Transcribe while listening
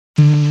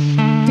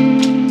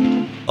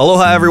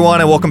Aloha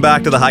everyone and welcome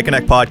back to the High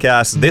Connect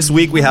podcast. This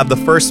week we have the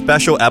first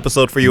special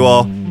episode for you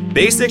all.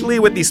 Basically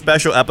with these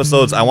special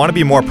episodes, I want to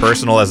be more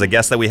personal as the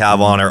guests that we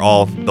have on are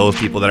all those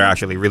people that are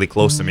actually really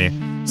close to me.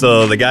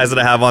 So the guys that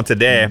I have on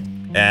today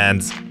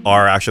and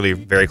are actually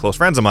very close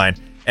friends of mine.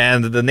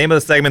 And the name of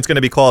the segment is going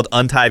to be called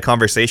Untied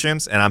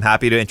Conversations. And I'm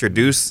happy to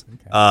introduce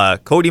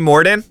Cody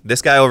Morden,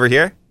 this guy over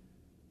here.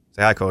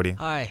 Say hi, Cody.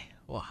 Hi.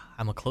 Well,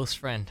 I'm a close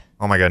friend.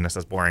 Oh my goodness,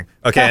 that's boring.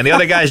 Okay, and the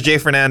other guy is Jay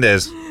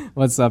Fernandez.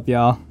 What's up,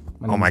 y'all?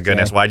 Oh my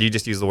goodness, why did you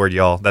just use the word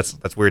y'all?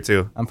 That's weird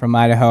too. I'm from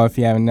Idaho, if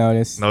you haven't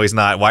noticed. No, he's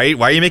not. Why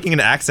are you making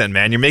an accent,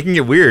 man? You're making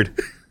it weird.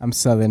 I'm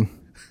Southern.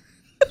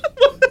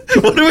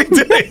 What are we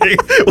doing?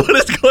 What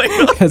is going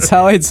on? That's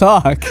how I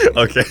talk.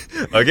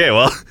 Okay,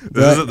 well,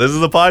 this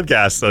is a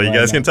podcast, so you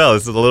guys can tell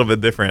this is a little bit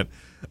different.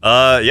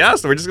 So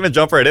we're just going to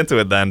jump right into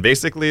it then.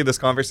 Basically, this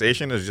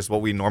conversation is just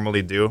what we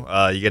normally do.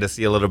 You get to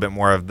see a little bit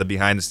more of the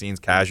behind-the-scenes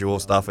casual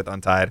stuff with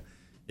Untied.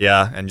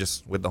 Yeah, and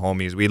just with the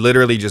homies. We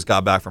literally just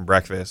got back from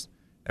breakfast.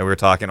 And we were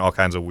talking all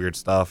kinds of weird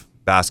stuff,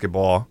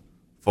 basketball,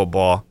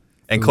 football.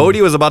 And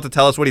Cody was about to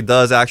tell us what he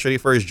does actually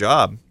for his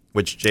job,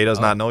 which Jay does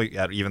not know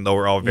yet, even though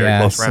we're all very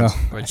close friends.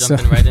 We're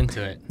jumping right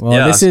into it.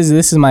 Well, this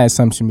is my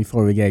assumption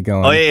before we get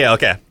going. Oh, yeah,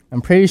 okay.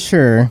 I'm pretty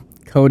sure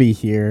Cody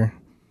here,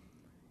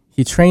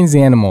 he trains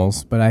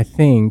animals, but I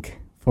think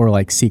for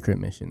like secret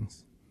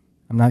missions.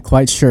 I'm not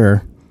quite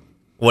sure.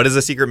 What does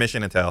a secret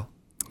mission entail?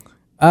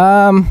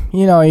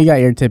 You got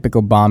your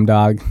typical bomb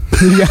dog.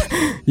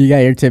 You got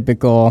your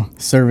typical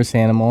service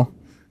animal.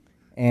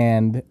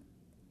 And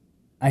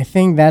I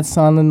think that's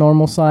on the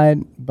normal side,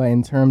 but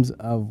in terms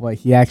of what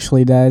he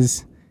actually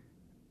does,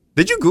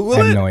 did you Google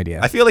it? I have no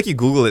idea. I feel like you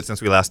Googled it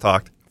since we last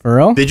talked. For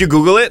real? Did you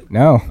Google it?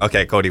 No.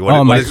 Okay, Cody, You You're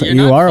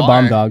are not a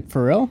bomb far. dog.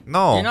 For real?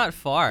 No. You're not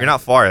far. You're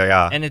not far,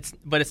 yeah.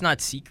 But it's not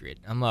secret.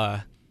 I'm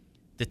a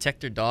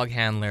detector dog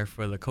handler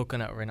for the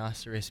coconut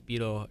rhinoceros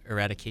beetle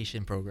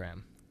eradication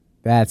program.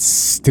 That's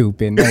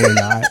stupid. No, you're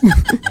not.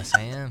 Yes,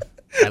 I am.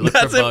 I look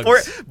That's for bugs.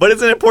 important, but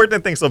it's an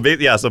important thing. So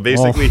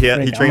basically,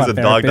 he trains a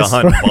dog to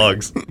hunt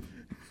bugs.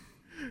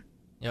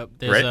 Yep,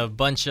 there's a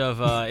bunch of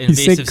You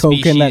said invasive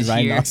coconut species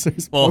here.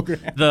 rhinoceros Well,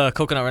 program. the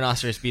coconut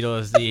rhinoceros beetle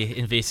is the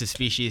invasive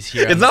species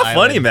here. It's on not the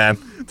funny, island.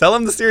 man. Tell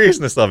him the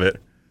seriousness of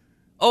it.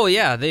 Oh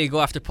yeah, they go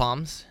after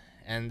palms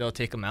and they'll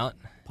take them out.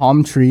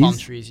 Palm trees? Palm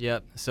trees,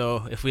 yep.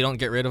 So if we don't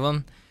get rid of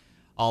them,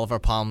 all of our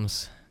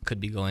palms could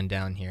be going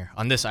down here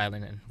on this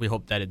island, and we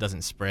hope that it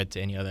doesn't spread to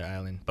any other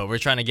island. But we're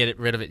trying to get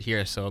rid of it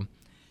here so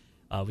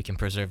we can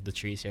preserve the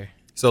trees here.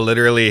 So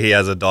literally, he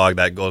has a dog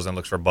that goes and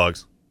looks for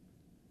bugs.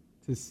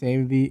 To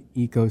save the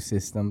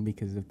ecosystem,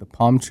 because if the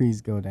palm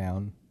trees go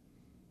down,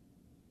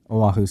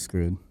 Oahu's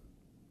screwed,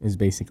 is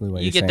basically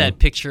what You you're get saying. that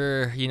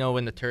picture,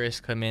 when the tourists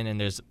come in and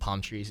there's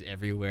palm trees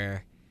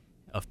everywhere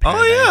of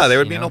paradise. Oh yeah, there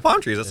would be no palm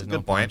trees. That's There's a good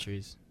no palm point.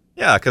 trees.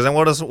 Yeah, because then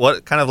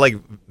what kind of like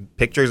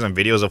pictures and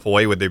videos of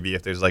Hawaii would there be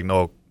if there's like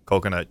no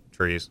coconut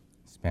trees?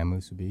 Spam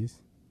musubis.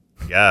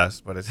 I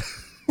guess, but it's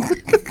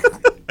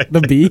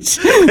The beach,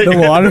 the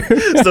water.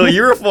 so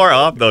you were far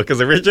off though,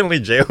 because originally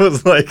Jay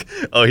was like,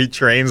 "Oh, he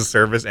trains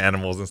service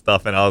animals and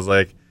stuff," and I was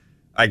like,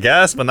 "I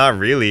guess, but not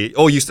really."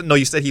 Oh, you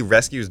said he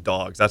rescues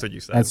dogs. That's what you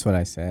said. That's what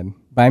I said.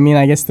 But I mean,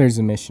 I guess there's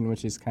a mission,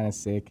 which is kind of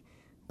sick.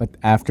 But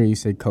after you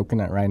said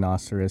coconut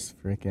rhinoceros,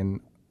 freaking,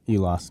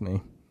 you lost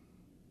me.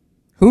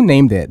 Who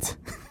named it?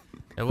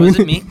 It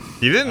wasn't me.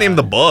 You didn't name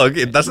the bug.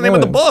 That's the name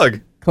of the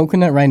bug.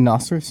 Coconut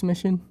rhinoceros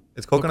mission?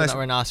 It's Coconut coconut.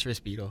 rhinoceros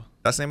beetle.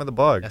 That's the name of the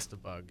bug. That's the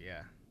bug,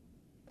 yeah.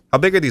 How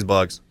big are these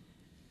bugs?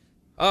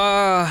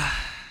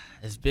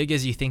 As big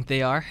as you think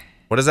they are.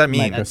 What does that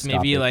mean? That's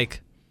maybe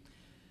like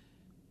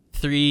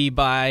 3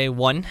 by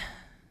 1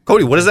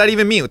 Cody, what does that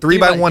even mean? 3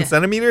 by 1 yeah.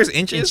 centimeters?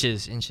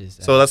 Inches? inches.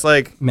 So that's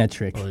like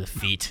Metric. the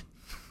feet.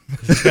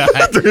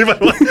 3 by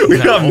 1. We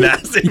got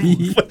massive.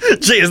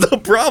 Jay, it's no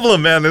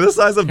problem, man. They're the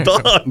size of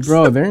dogs.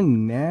 Bro, they're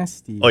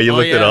nasty. Oh, you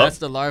looked it up? That's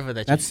the larva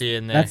that you see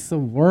in there. That's the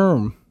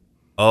worm.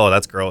 Oh,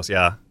 that's gross.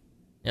 Yeah.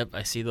 Yep,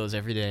 I see those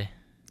every day.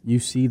 You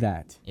see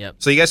that. Yep.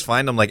 So you guys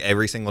find them like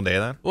every single day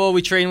then? Well,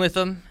 we train with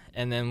them,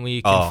 and then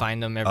we can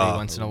find them every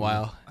once in a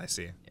while. I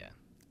see. Yeah.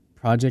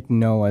 Project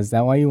Noah. Is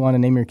that why you want to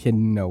name your kid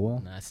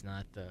Noah? No, that's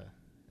not that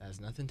has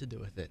nothing to do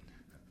with it.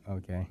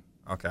 Okay.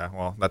 Okay,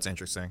 well, that's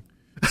interesting.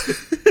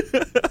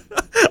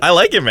 I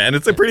like it, man.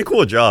 It's a pretty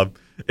cool job.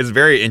 It's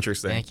very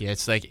interesting. Thank you.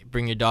 It's like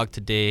bring your dog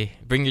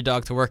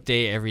to work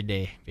day every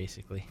day,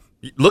 basically.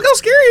 Look how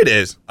scary it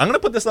is. I'm going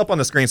to put this up on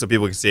the screen so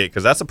people can see it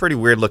because that's a pretty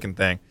weird looking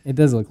thing. It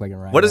does look like a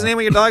rhino. What is the name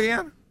of your dog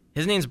again?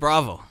 His name's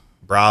Bravo.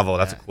 Bravo.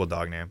 That's a cool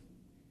dog name.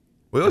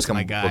 We always come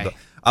my up with guy.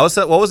 cool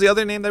dog. What was the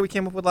other name that we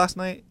came up with last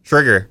night?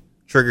 Trigger.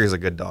 Trigger is a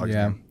good dog.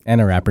 Yeah, name.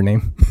 and a rapper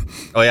name.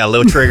 Oh, yeah,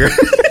 Lil Trigger.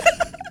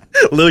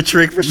 Lil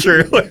Trig for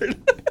sure.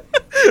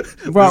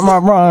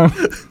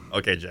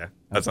 Okay, Jay.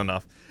 That's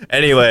enough.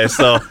 Anyway,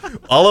 so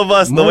all of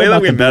us, the More way that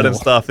about we the met and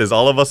beetle. stuff is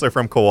all of us are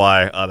from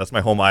Kauai. That's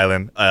my home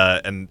island.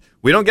 And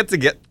we don't get to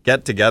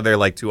get together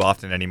like too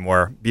often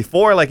anymore.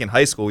 Before, like in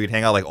high school, we'd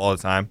hang out like all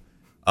the time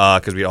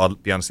because we'd all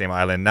be on the same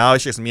island. Now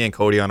it's just me and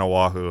Cody on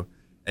Oahu.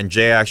 And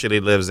Jay actually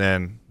lives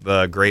in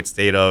the great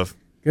state of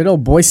Good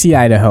old Boise,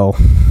 Idaho.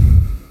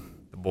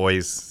 the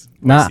boys.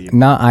 Not Boise.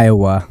 not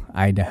Iowa,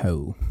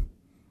 Idaho.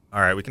 All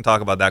right, we can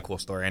talk about that cool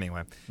story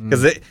anyway.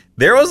 Because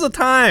there was a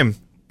time,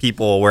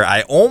 people, where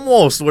I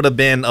almost would have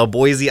been a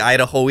Boise,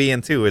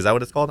 Idahoian too. Is that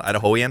what it's called?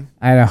 Idahoian?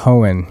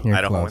 Idahoan. You're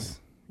Idahoan. close.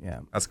 Yeah,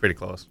 That's pretty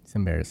close. it's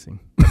embarrassing.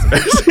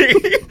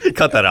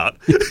 Cut that out.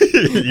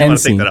 You want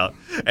to take that out.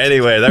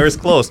 Anyway, that was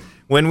close.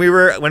 When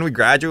we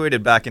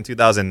graduated back in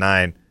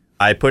 2009,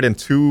 I put in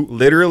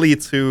literally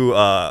two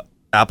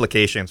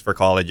applications for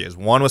colleges.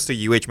 One was to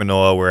UH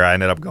Manoa, where I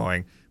ended up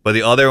going, but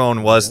the other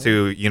one was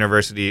to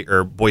University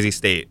or Boise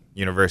State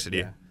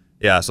University.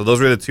 Yeah, so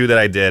those were the two that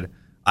I did.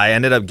 I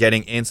ended up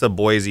getting into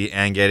Boise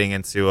and getting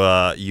into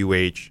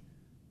UH,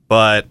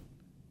 but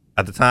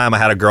at the time I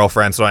had a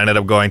girlfriend, so I ended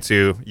up going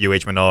to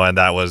UH Manoa, and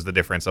that was the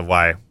difference of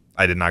why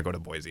I did not go to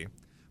Boise.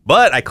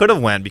 But I could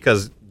have went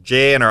because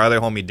Jay and our other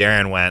homie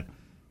Darren went,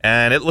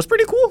 and it was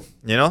pretty cool.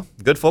 You know,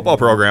 good football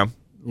program.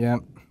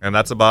 Yep. And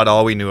that's about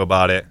all we knew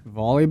about it.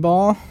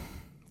 Volleyball,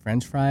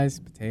 French fries,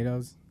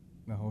 potatoes,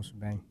 the whole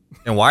shebang.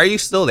 And why are you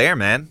still there,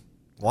 man?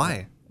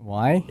 Why?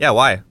 Why? Yeah,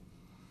 why?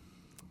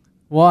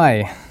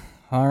 Why?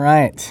 All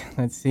right.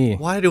 Let's see.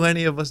 Why do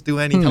any of us do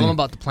anything? Tell them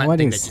about the plant What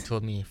thing is- that you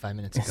told me 5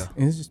 minutes ago.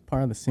 It's just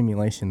part of the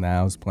simulation that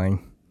I was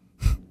playing.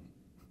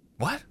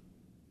 What?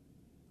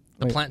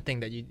 The Wait. plant thing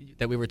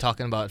that we were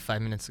talking about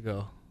 5 minutes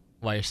ago.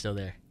 Why you're still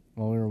there?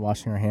 While we were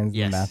washing our hands in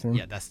Yes. the bathroom.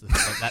 Yeah, that's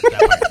that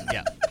part.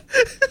 Yeah.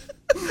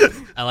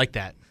 I like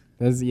that.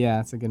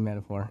 That's a good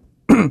metaphor.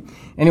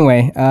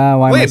 Anyway, why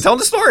am I Wait, tell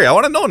the story. I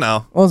want to know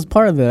now. Well, it's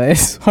part of the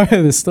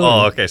story.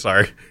 Oh, okay,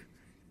 sorry.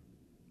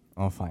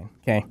 Oh, fine.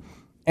 Okay.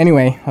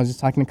 Anyway, I was just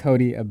talking to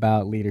Cody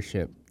about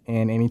leadership.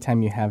 And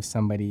anytime you have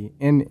somebody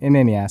in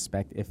any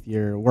aspect, if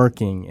you're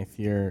working, if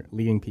you're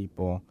leading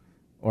people,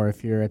 or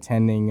if you're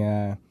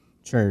attending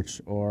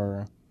church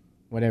or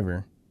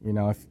whatever, you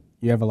know, if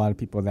you have a lot of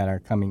people that are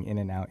coming in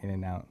and out,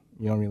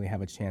 you don't really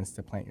have a chance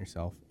to plant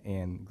yourself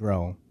and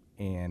grow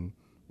and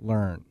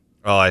learn.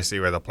 Oh, I see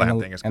where the plant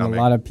thing is coming. And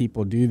a lot of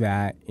people do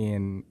that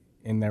in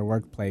their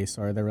workplace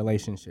or their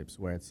relationships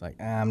where it's like,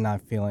 I'm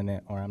not feeling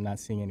it or I'm not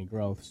seeing any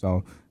growth,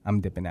 so I'm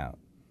dipping out.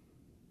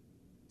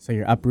 So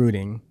you're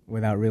uprooting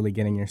without really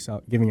giving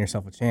yourself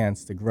a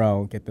chance to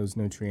grow, get those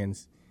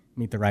nutrients,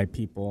 meet the right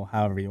people,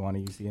 however you want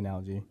to use the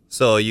analogy.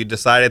 So you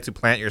decided to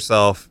plant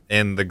yourself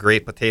in the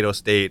great potato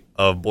state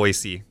of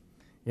Boise.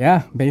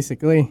 Yeah,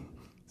 basically.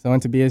 So I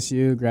went to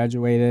BSU,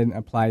 graduated,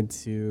 applied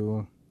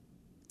to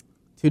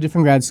 2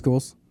 different grad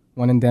schools,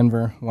 one in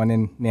Denver, one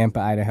in Nampa,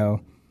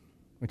 Idaho,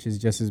 which is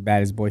just as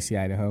bad as Boise,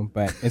 Idaho,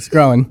 but it's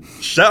growing.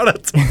 Shout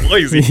out to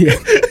Boise. Yeah,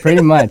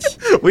 pretty much.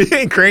 We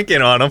ain't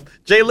cranking on him.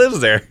 Jay lives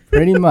there.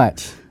 Pretty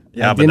much.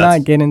 Yeah, I but did that's-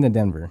 not get into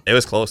Denver. It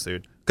was close,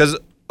 dude. Because,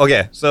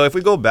 okay, so if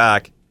we go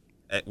back,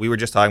 we were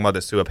just talking about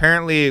this too.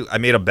 Apparently, I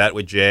made a bet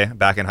with Jay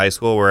back in high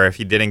school where if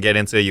he didn't get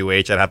into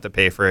UH, I'd have to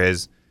pay for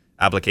his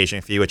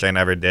application fee, which I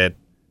never did.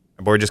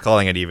 But we're just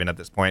calling it even at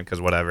this point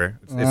because whatever.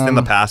 It's in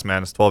the past,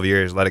 man. It's 12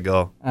 years. Let it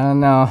go. I don't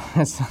know.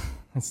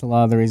 That's a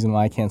lot of the reason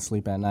why I can't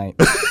sleep at night.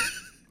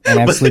 And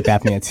I have sleep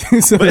apnea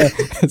too, so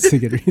that's a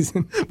good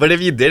reason. But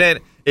if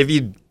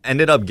you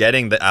ended up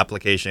getting the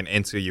application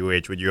into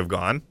UH, would you have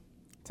gone?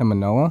 To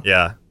Manoa?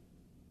 Yeah.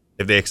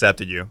 If they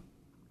accepted you.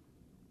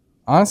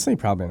 Honestly,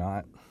 probably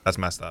not. That's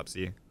messed up,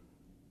 see?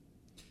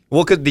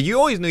 Well, because you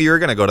always knew you were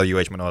going to go to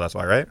UH Manoa, that's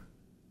why, right?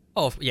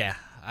 Oh, yeah.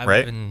 I've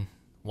Right? been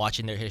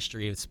watching their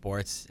history of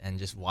sports and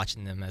just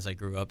watching them as I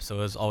grew up, so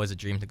it was always a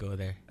dream to go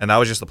there. And that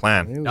was just the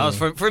plan. Really? That was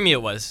for me.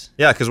 It was.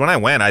 Yeah, because when I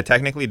went, I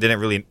technically didn't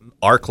really.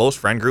 Our close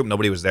friend group,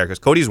 nobody was there because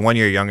Cody's 1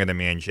 year younger than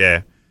me and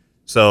Jay.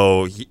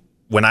 So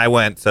when I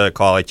went to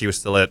college, he was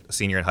still a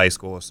senior in high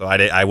school. So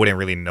I wouldn't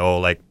really know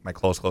like my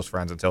close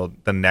friends until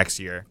the next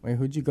year. Wait,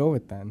 who'd you go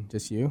with then?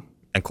 Just you?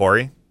 And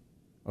Corey,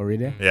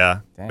 Oride?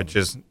 yeah, Dang. which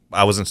is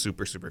I wasn't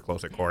super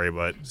close at Corey,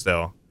 but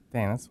still.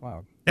 Dang, that's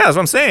wild. Yeah, that's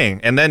what I'm saying.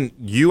 And then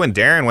you and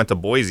Darren went to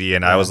Boise,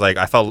 and I was like,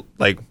 I felt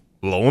like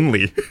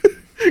lonely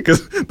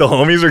because the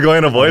homies were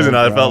going to Boise, and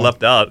I bro. felt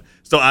left out.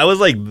 So I was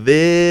like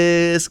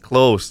this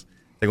close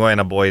to going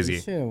to Boise. You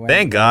should've went,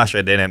 Thank bro. gosh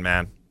I didn't,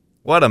 man.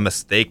 What a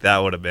mistake that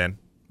would have been.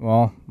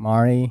 Well,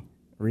 Mari,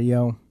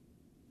 Rio,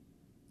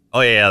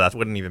 Oh yeah, that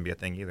wouldn't even be a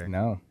thing either.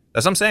 no.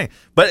 That's what I'm saying.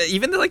 But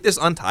even like this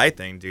Untied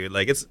thing, dude,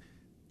 like it's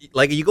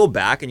like you go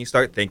back and you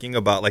start thinking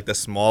about like the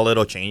small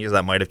little changes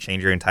that might have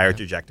changed your entire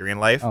trajectory in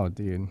life, Oh,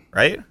 dude.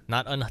 right?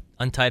 Not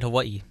Untied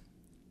Hawaii.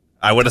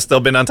 I would have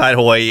still been Untied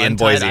Hawaii and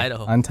Untied Boise.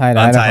 Idaho. Untied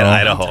Untied Idaho.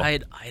 Idaho.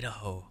 Untied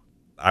Idaho.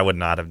 I would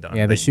not have done.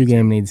 Yeah, the Thank shoe you, game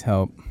Tim. needs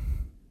help.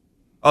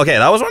 Okay,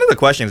 that was one of the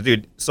questions,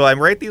 dude. So I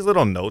write these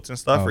little notes and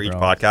stuff Oh, for each bro.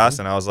 podcast,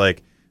 and I was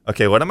like,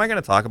 okay, what am I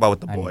going to talk about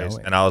with the I know boys?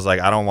 it. And I was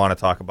like, I don't want to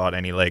talk about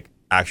any like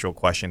actual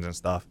questions and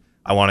stuff.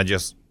 I want to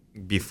just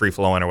be free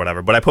flowing or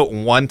whatever. But I put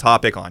one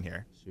topic on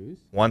here. Shoes?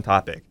 One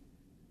topic.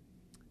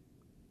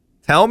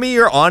 Tell me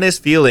your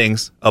honest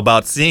feelings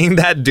about seeing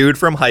that dude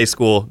from high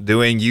school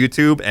doing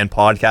YouTube and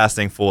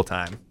podcasting full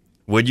time.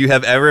 Would you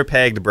have ever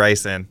pegged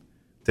Bryson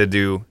to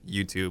do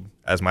YouTube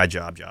as my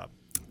job?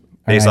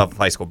 Based right. off of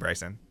high school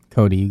Bryson.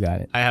 Cody, you got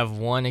it. I have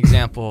one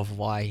example of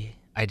why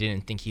I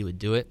didn't think he would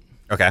do it.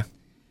 Okay.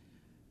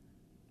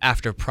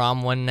 After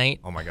prom one night,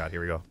 Oh my God,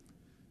 here we go.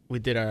 we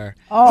did our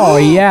Oh,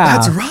 yeah.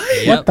 That's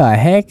right. Yep. What the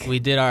heck? we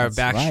did our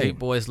That's Backstreet right.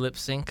 Boys lip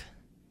sync,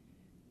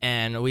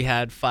 and we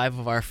had 5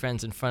 of our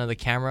friends in front of the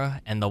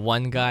camera, and the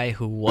one guy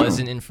who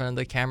wasn't in front of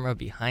the camera,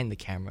 behind the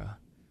camera,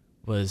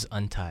 was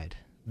Untied.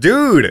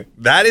 Dude,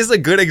 that is a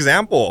good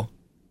example.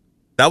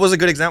 That was a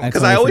good example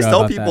because I totally always forgot tell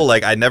about people that.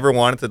 like I never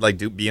wanted to like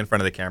be in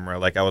front of the camera.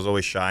 Like I was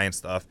always shy and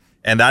stuff.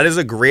 And that is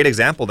a great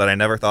example that I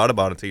never thought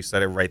about until you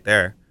said it right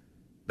there.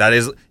 That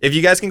is, if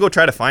you guys can go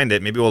try to find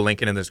it, maybe we'll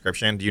link it in the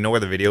description. Do you know where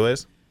the video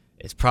is?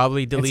 It's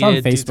probably It's on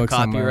deleted due to Facebook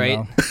somewhere,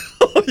 copyright.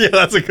 though. Yeah,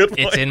 that's a good point.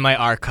 It's in my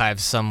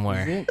archives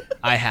somewhere. Is it?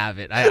 I have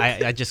it.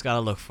 I just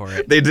gotta look for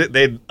it. They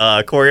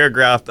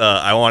choreographed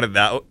I Want It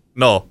That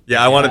No,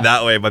 yeah, I Want It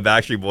That Way by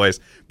Backstreet Boys.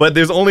 But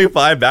there's only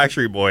 5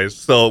 Backstreet Boys,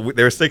 so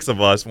there were 6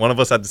 of us. One of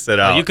us had to sit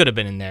out. Oh, you could have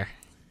been in there.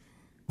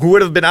 Who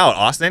would have been out?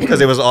 Austin?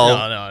 Because it was all...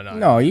 No.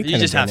 No, you You could've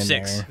just been have in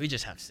 6. there. We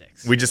just have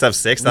 6. We just have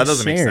 6? That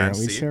doesn't make sense.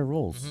 We See? share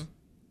roles.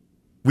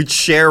 We'd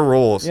share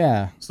roles.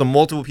 Yeah. So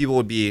multiple people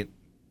would be...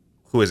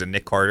 Who is it?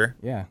 Nick Carter?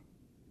 Yeah.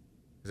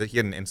 Is it he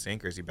an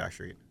NSYNC or is he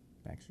Backstreet?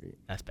 Backstreet.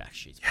 That's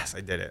Backstreet. Yes,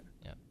 I did it.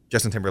 Yep.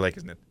 Justin Timberlake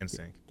is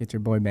NSYNC. Get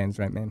your boy bands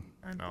right, man.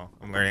 I know.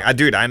 I'm learning.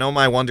 Dude, I know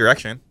my One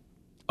Direction.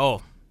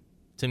 Oh,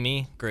 to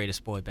me,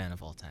 greatest boy band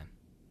of all time.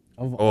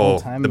 Of Oh, all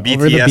time. the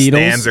over the BTS Beatles.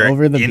 stands are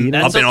Over the in- Beatles.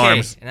 That's Up in okay,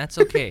 arms. and that's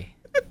okay.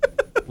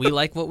 We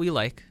like what we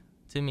like.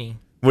 To me,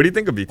 What do you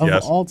think of Of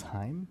BTS? all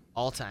time.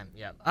 all time.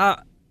 Yeah.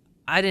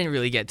 I didn't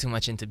really get too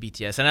much into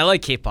BTS, and I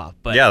like K-pop,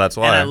 but Yeah, that's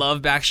why. And I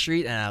love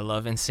Backstreet, and I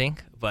love NSYNC,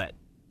 but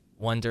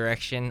One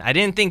Direction. I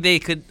didn't think they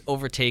could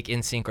overtake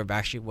NSYNC or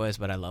Backstreet Boys,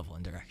 but I love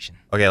One Direction.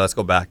 Okay, let's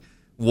go back.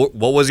 What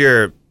was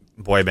your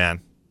boy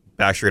band?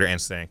 Backstreet or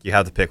NSYNC? You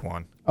have to pick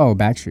one. Oh,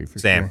 Backstreet for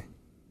Same. sure.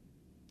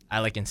 I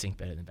like NSYNC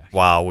better than Backstreet.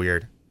 Wow,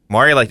 weird.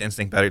 Mari liked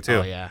NSYNC better too.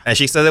 Oh, yeah. And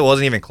she said it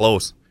wasn't even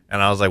close.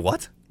 And I was like,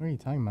 what? What are you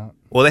talking about?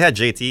 Well, they had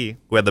JT,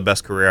 who had the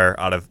best career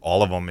out of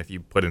all of them if you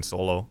put in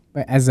solo.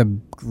 But as a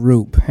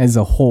group, as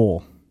a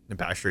whole, And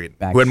Backstreet.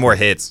 Who had more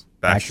hits?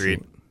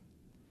 Backstreet.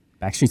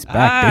 Backstreet's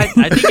back,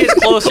 I think it's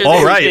closer All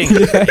than right.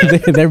 you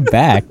think. dude. They're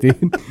back, dude.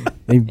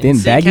 They've been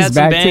NSYNC back. had He's some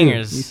back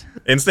bangers. too.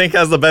 NSYNC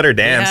has the better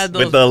dance had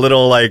with those- the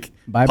little like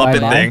Bye,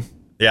 puppet bye, bye. thing.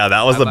 Yeah,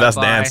 that was Bye, the best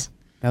bye, bye. dance.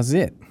 That was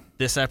it.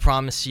 This I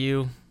promise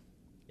you,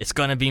 it's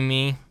gonna be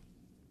me.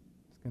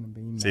 It's gonna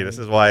be See, nice. this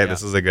is why Yeah.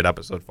 this is a good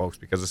episode, folks,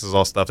 because this is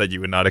all stuff that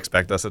you would not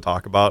expect us to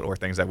talk about or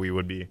things that we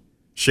would be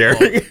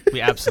sharing.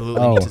 We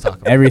absolutely Oh, need to talk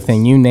about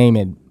everything. You name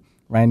it.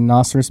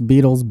 Rhinoceros,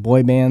 Beatles,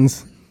 boy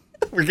bands,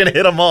 We're going to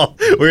hit them all.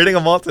 We're hitting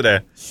them all today.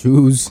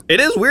 shoes. It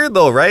is weird,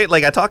 though, right?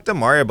 Like, I talked to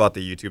Mario about the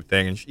YouTube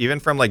thing, and even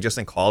from, like, just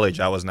in college,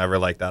 I was never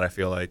like that, I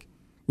feel like.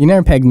 You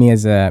never pegged me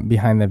as a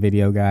behind the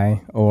video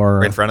guy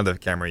or In front of the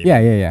camera.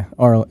 yeah.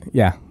 Or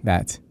yeah,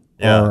 that.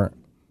 Yeah. Or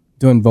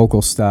doing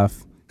vocal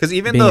stuff. Because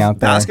even being the out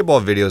there.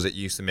 basketball videos that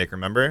you used to make,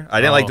 remember?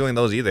 I didn't like Oh. doing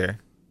those either.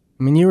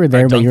 I mean, you were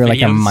there, but dunk you were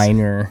like a videos?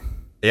 minor.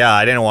 Yeah,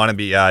 I didn't want to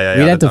be. Yeah.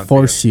 We'd the have to dunk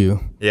force videos. you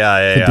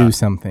Yeah. to do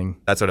something.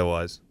 That's what it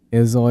was. It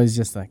was always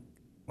just like,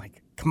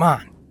 come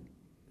on.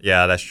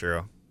 Yeah, that's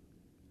true.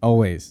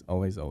 Always.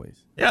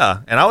 Yeah,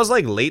 and I was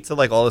like late to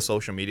like all the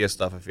social media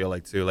stuff. I feel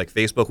like too, like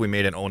Facebook, we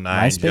made in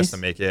 09 just MySpace? to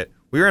make it.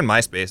 We were in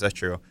MySpace, that's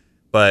true,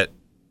 but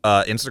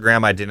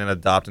Instagram I didn't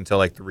adopt until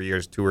like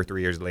 2 or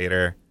 3 years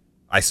later.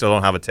 I still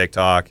don't have a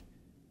TikTok.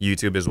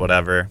 YouTube is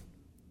whatever.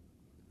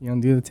 You don't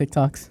do the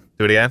TikToks?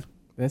 Do it again.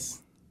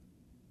 This?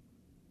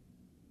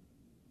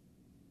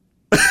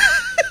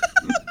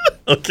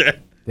 Okay,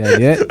 Did I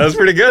get it? that's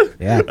pretty good.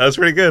 Yeah. That's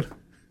pretty good.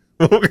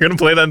 We're gonna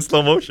play that in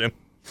slow motion.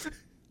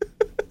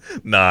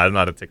 Nah, I'm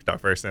not a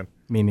TikTok person.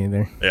 Me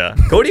neither. Yeah,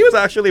 Cody was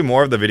actually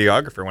more of the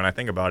videographer when I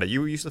think about it.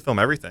 You used to film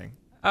everything.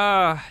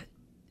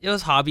 It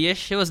was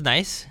hobbyish. It was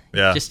nice.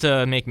 Yeah. Just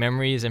to make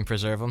memories and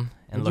preserve them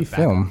and What'd look you back.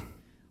 film?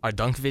 Our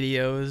dunk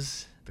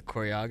videos, the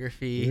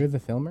choreography. You were the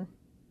filmer?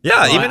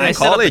 Yeah, Well, even I in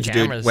set up the college, dude.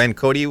 cameras. When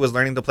Cody was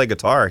learning to play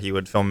guitar, he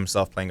would film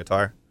himself playing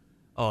guitar.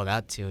 Oh,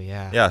 that too.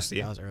 Yeah. Yeah,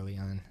 see? That was early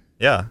on.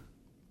 Yeah.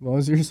 What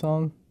was your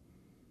song?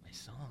 My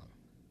song.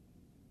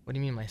 What do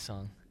you mean my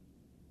song?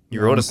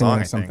 You wrote I'm a song, thinking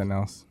I of something think.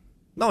 else.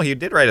 No, he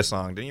did write a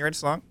song. Didn't you write a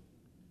song?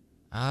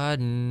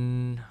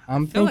 I'm feel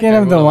like thinking I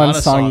of the wrote a one lot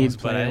of song songs,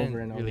 you'd but I play didn't over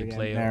and over really again.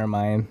 play it. Never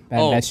mind. That,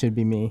 Oh. that should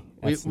be me.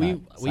 That's we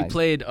not we side.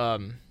 played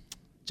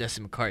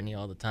Jesse McCartney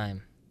all the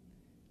time.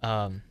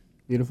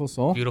 Beautiful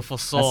Soul? Beautiful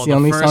Soul. the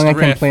only first song I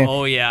can riff. play.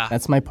 Oh yeah.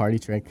 That's my party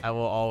trick. I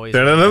will always.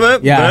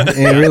 Yeah,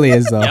 it really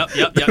is though. Yep.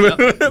 Yeah. Gets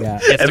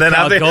the And then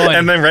crowd after, going.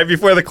 and then right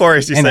before the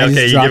chorus, you And say, I just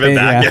 "Okay, you drop give it it,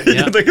 back." yeah. Yeah,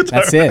 you get the guitar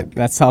That's back. it.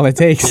 That's all it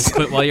takes. Just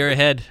quit while you're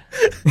ahead.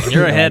 And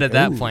you're ahead at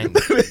that Ooh. point.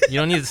 You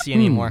don't need to see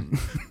anymore.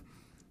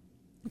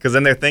 Because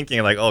then they're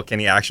thinking like, "Oh, can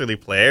he actually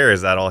play, or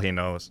is that all he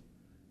knows?"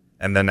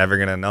 And they're never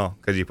gonna know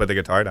because you put the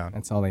guitar down.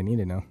 That's all they need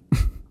to know.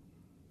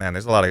 Man,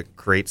 there's a lot of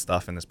great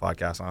stuff in this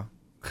podcast, huh?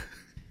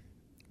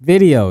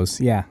 Videos.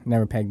 Yeah,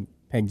 never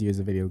pegged you as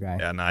a video guy.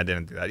 Yeah, no, I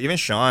didn't do that. Even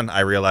Sean,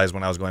 I realized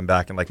when I was going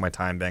back in like my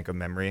time bank of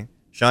memory,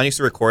 Sean used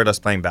to record us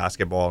playing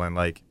basketball and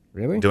like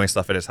Really? doing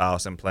stuff at his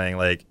house and playing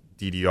like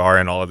DDR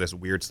and all of this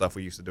weird stuff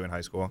we used to do in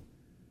high school.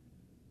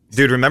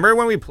 Dude, remember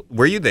when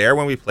were you there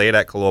when we played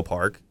at Kaloa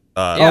Park?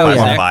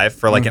 5-on-5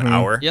 for like an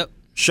hour. Yep.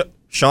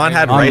 Sean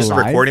had On Rice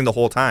live? recording the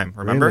whole time.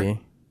 Remember?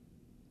 Really?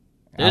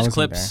 I There's wasn't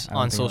clips there. I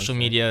don't on think I was social there.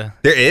 media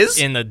There is,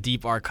 in the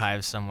deep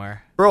archives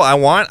somewhere. bro. I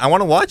want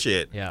to watch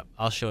it. Yeah,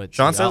 I'll show it to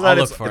Sean you. says I'll that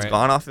look it's for it.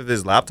 gone off of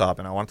his laptop,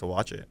 and I want to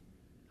watch it.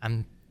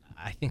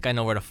 I think I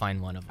know where to find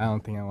one of I them.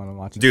 don't think I want to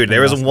watch it. Dude,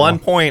 there was one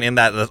point in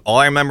that. All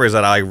I remember is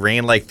that I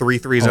rained like 3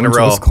 threes in a Owens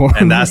row, was scoring.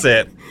 and that's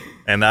it.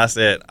 And that's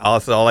it.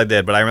 That's all I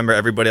did. But I remember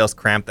everybody else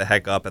cramped the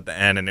heck up at the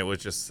end, and it was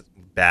just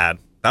bad.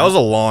 That was a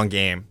long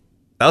game.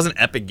 That was an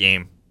epic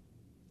game.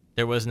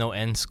 There was no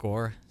end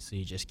score, so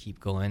you just keep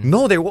going.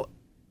 No, there was.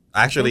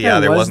 Actually, I yeah,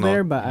 there was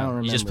there, no. but I don't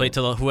remember. You just play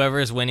till whoever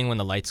is winning when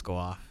the lights go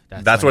off.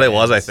 That's when what it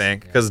was, I ends.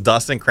 think. Yeah. Because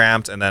Dustin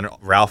cramped, and then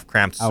Ralph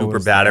cramped I super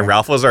was bad, and there.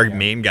 Ralph was our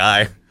main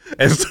guy.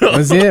 And so,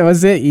 Was it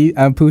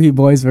Puhi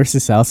Boys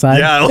versus Southside?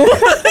 yeah.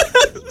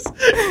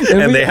 and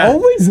and we they had-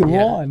 always Yeah.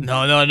 won.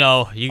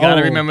 No. You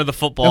gotta Oh, remember the The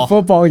football.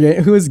 football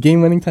game. Who was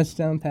game-winning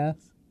touchdown pass?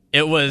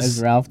 It As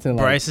was Ralph to like.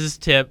 Bryce's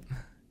tip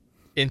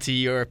into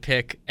your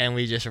pick, and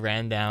we just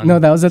ran down. No,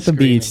 that was at the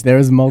screaming. beach. There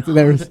was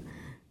There was.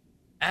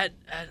 At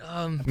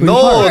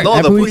No, Park. no,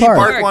 At the Puhi Puhi Park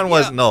Park, one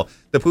was yeah. no.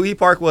 The Puhi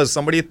Park was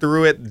somebody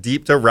threw it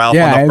deep to Ralph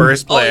Yeah, on the and-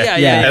 first Oh, play.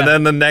 yeah. And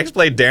then the next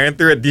play, Darren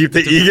threw it deep to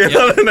Egan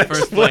on the next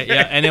first play. play,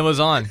 yeah, and it was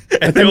on. And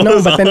But then, it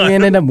was but then we on.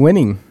 ended up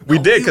winning. We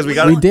did because we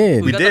got We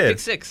did. We got that did. pick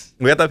six.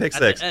 We got that pick At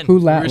six. the end. Who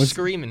we la- were was-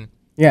 screaming.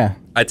 Yeah.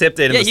 I tipped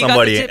it Yeah, into you got the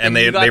somebody, tip and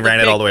you they got ran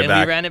it all the way pick, back.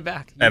 And we ran it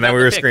back. You And then got we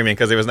the were pick. screaming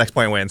because it was next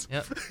point wins.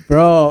 Yep.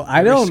 Bro,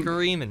 I We were don't.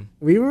 screaming.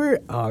 We were.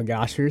 Oh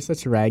gosh, we were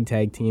such a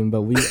ragtag team,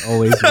 but we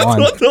always won.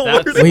 What the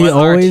That's worst- We what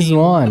our always team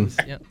won. was.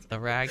 Yep, the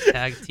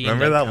ragtag team.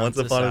 Remember that counts once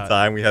us upon a out.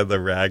 time we had the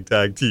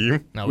ragtag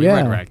team? No, we Yeah.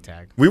 weren't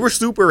ragtag. We were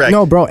super rag.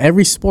 No, bro,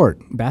 every sport,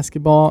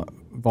 basketball,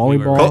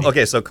 volleyball.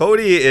 Okay, so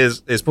Cody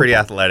is pretty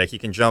athletic. He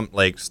can jump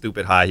like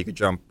stupid high. He could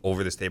jump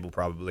over this table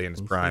probably in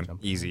his prime, jump.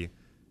 easy.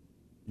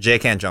 Jay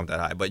can't jump that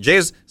high, but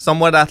Jay's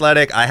somewhat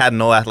athletic. I had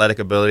no athletic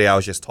ability. I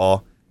was just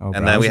tall. Oh, And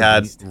bro, I then was we a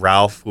had beast.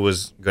 Ralph, who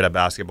was good at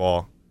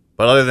basketball.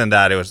 But other than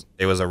that,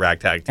 it was a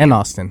ragtag team. And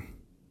Austin.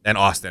 And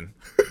Austin,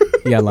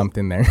 He got lumped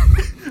in there.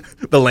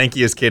 the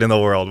lankiest kid in the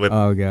world with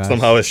Oh, gosh.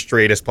 somehow his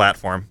straightest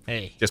platform,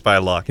 Hey, just by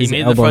luck. he His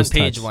made the front elbows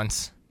page touched.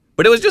 once.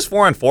 But it was just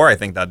 4-on-4, I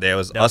think, that day. It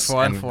was That was us 4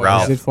 on and 4.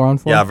 Ralph. Is it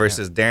 4-on-4? Yeah,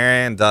 versus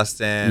Darren,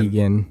 Dustin,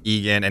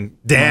 Egan. and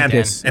Dan.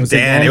 Marcus. And Was it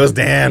Dan. Dan? It was I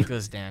Dan. think it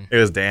was Dan. It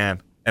was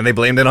Dan. And they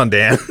blamed it on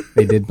Dan.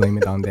 They did blame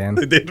it on Dan.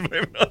 They did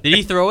blame it on Did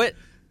he throw it?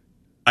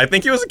 I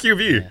think he was a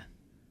QB.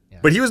 Yeah.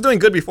 But he was doing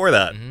good before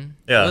that.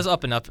 Yeah. It was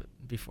up and up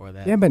before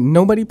that. Yeah, but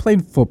nobody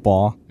played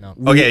football. No.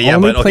 We Okay, yeah,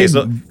 only but okay, played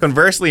so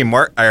conversely,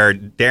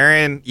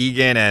 Darren,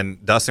 Egan,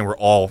 and Dustin were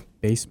all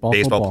baseball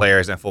baseball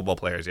players and football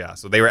players, yeah.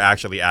 So they were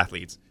actually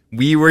athletes.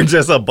 We were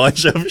just a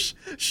bunch of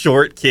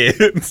short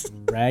kids.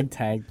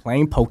 Ragtag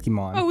playing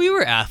Pokemon. Oh, we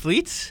were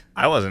athletes.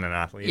 I wasn't an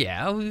athlete.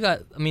 Yeah, we got.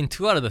 I mean,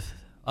 2 out of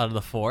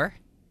the 4.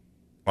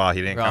 Wow,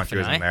 he didn't Ralph count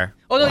yours and in I. there.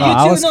 Oh no, Wow,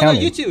 I you was two. No,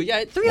 counting. you two.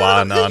 Yeah, 3 Wow,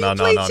 out of no, you no,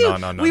 no, played no, too. no,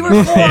 no, no. We were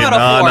no. 4 out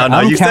of 4. No,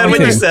 I'm you said what you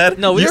counting. said.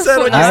 No, we you were said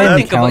 4. what you Now that I am said.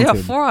 think about it, yeah,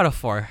 counted. 4 out of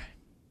 4.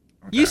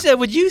 You said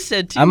what you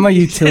said too. I'm a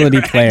You said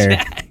utility player.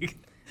 ragtag.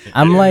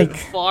 I'm like,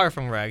 Far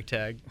from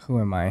ragtag. who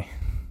am I?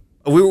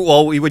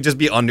 We would just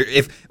be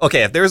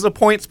if there was a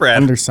point spread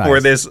Undersized. for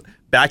this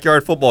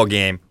backyard football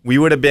game, we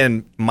would have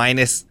been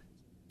minus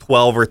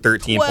 12 or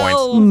 13 points.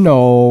 12.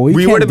 No, We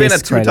can't would have been a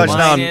discredit 2 us.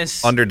 touchdown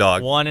Minus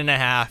underdog.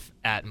 1.5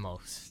 at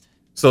most.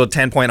 So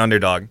 10-point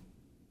underdog.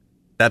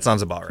 That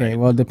sounds about right. Okay,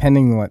 well,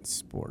 depending what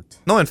sport,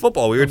 No, in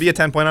football, we would be a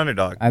 10-point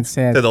underdog. I'd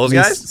say at To those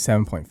least guys?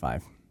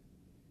 7.5.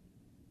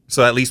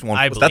 So at least one.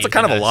 I That's a believe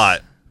kind of in a us.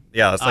 lot.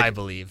 Yeah, that's I like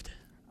believed.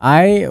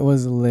 I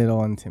was a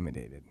little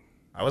intimidated,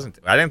 I didn't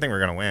think we were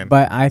gonna win.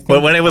 but I think.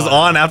 But when it was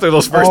on after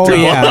those first oh 2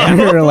 yeah,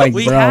 we were like,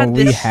 bro, had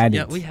we this. had it.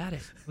 Yeah, we had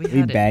it. We We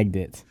had it. bagged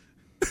it.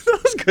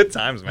 Those good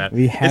times, man.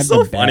 We had It's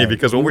so the funny bag.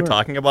 because what We we're were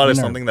talking about is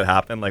in our- something that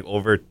happened like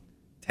over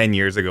 10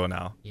 years ago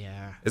now.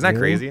 Yeah. Isn't that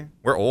Really? crazy?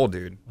 We're old,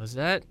 dude. Was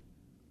that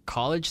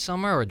college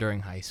summer or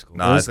during high school?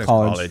 Nah, It I was think it's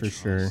college, college. for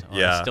sure. So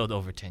Yeah. it's still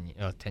over 10,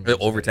 10 years.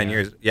 Over ago, 10 yeah.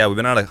 years. Yeah, we've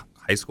been out of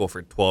high school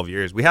for 12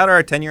 years. We had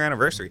our 10-year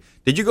anniversary.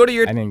 Did you go to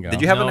your? I didn't go.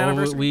 Did you have an No,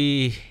 anniversary?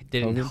 we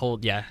didn't COVID?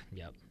 hold. Yeah.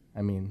 Yep.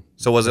 I mean,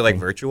 So was it like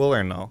virtual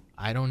or no?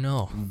 I don't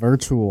know.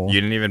 virtual.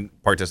 You didn't even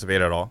participate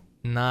at all.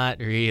 Not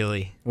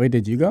really. Wait,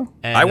 did you go?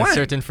 And I a went.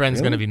 certain friend's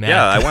Really? gonna be mad.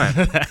 Yeah, I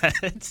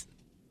went.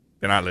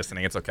 They're not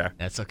listening. It's okay.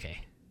 That's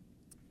okay.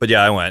 But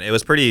yeah, I went. It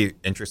was pretty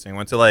interesting.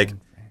 Went to like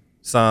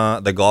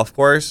the golf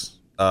course,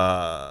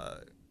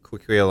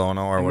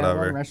 Quiquialono or And that whatever.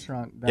 one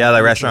restaurant. Yeah, the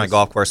one restaurant place.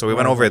 golf course. So we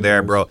went One over of there,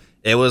 those. bro.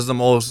 It was the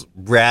most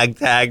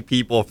ragtag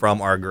people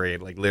from our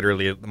grade, like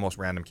literally the most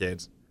random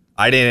kids.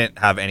 I didn't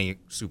have any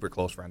super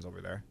close friends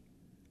over there.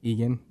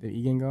 Egan, did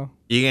Egan go?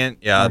 Egan,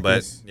 yeah,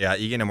 Marcus. but yeah,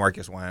 Egan and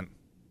Marcus went,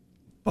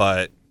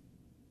 but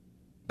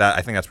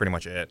I think that's pretty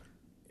much it.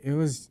 It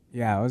was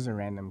a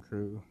random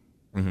crew.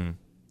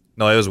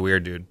 No, it was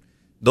weird, dude.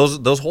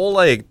 Those whole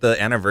like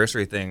the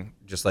anniversary thing,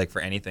 just like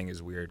for anything,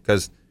 is weird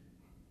because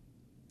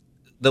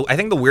I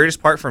think the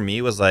weirdest part for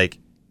me was like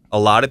a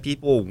lot of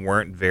people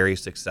weren't very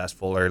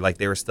successful, or like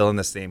they were still in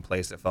the same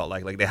place. It felt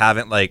like they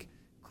haven't like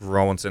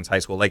grown since high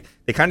school. Like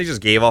they kind of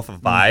just gave off a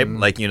vibe,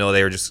 like, you know,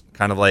 they were just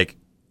kind of like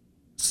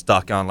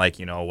stuck on like,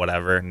 you know,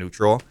 whatever,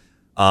 neutral.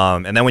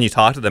 And then when you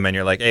talk to them and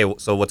you're like, hey,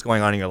 so what's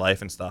going on in your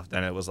life and stuff,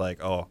 then it was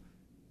like, oh,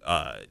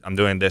 I'm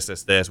doing this,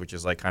 which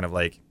is like kind of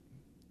like,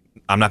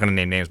 I'm not going to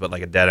name names, but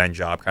like a dead end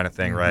job kind of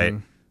thing, right?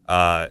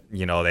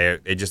 You know,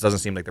 it just doesn't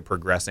seem like they're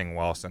progressing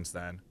well since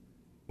then,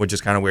 which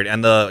is kind of weird.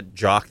 And the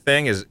jock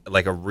thing is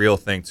like a real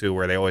thing too,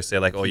 where they always say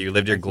like, oh, you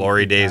lived your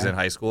glory days in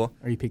high school.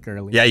 Or you peak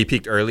early. Yeah, you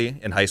peaked early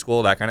in high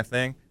school, that kind of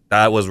thing.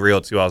 That was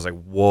real too. I was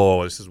like,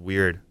 whoa, this is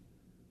weird.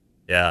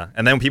 Yeah.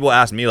 And then when people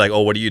ask me like,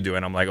 oh, what are you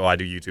doing? I'm like, oh, I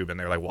do YouTube. And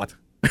they're like, what?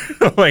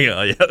 I'm like,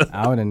 oh, yeah.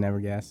 I would have never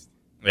guessed.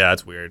 Yeah,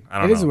 that's weird. I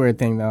don't know. It is a weird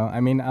thing though. I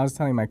mean, I was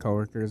telling my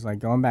coworkers, like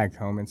going back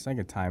home, it's like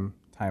a time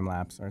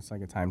lapse, or it's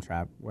like a time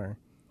trap where.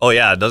 Oh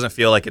yeah, it doesn't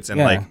feel like it's in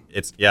like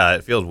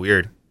it feels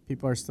weird.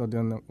 People are still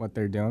doing what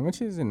they're doing,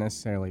 which isn't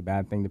necessarily a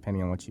bad thing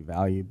depending on what you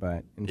value,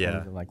 but in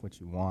terms of like what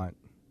you want,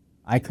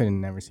 I couldn't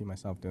never see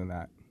myself doing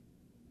that.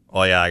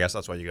 Oh yeah, I guess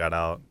that's why you got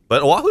out.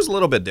 But Oahu's a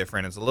little bit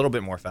different. It's a little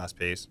bit more fast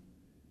paced.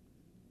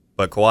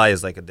 But Kauai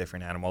is like a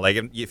different animal. Like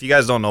if you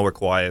guys don't know where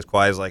Kauai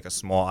is like a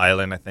small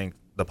island. I think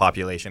the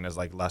population is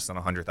like less than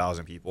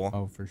 100,000 people.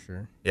 Oh, for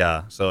sure.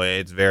 Yeah, so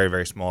it's very,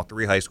 very small.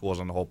 3 high schools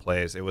on the whole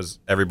place. It was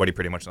everybody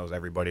pretty much knows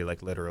everybody,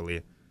 like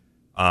literally.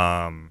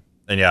 And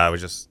yeah, it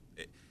was just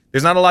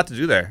there's not a lot to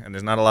do there, and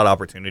there's not a lot of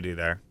opportunity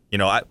there. You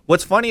know,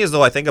 what's funny is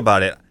though I think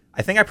about it,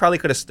 I think I probably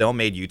could have still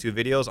made YouTube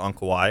videos on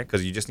Kauai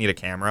because you just need a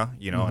camera,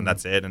 you know, and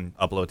that's it, and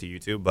upload to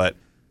YouTube. But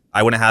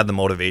I wouldn't have had the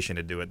motivation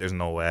to do it. There's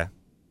no way.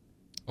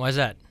 Why is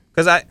that?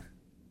 Because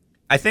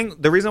I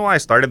think the reason why I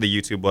started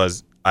the YouTube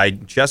was I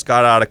just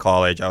got out of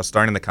college. I was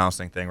starting the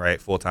counseling thing,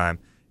 right, full time,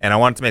 and I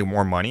wanted to make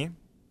more money.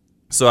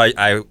 So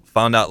I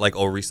found out like,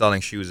 oh,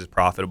 reselling shoes is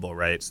profitable,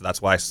 right? So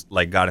that's why I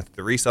like got into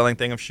the reselling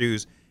thing of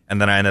shoes, and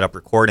then I ended up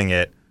recording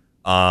it,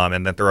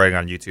 and then throwing it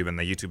on YouTube, and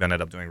the YouTube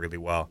ended up doing really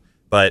well.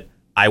 But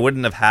I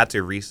wouldn't have had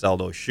to resell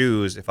those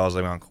shoes if I was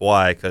living on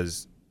Kauai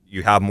because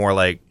you have more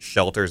like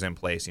shelters in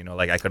place. You know,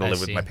 like I could have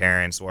lived with my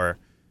parents, or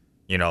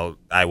you know,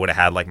 I would have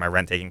had like my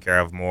rent taken care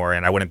of more,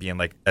 and I wouldn't be in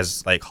like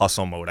as like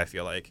hustle mode. I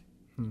feel like.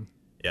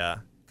 Yeah,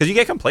 because you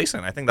get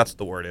complacent. I think that's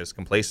the word is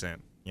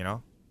complacent, you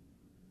know?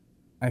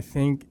 I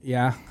think,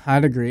 yeah,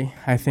 I'd agree.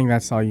 I think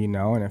that's all you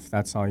know, and if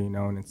that's all you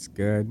know and it's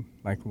good,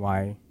 like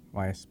why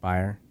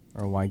aspire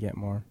or why get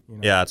more? You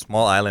know? Yeah, it's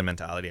small island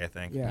mentality, I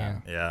think.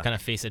 Yeah. Kind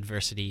of face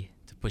adversity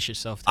to push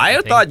yourself.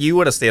 I thought you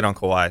would have stayed on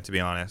Kauai, to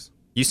be honest.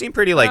 You seem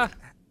pretty like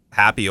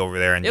happy over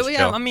there and just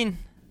chill. I mean,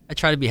 I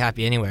try to be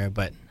happy anywhere,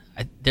 but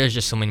there's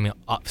just so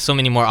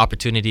many more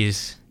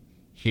opportunities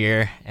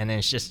here, and then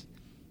it's just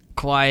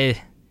Kauai.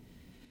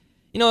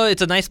 You know,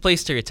 it's a nice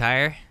place to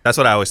retire. That's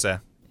what I always say.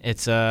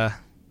 It's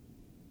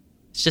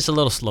just a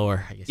little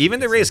slower, I guess.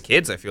 Even to raise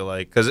kids, I feel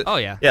like.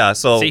 Yeah,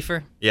 so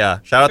safer. Yeah,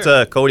 shout out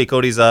to Cody.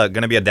 Cody's going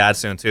to be a dad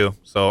soon, too.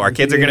 So our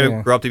kids are going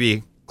to grow up to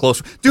be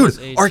closer.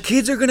 Dude, our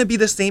kids are going to be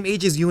the same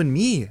age as you and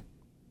me.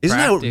 Isn't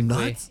that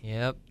nuts?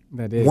 Yep.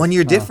 That is. 1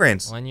 year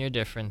difference. 1 year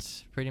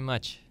difference, pretty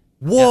much.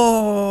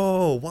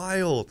 Whoa,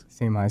 wild.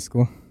 Same high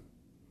school.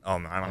 Oh,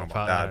 man, I don't know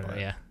about that, but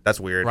yeah. That's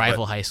weird.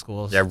 Rival high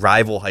schools. Yeah,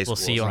 rival high schools.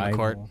 We'll see you on the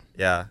court.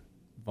 Yeah.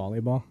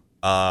 Volleyball?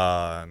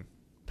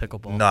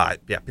 Pickleball.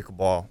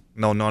 Pickleball.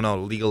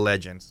 No, League of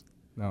Legends.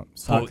 No,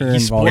 soccer and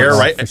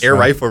volleyball. Air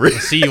riflery. We'll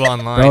see you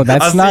online. Bro,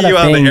 that's not a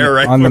thing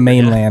on the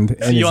mainland.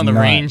 See you on the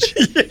range.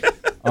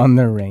 On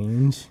the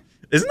range.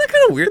 Isn't that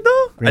kind of weird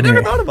though? I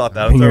never thought about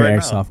that. Bring your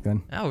airsoft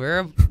gun. Oh,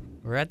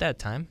 we're at that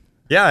time.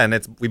 Yeah,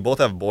 and we both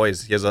have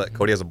boys.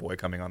 Cody has a boy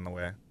coming on the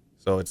way,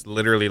 so it's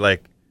literally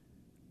like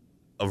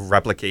a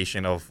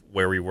replication of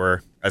where we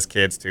were as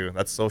kids too.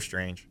 That's so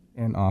strange.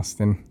 And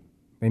Austin,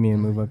 they need to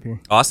move up here.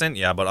 Austin,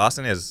 yeah, but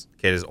Austin's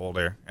kid is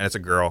older, and it's a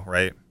girl,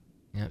 right?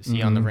 Yeah, see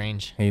you on the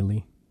range.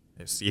 Haley.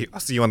 I'll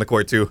see you on the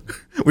court too.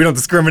 We don't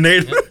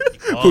discriminate.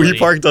 Who you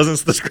park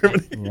doesn't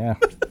discriminate. Yeah.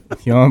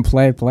 If you want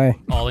to play.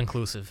 All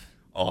inclusive.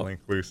 All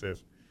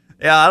inclusive.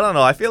 Yeah, I don't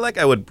know. I feel like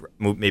I would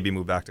maybe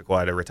move back to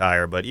Kauai to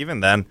retire, but even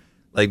then,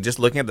 like just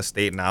looking at the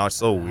state now, it's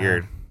so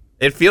weird.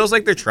 It feels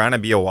like they're trying to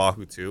be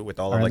Oahu too with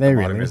all of like the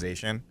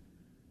modernization.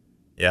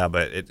 Really? Yeah,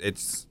 but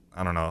it's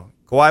I don't know.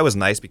 Kauai was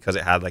nice because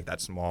it had like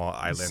that small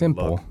island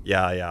look.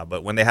 Yeah,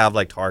 but when they have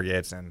like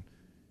Targets and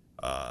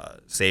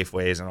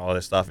Safeways and all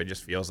this stuff, it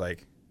just feels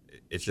like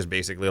it's just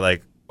basically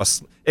like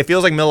it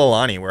feels like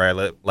Mililani where I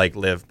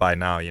live by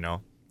now, you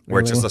know,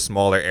 where it's just a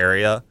smaller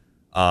area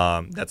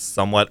that's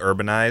somewhat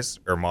urbanized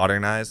or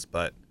modernized,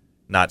 but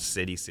not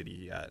city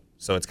yet.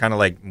 So it's kind of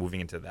like moving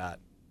into that.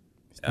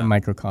 It's the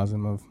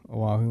microcosm of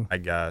Oahu, I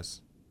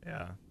guess.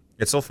 Yeah,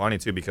 it's so funny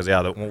too because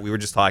we were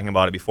just talking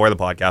about it before the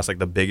podcast. Like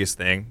the biggest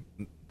thing,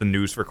 the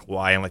news for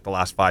Kauai in like the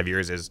last 5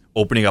 years is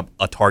opening up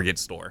a Target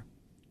store.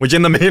 Which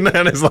in the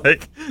mainland is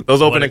like,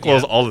 those open and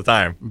close all the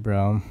time.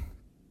 Bro.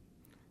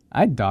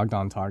 I dogged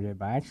on Target,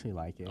 but I actually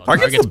like it.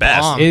 Target's the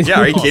best. Yeah,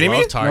 are you kidding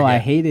me? No, I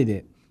hated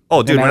it.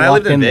 Oh, dude, when I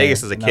lived in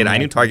Vegas as a kid, I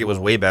knew Target was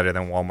way better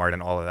than Walmart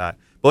and all of that.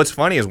 But what's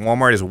funny is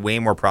Walmart is way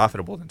more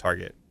profitable than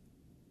Target.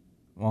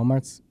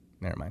 Walmart's,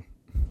 never mind.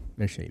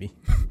 They're shady.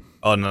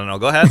 Oh, no.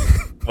 Go ahead.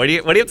 What do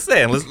you have to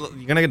say?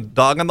 You're going to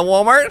dog on the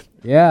Walmart?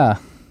 Yeah.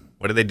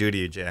 What did they do to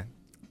you, Jay?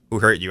 Who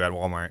hurt you at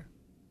Walmart?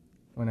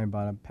 When I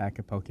bought a pack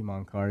of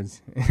Pokemon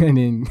cards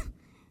and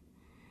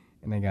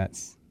I got...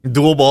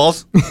 Dual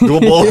balls?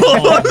 Dual balls? You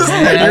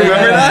remember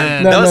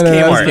that? That was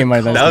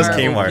Kmart. That was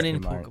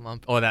Kmart.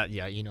 Pokemon. Oh, that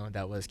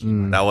was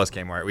Kmart. That was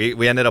Kmart.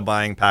 We ended up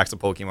buying packs of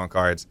Pokemon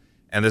cards,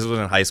 and this was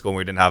in high school and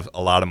we didn't have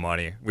a lot of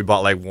money. We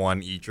bought like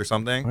one each or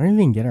something. Where do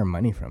we even get our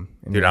money from?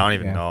 Dude, I don't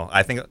even know.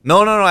 I think...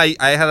 No. I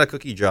had a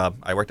cookie job.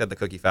 I worked at the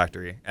cookie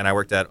factory, and I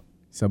worked at...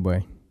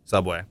 Subway.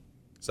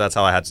 So that's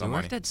how I had some You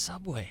money. worked at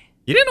Subway.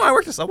 You didn't know I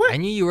worked at Subway? I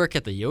knew you work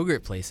at the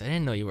yogurt place. I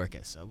didn't know you work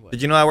at Subway.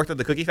 Did you know I worked at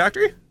the cookie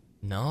factory?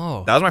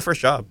 No. That was my first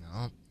job.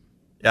 No.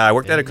 Yeah, I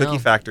worked at a Didn't cookie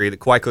know. factory, the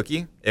Kauai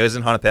Cookie. It was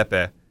in Honapepe.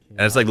 And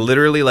it's like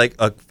literally like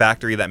a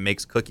factory that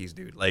makes cookies,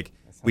 dude. Like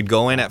we'd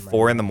go in at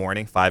 4 in the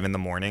morning, 5 in the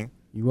morning.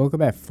 You woke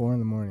up at 4 in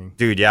the morning.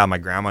 Dude, yeah, my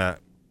grandma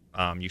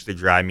used to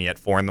drive me at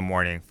 4 in the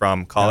morning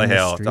from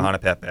Kalahale to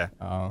Honapepe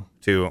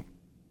to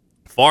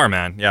far,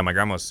 man. Yeah, my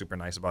grandma was super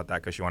nice about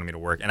that because she wanted me to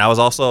work. And I was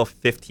also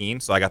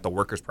 15, so I got the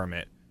worker's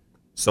permit.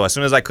 So as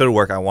soon as I could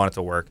work, I wanted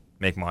to work,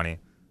 make money.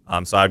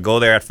 So I'd go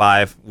there at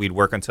 5. We'd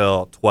work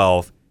until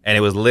 12. And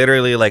it was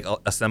literally like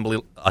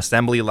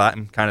assembly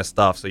line kind of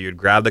stuff. So you'd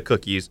grab the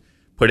cookies,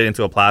 put it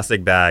into a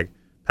plastic bag,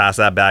 pass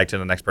that bag to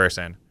the next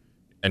person.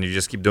 And you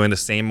just keep doing the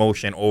same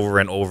motion over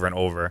and over and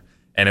over.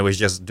 And it was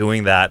just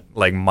doing that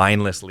like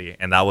mindlessly.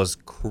 And that was,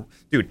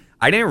 dude,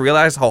 I didn't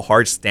realize how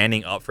hard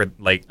standing up for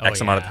like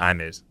X amount of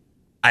time is.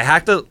 I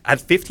had to, at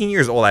 15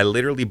 years old, I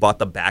literally bought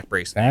the back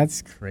brace.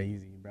 That's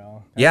crazy,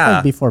 bro. That's yeah.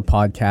 like before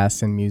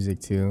podcasts and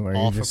music too, where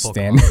All you're for just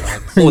Pokemon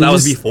standing. Oh, that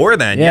was before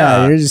then.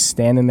 Yeah. You're just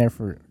standing there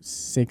for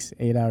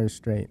 6-8 hours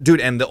straight.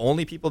 Dude, and the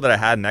only people that I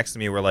had next to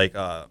me were like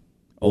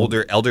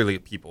elderly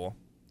people.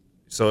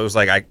 So it was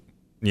like I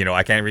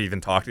can't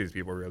even talk to these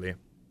people really.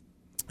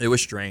 It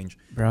was strange.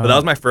 Bro, but that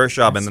was my first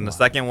job, and then the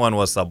second one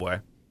was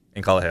Subway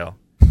in Kalahale,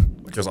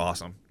 which was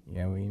awesome.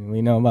 Yeah,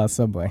 we know about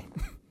Subway.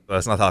 But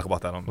let's not talk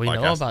about that on the We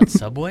podcast. know about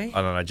Subway?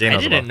 I don't know. Jay I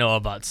knows didn't know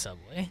about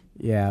Subway.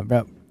 Yeah,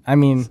 bro. I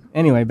mean,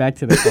 anyway, back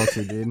to the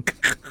culture, dude.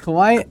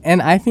 Kauai,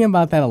 and I think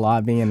about that a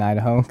lot being in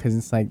Idaho, because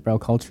it's like, bro,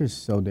 culture is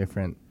so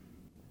different.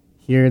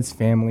 Here it's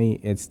family,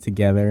 it's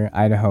together.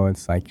 Idaho,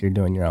 it's like you're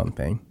doing your own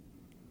thing.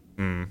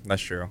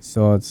 That's true.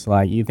 So it's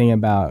like you think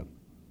about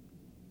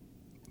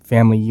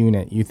family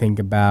unit, you think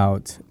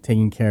about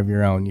taking care of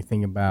your own, you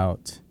think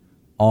about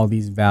all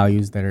these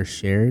values that are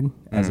shared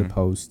as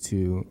opposed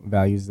to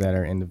values that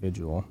are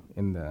individual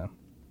in the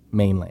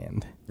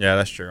mainland. Yeah,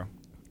 that's true.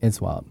 It's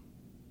wild.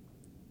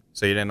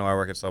 So you didn't know I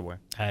work at Subway?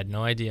 I had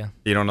no idea.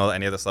 You don't know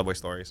any of the Subway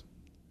stories?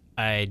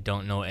 I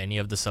don't know any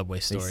of the Subway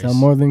They stories. sell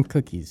more than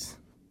cookies.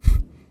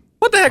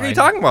 What the heck are you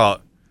talking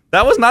about?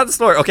 That was not the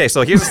story. Okay,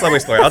 so here's the Subway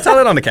story. I'll tell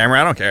it on the camera.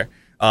 I don't care.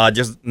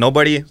 Just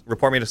nobody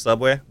report me to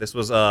Subway. This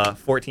was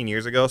 14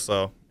 years ago,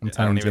 so I'm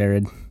telling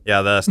Jared.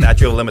 Yeah, the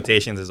statute of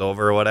limitations is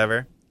over or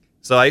whatever.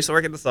 So I used to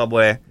work at the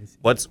Subway.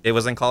 It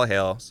was in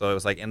Kalahale, so it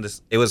was like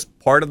it was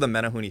part of the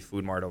Menahuni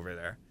Food Mart over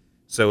there.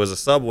 So it was a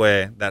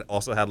Subway that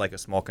also had like a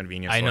small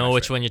convenience store. I know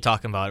which one you're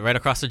talking about. Right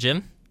across the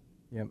gym?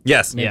 Yep.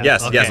 Yes, Yeah,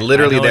 yes, okay. yes,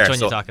 literally I know there. which one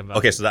so, you're talking about.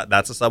 Okay, so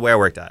that's the Subway I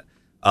worked at.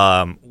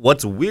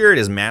 What's weird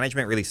is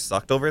management really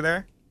sucked over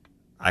there.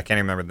 I can't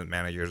remember the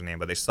manager's name,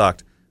 but they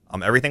sucked.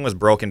 Everything was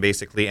broken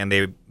basically, and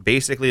they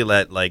basically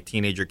let like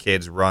teenager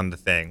kids run the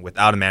thing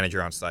without a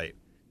manager on site.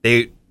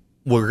 They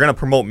were gonna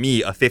promote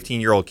me, a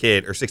 15-year-old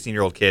kid or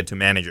 16-year-old kid, to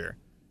manager,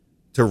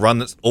 to run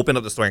this, open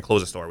up the store and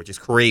close the store, which is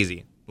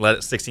crazy. Let a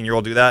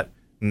 16-year-old do that?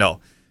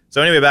 No.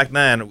 So anyway, back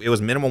then it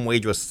was minimum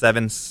wage was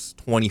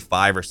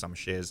 $7.25 or some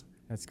shiz.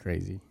 That's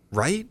crazy.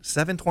 Right?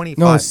 $7.25.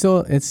 No,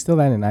 it's still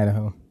that in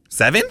Idaho.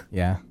 7?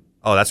 Yeah.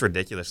 Oh, that's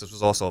ridiculous. This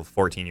was also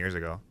 14 years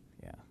ago.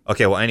 Yeah.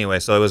 Okay, well, anyway,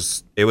 so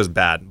it was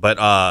bad. But,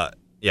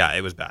 yeah,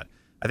 it was bad.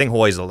 I think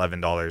Hawaii's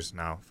 $11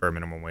 now for a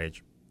minimum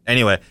wage.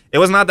 Anyway, it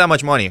was not that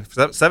much money.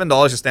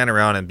 $7 to stand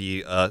around and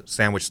be a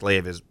sandwich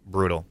slave is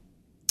brutal.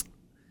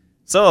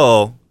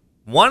 So,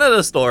 one of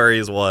the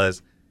stories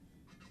was,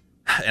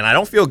 and I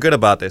don't feel good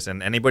about this,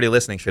 and anybody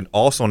listening should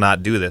also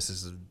not do this.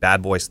 This is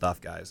bad boy stuff,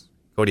 guys.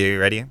 Cody, are you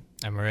ready?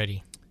 I'm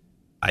ready.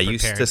 I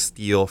used to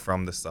steal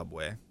from the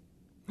Subway.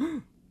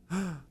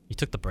 You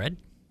took the bread?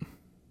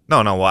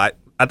 No. Well,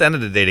 at the end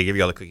of the day, they give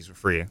you all the cookies for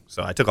free.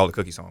 So I took all the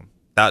cookies home.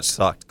 That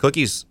sucked.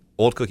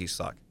 Old cookies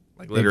suck.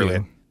 Like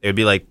literally, it would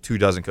be like 2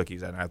 dozen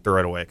cookies, and I'd throw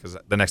it away because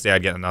the next day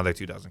I'd get another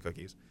 2 dozen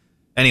cookies.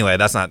 Anyway,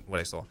 that's not what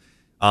I stole.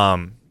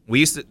 We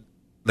used to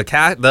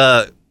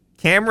the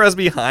cameras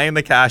behind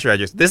the cash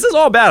register. This is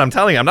all bad. I'm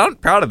telling you, I'm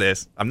not proud of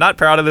this. I'm not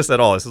proud of this at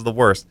all. This is the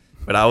worst.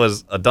 But I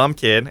was a dumb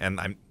kid,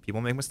 and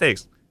people make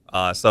mistakes.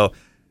 So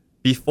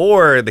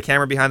before, the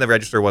camera behind the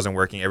register wasn't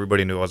working.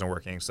 Everybody knew it wasn't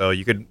working. So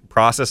you could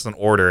process an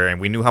order, and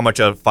we knew how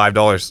much a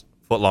 $5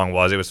 footlong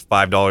was. It was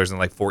 $5 and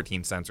like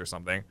 14 cents or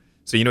something.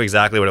 So you knew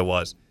exactly what it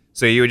was.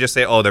 So you would just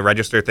say, oh, the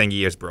register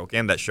thingy is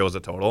broken. That shows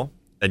the total.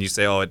 and you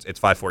say, oh, it's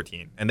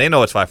 514, and they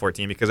know it's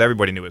 514 because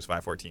everybody knew it was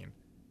 514,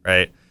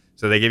 right?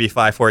 So they give you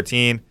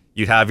 514.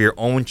 You'd have your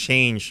own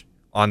change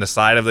on the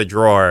side of the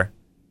drawer.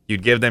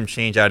 You'd give them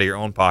change out of your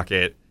own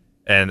pocket,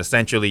 and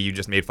essentially you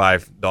just made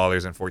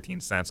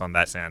 $5.14 on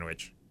that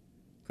sandwich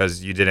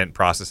because you didn't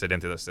process it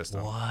into the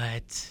system.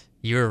 What?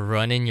 You're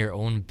running your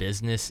own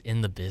business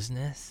in the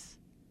business?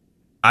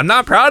 I'm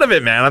not proud of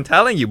it, man. I'm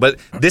telling you. But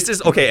this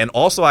is okay. And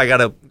also, I got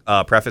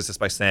to preface this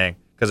by saying,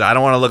 because I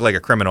don't want to look like a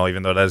criminal,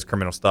 even though that is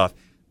criminal stuff.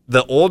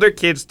 The older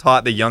kids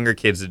taught the younger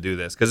kids to do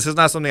this, because this is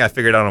not something I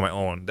figured out on my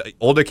own. The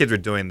older kids were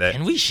doing that.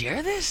 Can we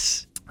share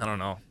this? I don't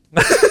know.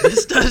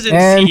 This doesn't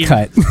And seem...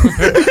 cut.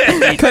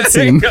 Cut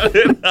scene.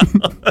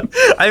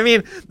 I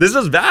mean, this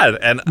is bad.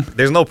 And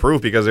there's no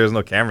proof because there's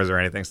no cameras or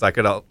anything. So I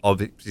could all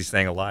be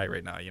saying a lie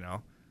right now, you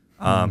know?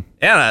 And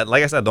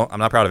like I said, I'm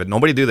not proud of it.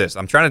 Nobody do this.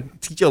 I'm trying to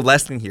teach you a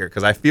lesson here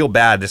because I feel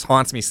bad. This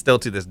haunts me still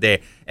to this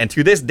day. And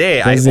to this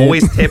day, I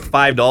always tip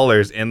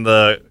 $5 in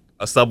the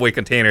Subway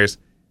containers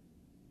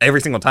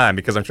every single time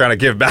because I'm trying to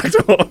give back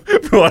to them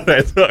for what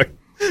I took.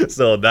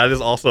 So that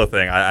is also a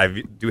thing.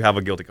 I do have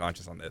a guilty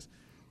conscience on this.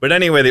 But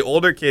anyway, the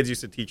older kids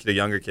used to teach the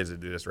younger kids to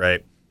do this,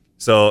 right?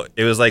 So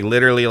it was like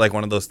literally like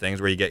one of those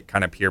things where you get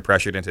kind of peer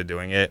pressured into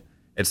doing it.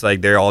 It's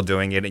like they're all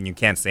doing it and you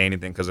can't say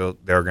anything because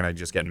they're going to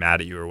just get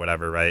mad at you or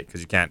whatever, right?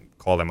 Because you can't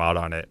call them out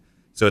on it.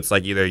 So it's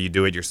like either you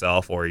do it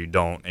yourself or you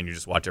don't and you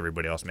just watch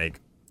everybody else make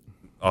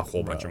a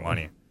whole bunch of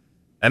money.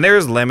 And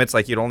there's limits,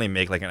 like you'd only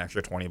make like an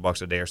extra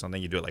 $20 a day or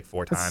something. You do it like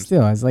 4 times.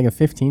 Still, as like a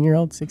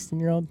 15-year-old,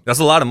 16-year-old. That's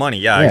a lot of money.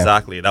 Yeah,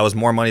 exactly. That was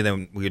more money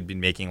than we would be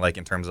making like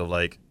in terms of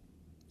like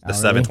the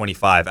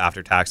 $7.25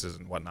 after taxes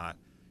and whatnot,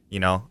 you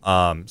know?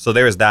 So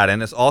there's that.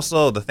 And it's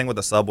also the thing with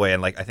the Subway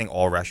and like I think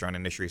all restaurant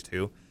industries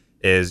too,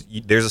 is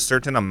there's a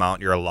certain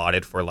amount you're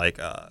allotted for like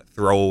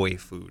throwaway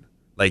food.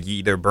 Like you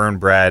either burn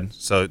bread,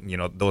 so you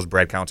know those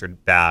bread counts are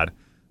bad.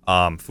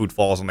 Food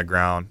falls on the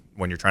ground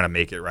when you're trying to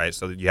make it, right?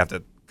 So you have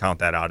to count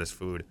that out as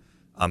food.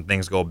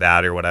 Things go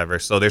bad or whatever.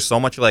 So there's so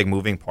much like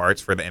moving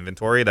parts for the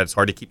inventory that it's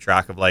hard to keep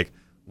track of like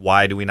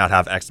why do we not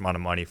have X amount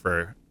of money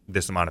for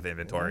this amount of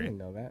inventory? I didn't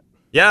know that.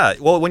 Yeah,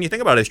 well when you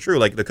think about it, it's true.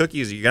 Like the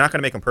cookies, you're not going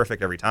to make them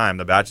perfect every time.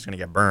 The batch is going to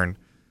get burned.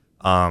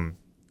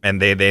 And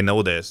they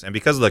know this. And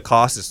because the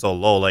cost is so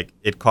low, like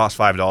it costs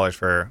 $5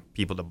 for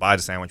people to buy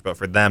the sandwich, but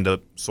for them to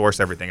source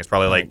everything, it's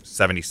probably like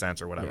 70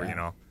 cents or whatever, you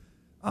know?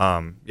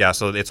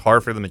 So it's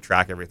hard for them to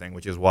track everything,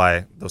 which is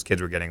why those kids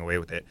were getting away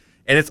with it.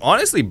 And it's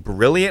honestly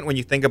brilliant when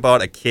you think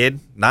about a kid,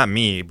 not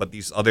me, but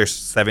these other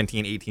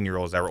 17,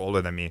 18-year-olds that were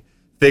older than me,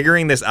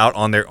 figuring this out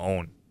on their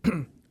own.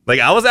 Like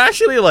I was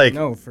actually like,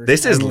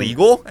 this is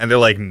legal? And they're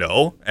like,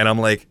 no. And I'm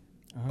like,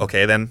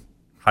 okay, then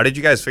how did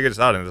you guys figure this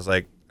out? And it's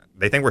like,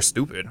 they think we're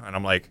stupid. And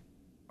I'm like,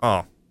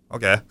 oh,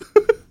 okay.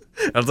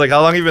 I was like,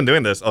 how long have you been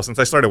doing this? Oh, since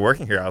I started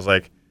working here. I was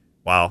like,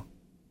 wow.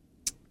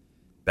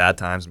 Bad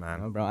times,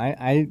 man. Oh, bro, why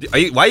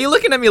are you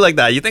looking at me like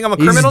that? You think I'm a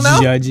criminal now?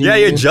 Yeah,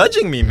 you're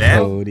judging me,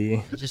 man.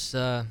 Cody. Just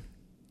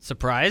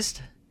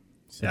surprised?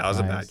 Yeah, I was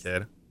a bad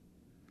kid.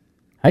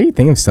 How do you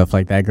think of stuff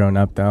like that growing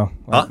up, though?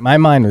 Huh? My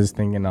mind was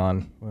thinking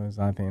on, what was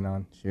I thinking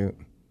on? Shoot.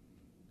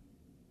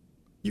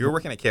 You were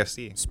working at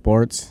KFC.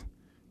 Sports.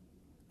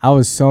 I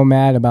was so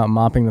mad about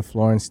mopping the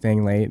floor and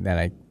staying late that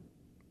I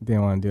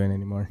didn't want to do it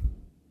anymore.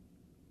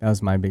 That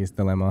was my biggest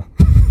dilemma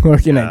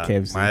working at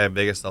KFC. My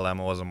biggest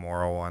dilemma was a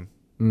moral one.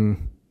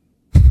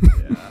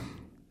 Yeah.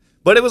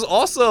 But it was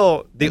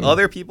also the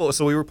other people.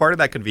 So we were part of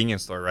that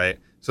convenience store, right?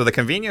 So the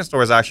convenience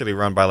store is actually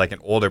run by like an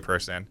older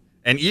person.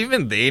 And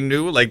even they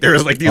knew, like there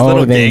was like these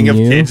little gang of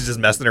kids just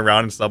messing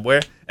around in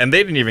Subway. And they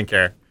didn't even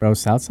care. Bro,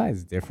 Southside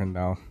is different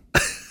though.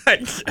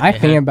 I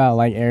think about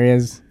like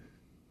areas...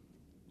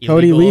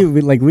 Illegal.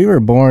 Cody, we were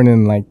born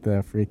in like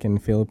the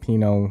freaking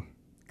Filipino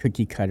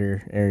cookie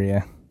cutter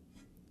area.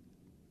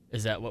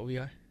 Is that what we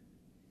are?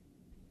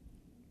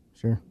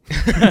 Sure.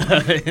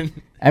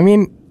 I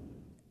mean,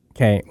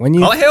 okay, when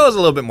you Colorado is a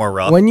little bit more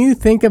rough. When you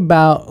think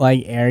about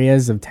like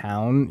areas of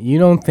town, you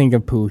don't think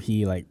of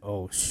Puhi like,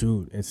 oh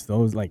shoot, it's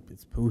those like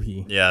it's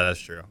Puhi. Yeah,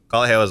 that's true.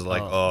 Colorado is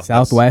like,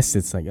 Southwest,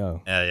 it's like,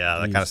 oh. Yeah,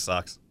 that kind of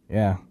sucks.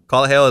 Yeah.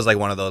 Colorado is like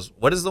one of those.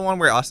 What is the one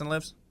where Austin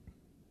lives?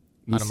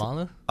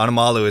 Hanamalu?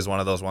 Hanamalu is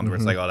one of those ones where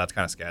it's like, oh, that's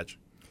kind of sketch.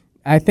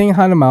 I think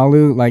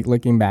Hanamalu, like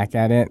looking back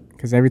at it,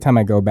 because every time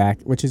I go back,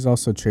 which is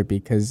also trippy,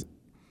 because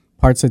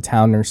parts of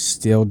town are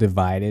still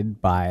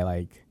divided by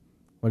like,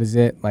 what is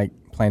it, like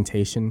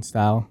plantation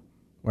style,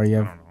 where you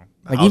have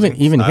like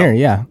even style? here,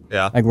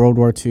 yeah, like World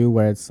War II,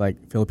 where it's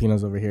like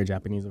Filipinos over here,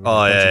 Japanese over here.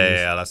 Oh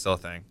yeah, that's still a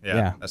thing.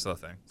 Yeah, that's still a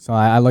thing. So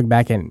I look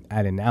back at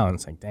it now, and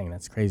it's like, dang,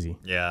 that's crazy.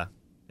 Yeah,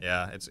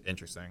 it's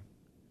interesting.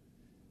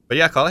 But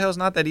yeah, Colorado is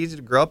not that easy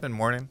to grow up in,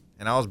 Morden.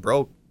 And I was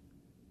broke.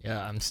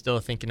 Yeah, I'm still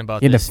thinking about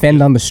this. You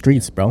defend on the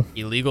streets, bro.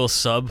 Illegal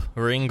sub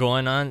ring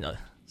going on.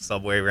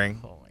 Subway ring.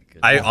 Oh, my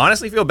goodness. I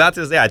honestly feel bad to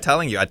this day. I'm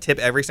telling you, I tip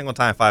every single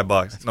time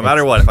 $5. No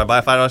matter what. If I buy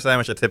a $5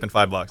 sandwich, I tip in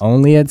 $5.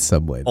 Only at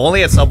Subway.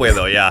 Only at Subway,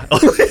 though, yeah.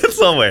 Only at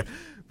Subway.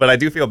 But I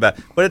do feel bad.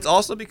 But it's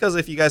also because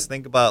if you guys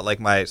think about, like,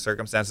 my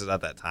circumstances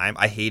at that time,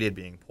 I hated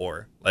being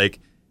poor. Like,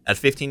 at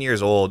 15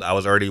 years old, I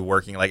was already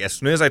working. Like, as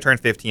soon as I turned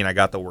 15, I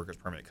got the worker's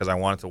permit because I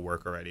wanted to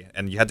work already.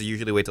 And you had to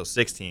usually wait till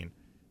 16.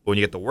 But when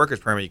you get the worker's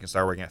permit, you can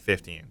start working at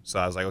 15. So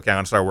I was like, okay, I'm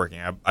going to start working.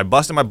 I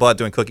busted my butt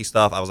doing cookie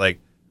stuff. I was like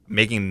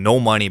making no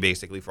money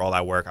basically for all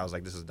that work. I was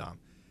like, this is dumb.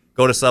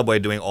 Go to Subway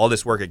doing all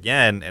this work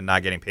again and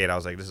not getting paid. I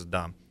was like, this is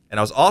dumb. And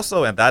I was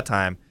also, at that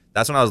time,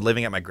 that's when I was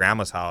living at my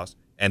grandma's house.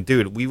 And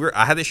dude,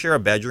 I had to share a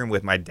bedroom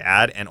with my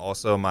dad and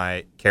also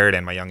my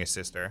Carradine, my youngest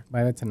sister.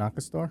 By the Tanaka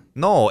store?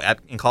 No,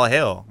 in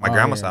Colorado, my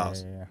grandma's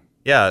house. Yeah.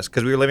 Yeah, it's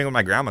because we were living with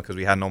my grandma because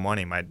we had no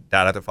money. My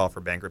dad had to file for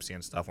bankruptcy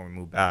and stuff when we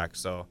moved back.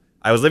 So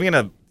I was living in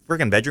a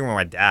freaking bedroom with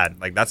my dad.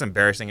 Like, that's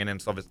embarrassing in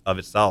and of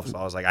itself. So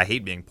I was like, I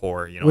hate being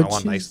poor. You know, I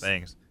want nice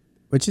things.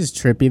 Which is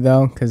trippy,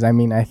 though, because, I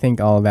mean, I think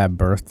all of that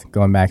birthed,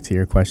 going back to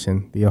your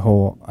question, the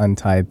whole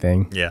Untied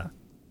thing. Yeah.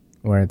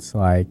 Where it's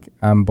like,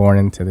 I'm born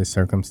into this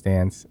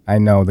circumstance. I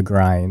know the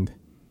grind.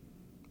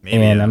 Maybe,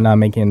 and I'm not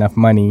making enough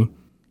money.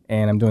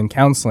 And I'm doing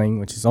counseling,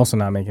 which is also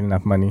not making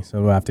enough money. So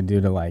what do I have to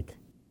do to, like...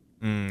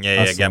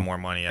 get more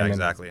money. Yeah,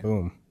 exactly.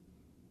 Boom.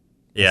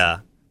 Yeah.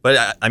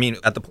 But, I mean,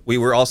 we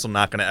were also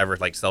not going to ever,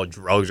 like, sell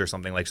drugs or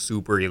something, like,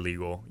 super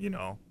illegal, you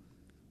know?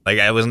 Like,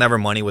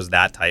 money was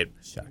that tight.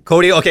 Shucks.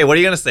 Cody, okay, what are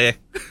you going to say?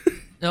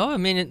 No, I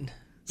mean,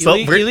 So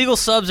illegal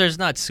subs are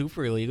not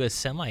super illegal. It's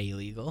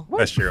semi-illegal.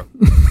 That's true.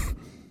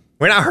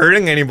 We're not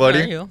hurting anybody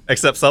Yeah,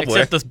 except Subway.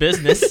 Except this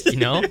business, you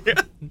know?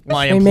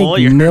 My They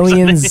employer.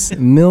 make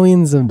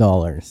millions of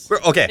dollars.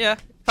 Okay. Yeah,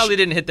 probably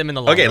didn't hit them in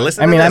the long Okay, run.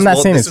 listen. I mean, to this. I'm not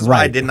saying this it's is why I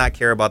right. did not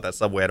care about that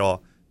Subway at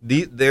all.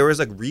 There was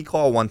a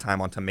recall one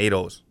time on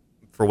tomatoes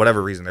for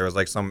whatever reason. There was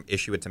like some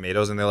issue with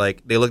tomatoes, and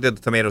they looked at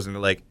the tomatoes and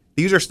they're like,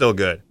 these are still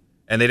good,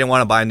 and they didn't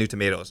want to buy new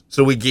tomatoes,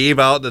 so we gave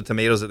out the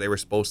tomatoes that they were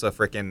supposed to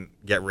freaking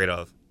get rid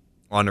of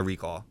on a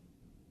recall.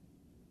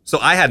 So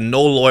I had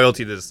no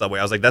loyalty to the Subway.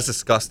 I was like, that's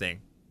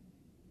disgusting.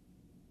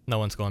 No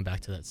one's going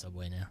back to that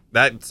Subway now.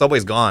 That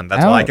Subway's gone.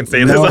 That's all I can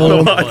say this no,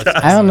 on the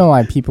podcast. I don't know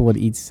why people would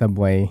eat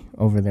Subway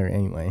over there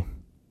anyway.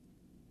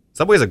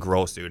 Subway's a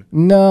gross, dude.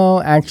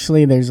 No,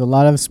 actually, there's a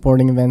lot of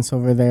sporting events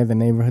over there. The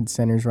neighborhood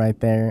center's right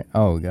there.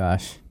 Oh,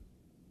 gosh.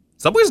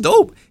 Subway's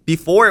dope.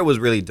 Before it was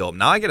really dope.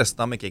 Now I get a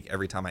stomachache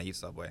every time I eat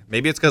Subway.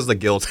 Maybe it's because of the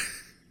guilt.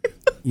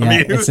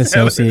 Yeah, it's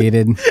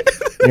associated.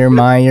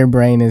 Your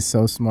brain is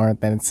so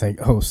smart that it's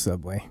like, oh,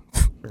 Subway.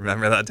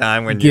 Remember that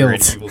time when you were an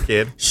Guilt. evil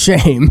kid?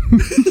 Shame.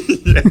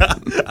 Yeah,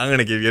 I'm going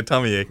to give you a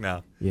tummy ache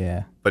now.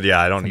 Yeah. But yeah,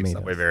 I don't eat Tomatoes.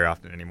 Subway very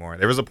often anymore.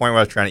 There was a point where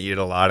I was trying to eat it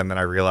a lot, and then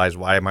I realized,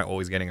 why am I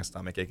always getting a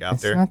stomach ache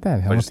after? It's not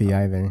that So I just healthy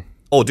stopped. either.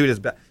 Oh, dude, it's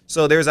bad.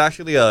 So there's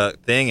actually a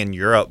thing in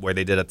Europe where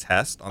they did a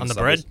test on the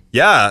Subways. bread?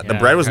 Yeah, the Yeah,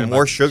 bread I was heard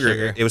more about sugar.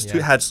 sugar. It was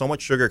Yeah. had so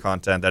much sugar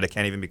content that it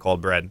can't even be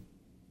called bread.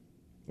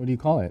 What do you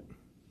call it?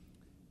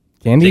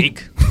 Candy?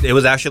 Cake. It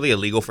was actually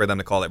illegal for them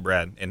to call it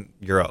bread in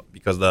Europe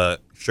because the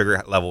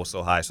sugar level was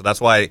so high. So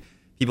that's why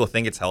people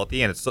think it's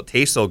healthy, and it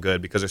tastes so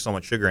good because there's so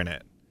much sugar in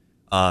it.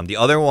 The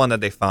other one that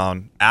they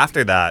found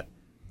after that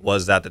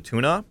was that the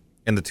tuna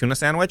in the tuna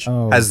sandwich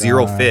has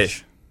zero gosh.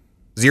 fish.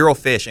 Zero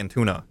fish in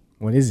tuna.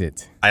 What is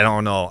it? I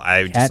don't know.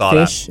 I just saw that.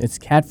 Catfish? It's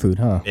cat food,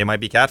 huh? It might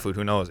be cat food.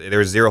 Who knows?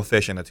 There's zero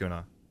fish in the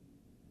tuna.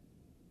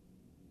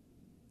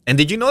 And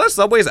did you know that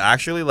Subway is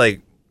actually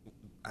like,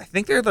 I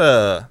think they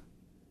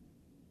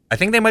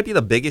might be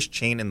the biggest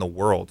chain in the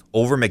world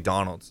over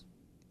McDonald's.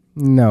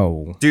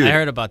 No. Dude. I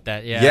heard about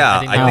that. Yeah. Yeah, I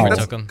think I they think overtook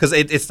that's them. because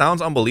it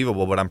sounds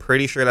unbelievable, but I'm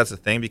pretty sure that's the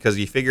thing because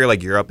you figure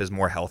like Europe is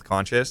more health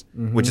conscious,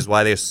 which is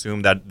why they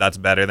assume that that's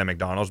better than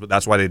McDonald's, but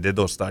that's why they did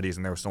those studies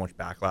and there was so much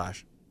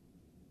backlash.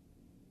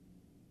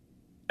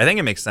 I think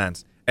it makes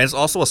sense. And it's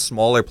also a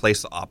smaller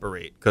place to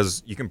operate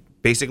because you can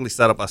basically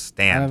set up a Out of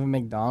stand.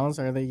 McDonald's,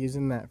 are they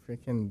using that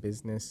freaking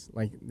business,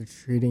 like they're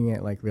treating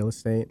it like real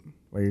estate?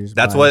 Where you're just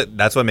That's buying-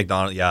 what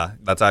McDonald's, yeah,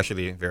 that's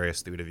actually very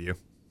astute of you.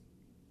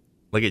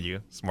 Look at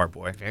you, smart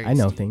boy. Very I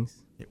know astute.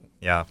 things.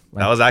 Yeah, that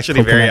Like was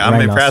actually very, coconut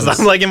I'm impressed. rhinoceros.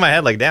 I'm like in my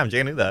head like, damn,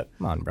 Jay knew that.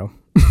 Come on, bro.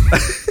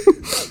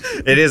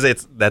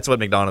 That's what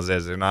McDonald's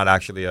is. They're not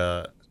actually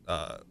a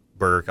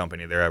burger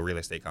company. They're a real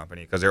estate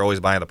company because they're always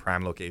buying the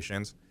prime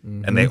locations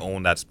and they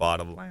own that spot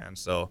of land.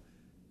 So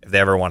if they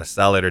ever want to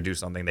sell it or do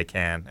something, they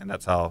can. And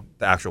that's how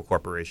the actual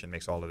corporation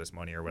makes all of this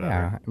money or whatever.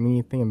 Yeah, I mean,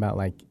 you think about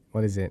like,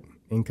 what is it?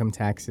 Income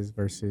taxes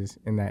versus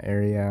in that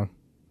area,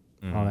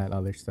 all that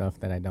other stuff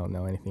that I don't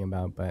know anything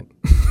about. But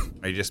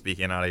Are you just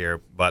speaking out of your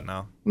butt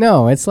now?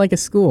 no, it's like a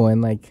school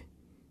and like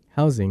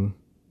housing.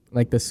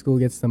 Like the school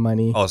gets the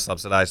money. Oh,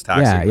 subsidized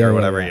taxing Yeah, or yeah,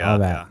 whatever. yeah, all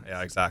that.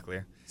 Yeah,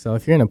 exactly. So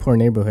if you're in a poor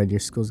neighborhood, your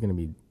school's gonna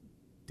be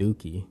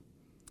dookie.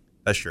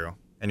 That's true.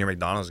 And your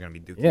McDonald's is going to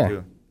be dookie Yeah.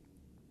 too.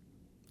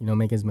 You don't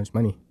make as much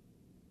money.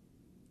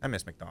 I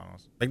miss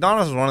McDonald's.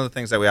 McDonald's is one of the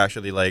things that we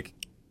actually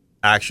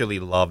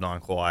loved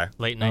on Kauai.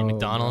 Late night Oh,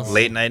 McDonald's. no.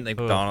 Late night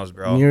McDonald's,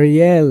 bro.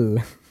 Muriel.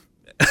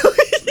 I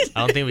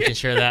don't think we can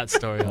share that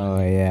story. Oh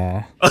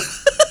yeah.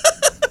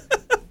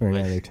 For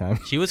another time.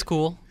 She was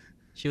cool.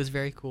 She was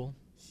very cool.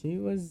 She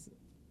was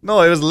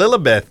No, it was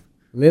Lilibeth.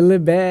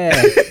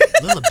 Lilibeth.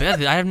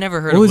 Lilibeth. I have never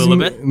heard of Who's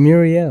Lilibeth.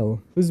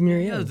 Muriel? Who's Yeah,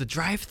 Muriel? the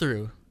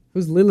drive-through.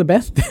 Who's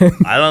Lilibeth then?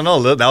 I don't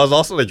know. That was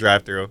also the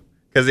drive-through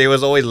because it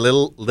was always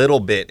little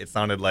bit. It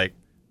sounded like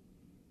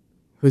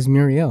Who's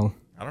Muriel?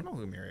 I don't know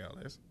who Muriel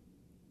is.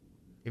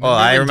 You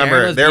I when remember.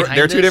 Darren was They're behind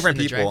two us different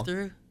in the people.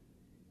 drive-thru?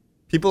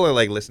 People are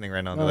like listening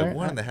right now. They're Oh, like,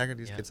 what in the heck are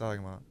these kids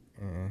talking about?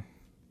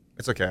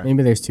 It's okay.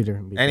 Maybe there's two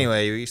different people.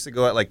 Anyway, we used to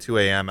go at like 2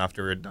 a.m.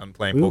 after we were done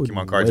playing We would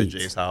Pokemon cards at wait.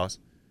 Jay's house.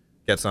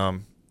 Get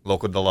some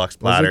local deluxe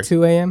Was platters. it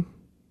 2 a.m.?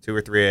 2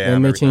 or 3 a.m.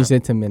 And they every changed time.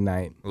 it to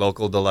midnight.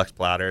 Local deluxe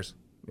platters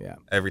Yeah.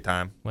 every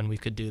time. When we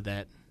could do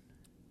that.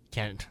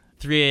 Can't.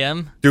 3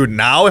 a.m.? Dude,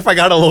 now if I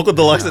got a local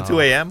deluxe at 2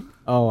 a.m.,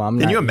 Oh, I'm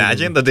not can you eating.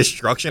 imagine the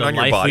destruction The on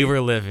your life body? we were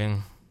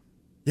living.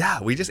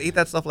 Yeah, we just ate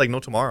that stuff like no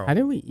tomorrow. How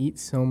did we eat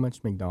so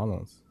much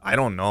McDonald's? I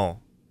don't know.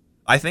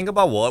 I think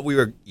about what we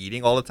were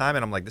eating all the time,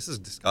 and I'm like, this is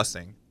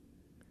disgusting.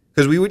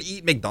 Because we would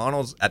eat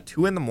McDonald's at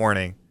 2 in the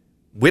morning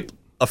with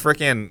a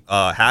freaking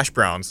hash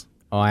browns.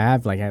 Oh, I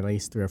have like at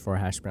least 3 or 4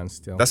 hash browns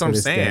still. That's what to I'm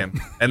this day. saying.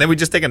 And then we'd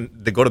just to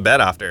go to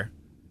bed after.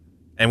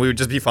 And we would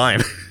just be fine.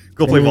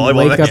 Go play Then we'd volleyball.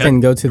 wake next up day.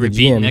 and go to the Repeat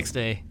gym. next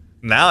day.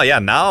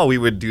 Now we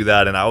would do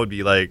that, and I would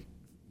be like,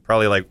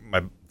 probably like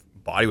my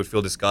body would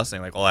feel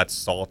disgusting, like all that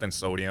salt and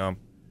sodium.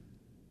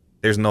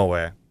 There's no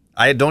way.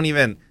 I don't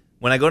even,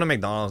 when I go to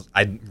McDonald's,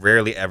 I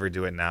rarely ever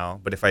do it now,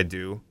 but if I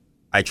do,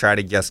 I try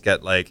to just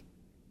get like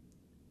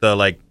the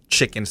like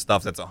chicken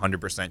stuff that's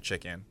 100%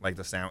 chicken, like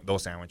those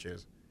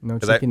sandwiches. No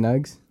 'Cause chicken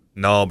nugs?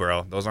 No,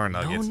 bro, those aren't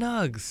nuggets. No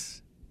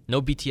nugs.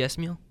 No BTS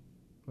meal?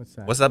 What's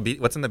that?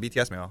 What's in the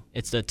BTS meal?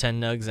 It's the 10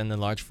 nugs and the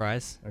large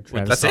fries. Or With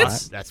Travis the Scott?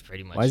 sauce. That's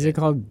pretty much Why is it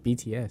called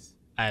BTS?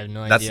 I have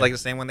no That's idea. like the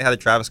same one they had the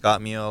Travis Scott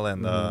meal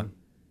and the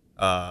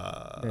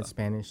That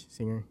Spanish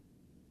singer.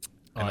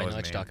 Oh, I know I know his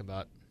what you're name. talking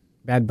about.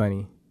 Bad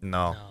Bunny.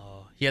 no. No.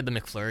 He had the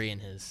McFlurry in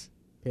his.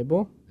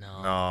 Pitbull?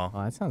 No. No.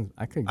 Oh, that sounds.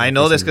 I could. I get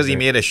know this some because he dessert.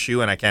 made a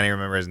shoe and I can't even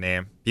remember his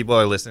name. People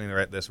are listening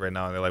to this right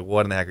now and they're like,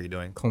 what in the heck are you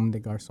doing? Comme des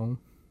Garçons.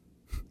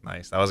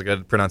 Nice. That was a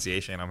good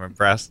pronunciation. I'm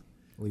impressed.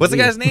 What's the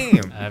guy's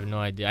name? I have no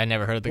idea. I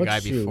never heard of the What guy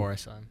shoe? before,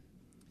 so I'm...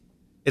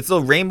 It's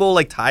the rainbow,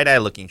 like, tie-dye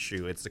looking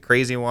shoe. It's the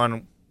crazy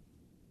one.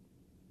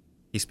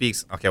 He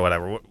speaks. Okay,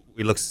 whatever.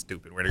 We look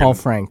stupid. We're Paul gonna-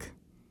 Frank.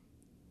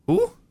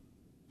 Who?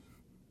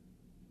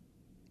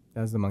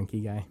 That was the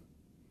monkey guy.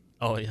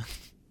 Oh, yeah.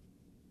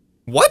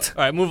 What?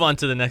 All right, move on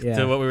to the next, Yeah.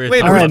 to what we were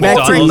Wait, talking who's about.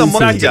 Paul Frank, McDonald's. the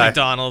Back monkey to guy?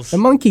 McDonald's. The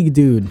monkey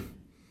dude.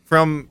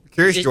 From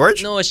Curious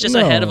George? No, it's just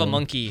a head of a No.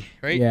 monkey,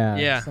 right? Yeah.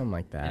 Yeah. Something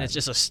like that. And it's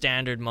just a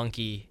standard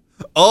monkey.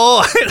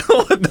 Oh, I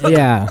know what that.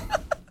 yeah.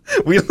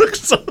 We look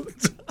so.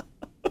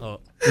 Oh,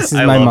 This is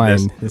I my love mind.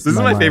 this. This is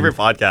my favorite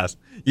podcast.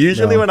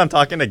 Usually, No. when I'm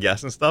talking to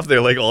guests and stuff, they're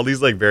like all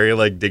these like very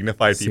like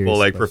dignified people, Serious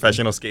like question.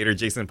 professional skater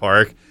Jason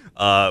Park.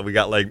 We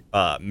got like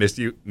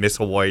Miss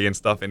Hawaii and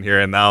stuff in here,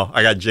 and now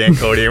I got Jay and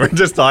Cody, and we're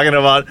just talking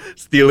about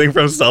stealing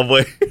from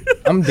Subway.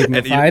 I'm And you-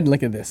 dignified.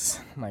 Look at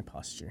this. My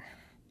posture.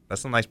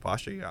 That's some nice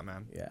posture you got,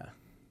 man. Yeah.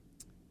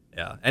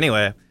 Yeah.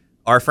 Anyway,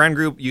 our friend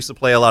group used to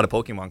play a lot of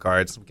Pokemon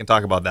cards. We can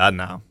talk about that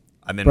now.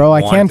 I've been Bro,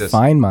 I wanting can't to-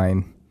 find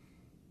mine.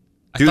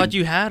 I Dude. thought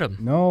you had him.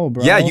 No,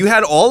 bro. Yeah, you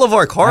had all of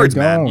our cards, I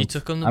man. don't. You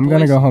took 'em to I'm gonna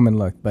Boise? go home and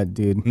look, but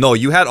dude. No,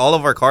 you had all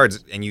of our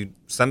cards, and you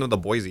sent them to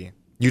Boise.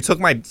 You took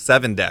my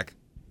 7 deck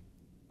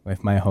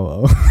With my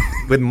ho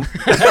with.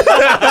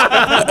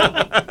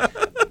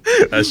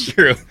 That's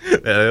true.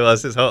 Yeah, it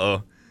was his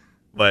ho-oh.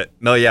 But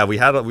no, yeah, we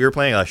were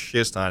playing a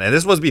shit ton, and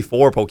this was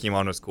before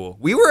Pokemon was cool.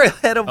 We were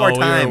ahead of our we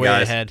time, were way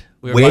guys. ahead.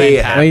 We were Way buying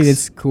ahead. packs. Wait,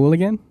 it's cool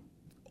again?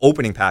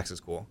 Opening packs is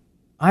cool.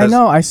 I 'Cause-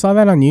 know. I saw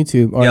that on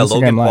YouTube or Yeah, Instagram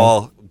Logan Live.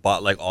 Paul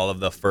bought like all of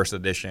the first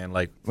edition,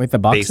 like With the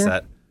base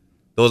boxer?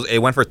 set. It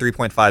went for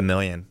 3.5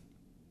 million.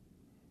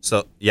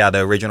 So yeah, the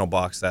original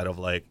box set of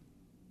like,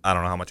 I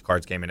don't know how much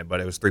cards came in it,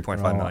 but it was 3.5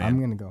 Bro, million. I'm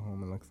gonna go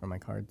home and look for my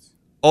cards.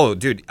 Oh,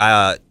 dude,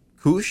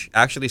 Koosh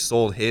actually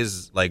sold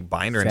his like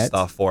binder and Set?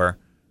 stuff for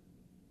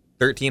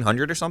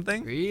 1,300 or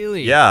something.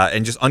 Really? Yeah,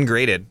 and just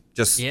ungraded.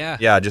 Just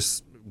Yeah.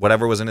 just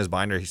whatever was in his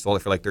binder, he sold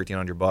it for like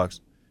 $1,300.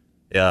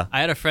 Yeah.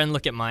 I had a friend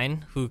look at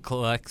mine who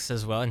collects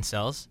as well and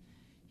sells.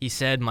 He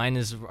said mine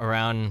is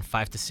around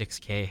 5 to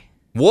 6K.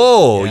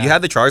 Whoa, Yeah. you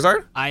had the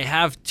Charizard, I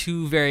have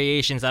 2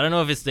 variations. I don't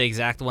know if it's the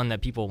exact one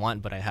that people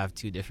want, but I have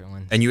 2 different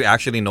ones. and you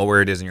actually know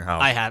where it is in your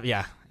house. I have,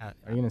 yeah. Are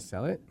you gonna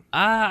sell it?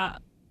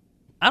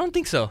 I don't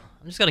think so.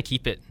 I'm just gonna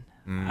keep it.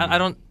 I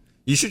don't.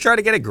 You should try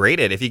to get it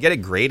graded. If you get it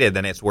graded,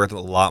 then it's worth a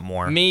lot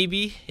more.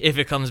 Maybe if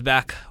it comes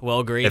back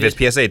well graded. If it's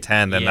PSA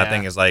 10, then that Yeah.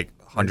 thing is like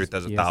hundreds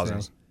of PSA?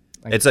 thousands.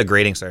 Like- It's a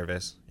grading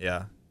service.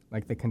 Yeah.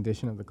 Like the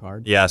condition of the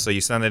card? Yeah, so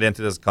you send it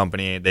into this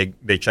company.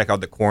 They check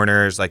out the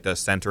corners, like the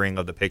centering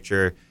of the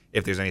picture,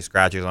 if there's any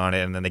scratches on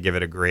it, and then they give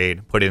it a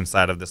grade. Put it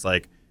inside of this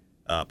like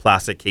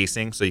plastic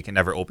casing, so you can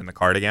never open the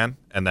card again.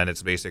 And then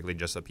it's basically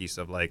just a piece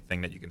of like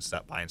thing that you can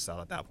buy and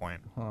sell at that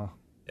point. Huh.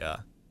 Yeah,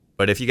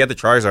 but if you get the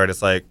Charizard,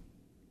 it's like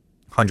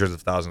hundreds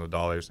of thousands of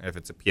dollars if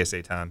it's a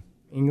PSA 10.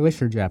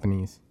 English or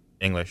Japanese?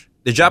 English.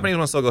 The Japanese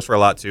one still goes for a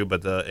lot too,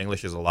 but the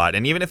English is a lot.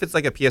 And even if it's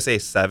like a PSA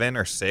 7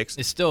 or 6,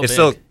 It's still it's big.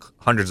 still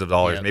hundreds of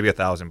dollars, Yep. maybe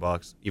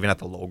 $1,000, even at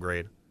the low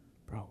grade.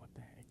 Bro, what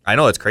the heck? I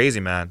know it's crazy,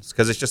 man.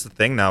 Because it's just a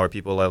thing now where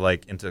people are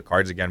like into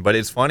cards again. But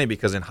it's funny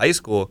because in high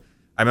school,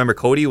 I remember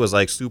Cody was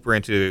like super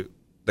into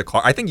the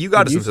card. I think you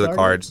got Did us you into the start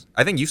cards.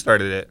 I think you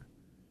started it.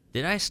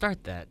 Did I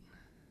start that?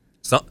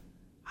 So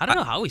I don't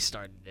know how we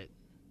started it.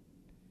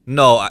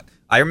 No,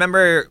 I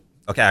remember.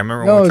 Okay, I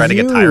remember No, when we it tried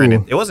to was get Tyrant.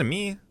 you. It wasn't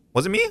me.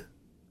 Was it me?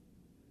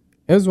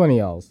 It was one of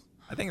y'all's.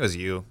 I think it was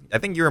you. I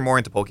think you were more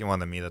into Pokemon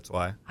than me. That's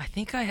why. I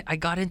think I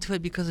got into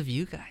it because of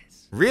you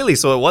guys. Really?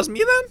 So it was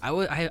me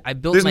then? I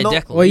built There's my no-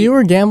 deck. Well, you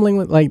were gambling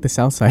with like the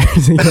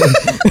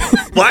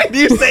Southsiders. Why do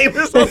you say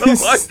this on the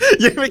podcast?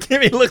 You're making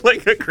me look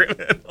like a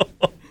criminal.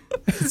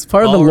 It's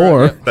part of the All right,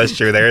 lore. yeah. That's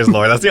true. There is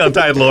lore. That's the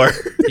Untied lore.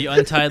 The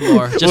Untied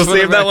lore. Just We'll for the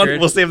save that one. record.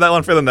 We'll save that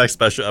one for the next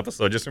special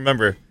episode. Just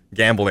remember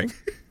gambling.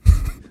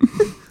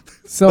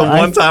 So The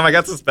one time I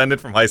got suspended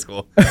from high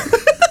school.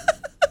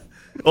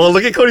 Oh,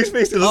 look at Cody's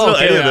face. He doesn't know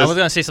okay, any of I this. was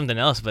gonna say something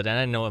else, but then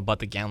I didn't know about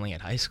the gambling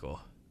at high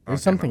school.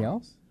 There's something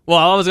else. Well,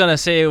 I was gonna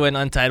say when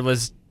Untied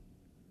was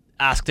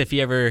asked if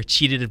he ever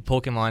cheated in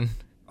Pokemon.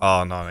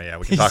 Oh no, yeah,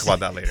 we can talk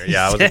about that later.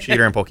 Yeah, I was a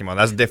cheater in Pokemon.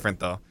 That's different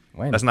though.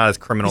 When? That's not as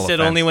He criminal. said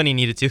offense. only when he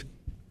needed to.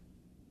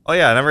 Oh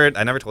yeah,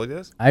 I never told you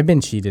this I've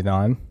been cheated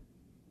on.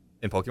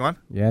 in Pokemon.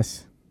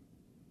 Yes,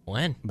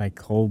 When? by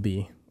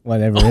Colby.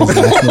 Whatever his last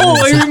name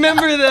Oh, is. I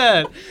remember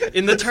that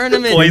in the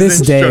tournament. Poison this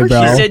day, stroke.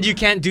 bro. He said you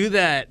can't do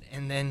that,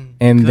 and then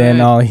And then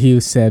good. all he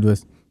said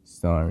was,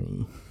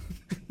 "Sorry,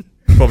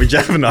 Kobe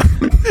Javanoff.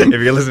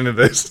 If you're listening to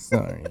this,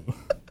 sorry."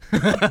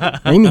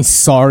 What do you mean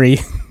sorry?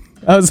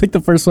 I was like the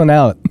first one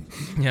out,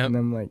 Yep. and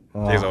I'm like,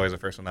 oh. Jay's always the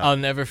first one out. I'll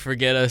never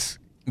forget us.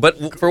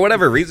 But for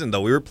whatever reason,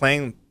 though, we were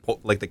playing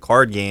like the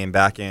card game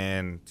back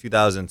in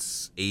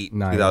 2008,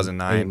 Nine.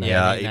 2009. Eight,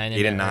 Yeah, nine.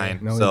 8 and Yeah, 9.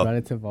 No, we So brought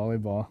it to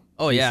volleyball.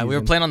 Oh yeah, we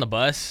were Preseason. playing on the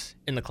bus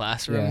in the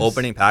classroom. Yeah.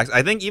 opening packs.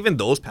 I think even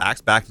those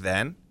packs back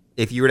then,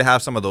 if you were to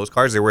have some of those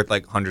cards, they're worth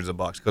like hundreds of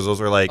bucks because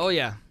those were like, Oh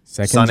yeah,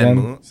 Second Sun and gen,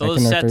 Moon. second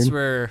those or sets third?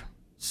 were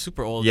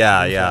super old.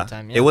 yeah, for yeah. that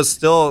time, It was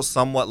still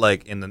somewhat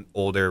like in the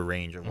older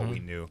range of what we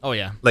knew. Oh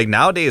yeah. Like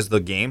nowadays, the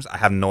games, I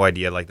have no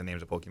idea like the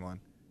names of Pokemon.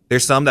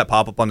 There's some that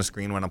pop up on the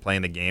screen when I'm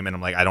playing the game, and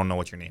I'm like, I don't know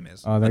what your name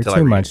is. Oh, they're until I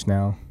too read much it.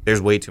 now. There's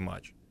way too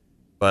much.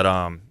 But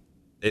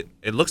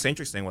it looks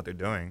interesting what they're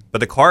doing.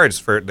 But the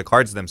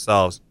cards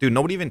themselves, dude,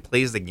 nobody even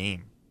plays the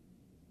game.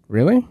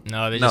 Really?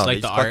 No, they No, just they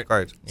like the just got art.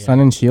 cards. Yeah. Sun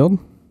and Shield,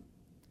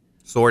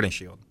 Sword and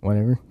Shield.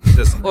 whatever.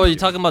 Just Oh, you're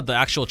talking about the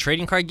actual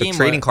trading card the game?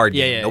 trading or- card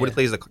yeah, game. Yeah, Nobody yeah.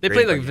 plays the They trading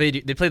play card the game.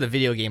 video. They play the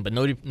video game, but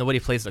nobody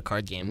plays the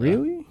card game. though.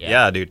 Really?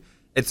 Yeah, dude.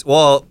 It's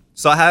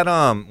so I had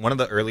one of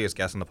the earliest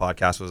guests on the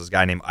podcast was this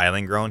guy named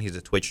Island Grown. He's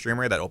a Twitch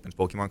streamer that opens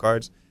Pokemon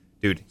cards.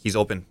 Dude, he's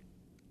opened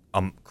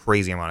a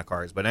crazy amount of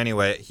cards. But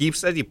anyway, he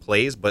said he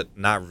plays, but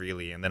not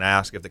really. And then I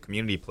asked if the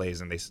community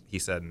plays, and he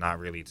said not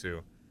really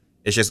too.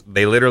 It's just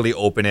they literally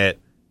open it,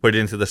 put it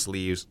into the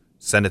sleeves,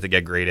 send it to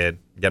get graded,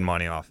 get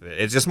money off of it.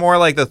 It's just more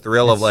like the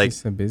thrill of It's like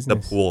just a the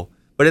business. pool.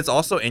 But it's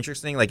also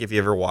interesting, like if you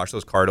ever watch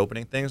those card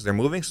opening things, they're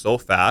moving so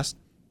fast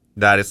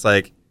that it's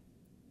like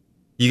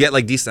you get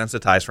like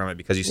desensitized from it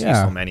because you see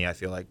Yeah. so many. I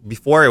feel like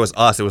before it was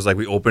us, it was like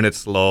we open it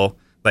slow,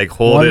 like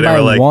hold One it, by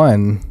and we're like,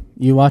 one.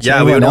 You watch. yeah,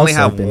 we everyone would only else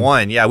have open.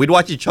 one. Yeah, we'd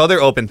watch each other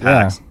open Yeah.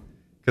 packs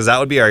because that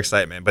would be our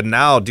excitement. But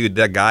now, dude,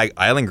 that guy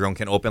Island Grown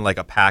can open like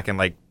a pack in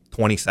like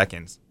 20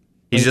 seconds.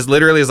 He's just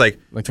literally is like,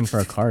 Looking for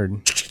a card.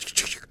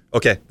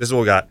 okay, this is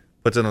what we got.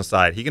 Puts it on the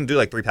side. He can do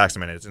like 3 packs a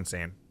minute. It's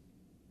insane.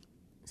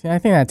 See, I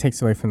think that takes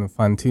away from the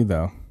fun too,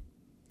 though.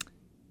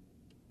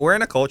 We're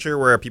in a culture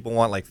where people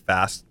want like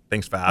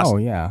things fast. Oh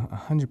yeah,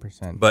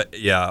 100%. But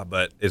yeah,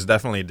 but it's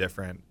definitely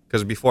different.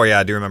 Because before, yeah,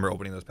 I do remember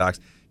opening those packs.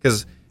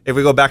 Because if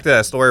we go back to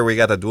that story where we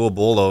got the dual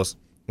Bolos,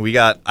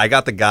 I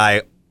got the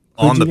guy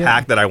on you the get?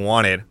 pack that I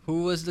wanted,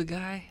 Who was the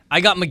guy?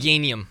 I got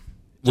Meganium.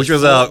 which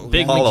Just was a full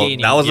big hollow.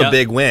 Meganium. That was a Yep.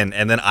 big win.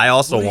 And then I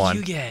also What won.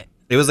 did you get?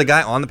 It was the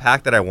guy on the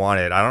pack that I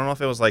wanted. I don't know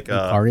if it was like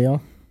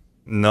Lucario.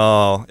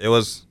 no, it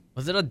was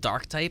Was it a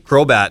dark type?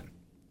 Crobat.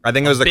 I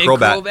think it was the big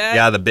Crobat. Crobat?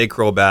 Yeah, the big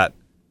Crobat.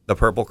 The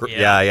purple.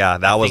 Yeah,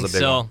 that was the think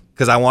big so. one.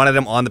 Because I wanted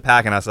him on the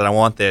pack, and I said I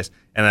want this,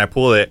 and then I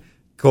pulled it.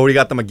 Cody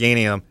got the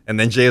Meganium, and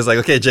then Jay's like,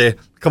 okay, Jay,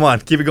 come on,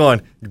 keep it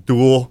going.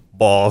 Dual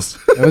balls.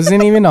 It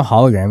wasn't even a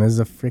hologram. It was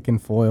a freaking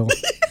foil.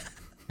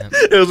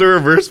 It was a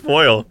reverse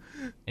foil.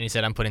 And he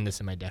said, "I'm putting this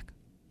in my deck."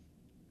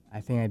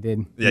 I think I did.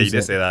 Yeah, you use did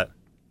it. say that.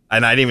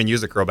 And I didn't even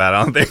use the Crobat,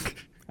 I don't think.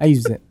 I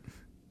used it.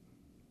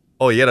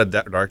 Oh, you had a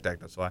dark deck,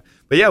 that's why.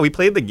 But yeah, we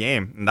played the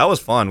game, and that was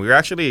fun. We were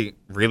actually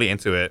really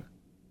into it.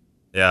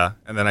 Yeah,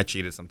 and then I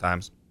cheated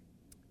sometimes.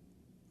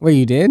 Wait,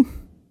 you did?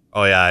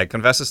 Oh, yeah, I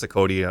confessed this to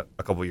Cody a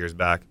couple years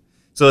back.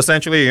 So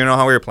essentially, you know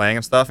how we were playing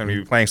and stuff, and we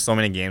were playing so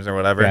many games or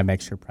whatever? Grab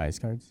extra prize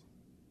cards.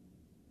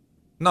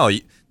 No,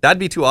 that'd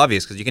be too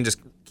obvious because you can just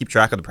keep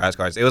track of the prize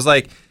cards. It was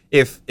like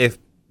if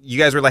you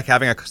guys were like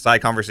having a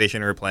side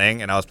conversation we were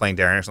playing, and I was playing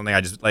Darren or something,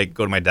 I just like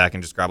go to my deck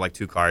and just grab like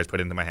 2 cards,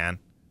 put it into my hand.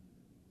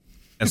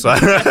 And so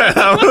So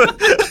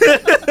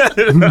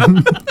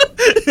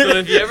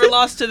if you ever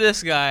lost to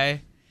this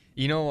guy,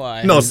 you know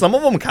why. no, some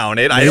of them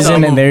counted. I There's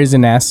don't. there's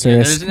an Yeah,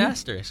 asterisk. there's an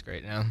asterisk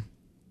right now.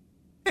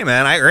 Hey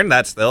man, I earned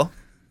that still.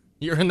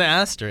 You're in the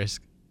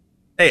asterisk.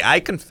 Hey, I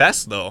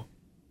confess though.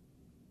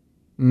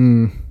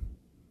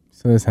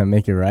 So does that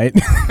make it right?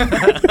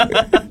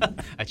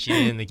 I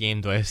cheated in the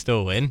game. Do I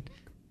still win?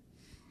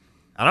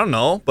 I don't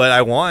know, but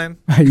I won.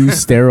 I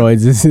use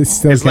steroids. Is it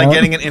still It's count? like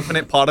getting an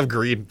infinite pot of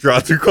greed. Draw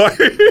 2 cards.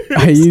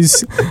 I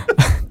use.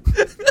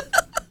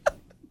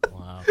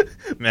 Wow.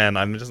 Man,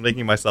 I'm just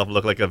making myself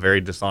look like a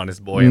very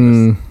dishonest boy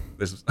in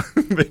this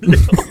video.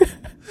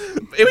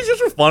 It was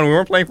just for fun. We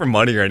weren't playing for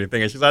money or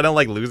anything. It's just I don't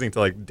like losing to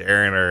like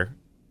Darren or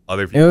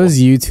other people. It was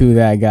you two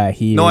that got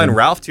heated. No, and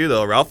Ralph too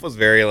though. Ralph was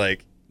very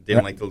like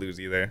didn't like to lose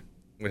either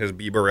with his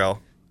Bieber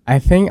rail. I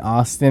think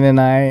Austin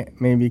and I,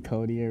 maybe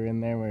Cody, are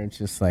in there where it's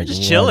just like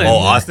Just chilling. Oh,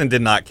 whatever. Austin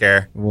did not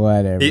care.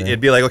 Whatever. It'd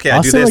be like, okay,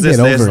 I do Austin this, would this,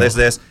 get this, over this, it.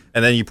 this,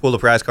 and then you pull the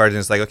prize cards and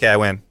it's like, okay, I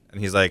win. And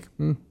he's like,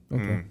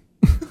 Okay.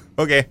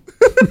 okay.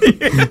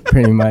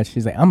 Pretty much.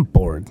 He's like, I'm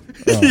bored.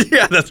 Oh,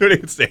 Yeah, that's what he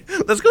would say.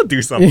 Let's go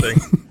do something.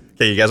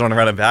 Okay, you guys want to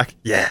run it back?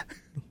 Yeah.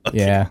 Okay.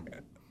 yeah.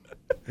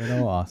 Good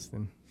old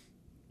Austin.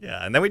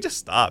 Yeah, and then we just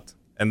stopped.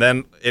 And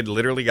then it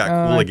literally got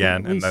I cool think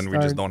again, we and then we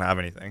just started- don't have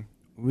anything.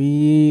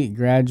 We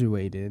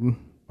graduated,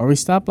 or we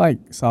stopped like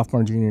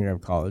sophomore, junior year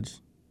of college.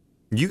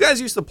 You guys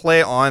used to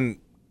play on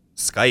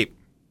Skype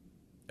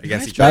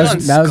against each Play other.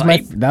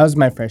 on That was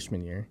my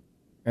freshman year,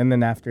 and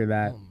then after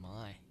that, Oh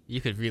my! You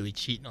could really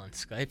cheat on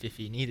Skype if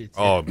you needed to.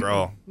 Oh,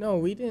 bro. no,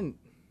 we didn't.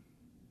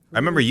 I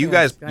remember you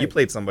guys, you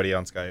played somebody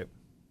on Skype.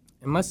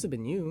 It must have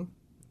been you.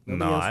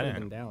 Nobody No, else I would have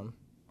didn't. been down.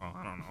 Oh,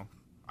 I don't know.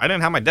 I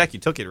didn't have my deck. You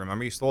took it.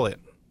 Remember? You stole it.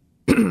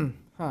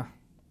 Huh,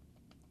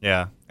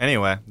 Yeah.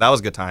 Anyway, that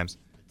was good times.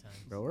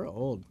 bro, we're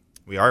old.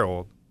 We are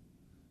old.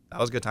 That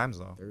was good times,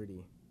 though.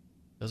 30.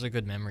 Those are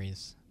good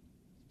memories.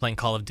 Playing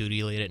Call of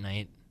Duty late at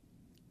night.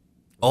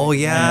 Oh,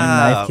 And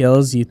yeah. knife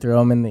kills, you throw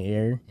them in the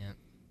air. Yeah.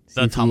 see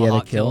The if you get a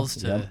tomahawk kill. kills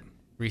to Yep.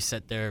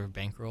 reset their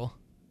bankroll.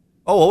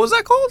 Oh, what was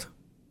that called?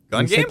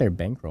 Gun You set game? their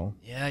bankroll.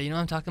 Yeah, you know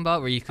what I'm talking about?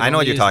 Where you could I know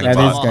what only you're use talking the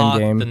about. That is gun tomahawk,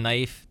 game. the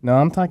knife. No,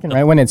 I'm talking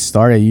right when it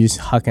started. You just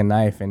huck a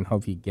knife and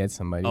hope you get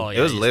somebody. Oh, It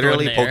yeah, was you just throw it in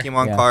literally the air.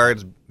 Pokemon Yeah.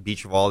 cards,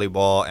 beach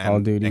volleyball, and Call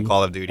of Duty. and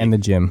Call of Duty. And the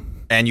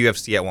gym. And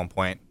UFC at one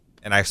point.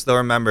 And I still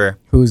remember,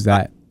 Who's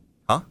that?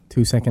 Huh?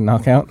 2-second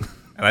knockout.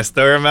 and I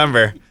still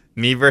remember,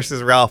 me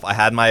versus Ralph. I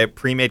had my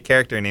pre-made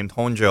character named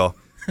Honjo.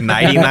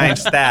 99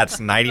 stats,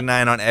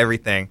 99 on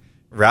everything.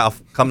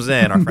 Ralph comes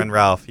in, our friend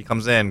Ralph. He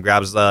comes in,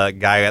 grabs the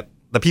guy at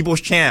the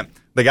People's Champ.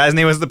 The guy's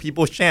name was the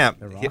People's Champ.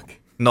 The Rock?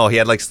 No, he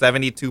had like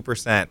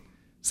 72%.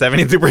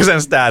 72%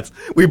 stats.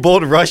 We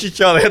both rush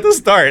each other at the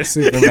start.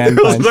 Superman It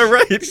goes punch. the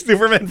right.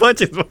 Superman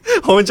punches.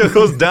 Honjo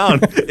goes down.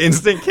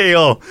 Instant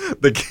KO.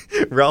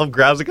 Ralph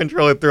grabs the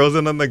controller, throws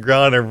it on the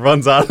ground, and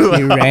runs out of the house.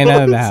 He ran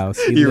out of the house.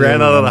 He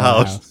ran out of the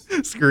literally house,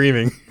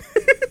 screaming.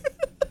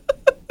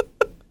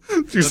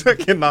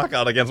 2-second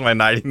knockout against my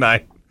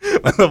 99.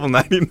 My level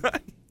 99.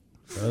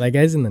 Bro, that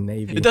guy's in the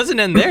Navy. It doesn't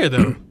end there,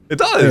 though. It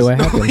does. Wait, what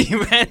happened? He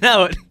ran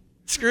out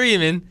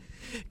screaming,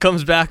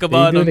 comes back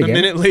about do a it again?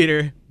 minute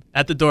later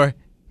at the door.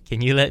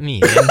 Can you let me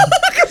in?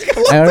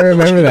 I don't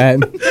remember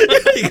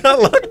that. He got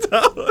locked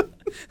out.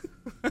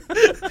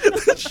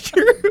 That's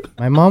true.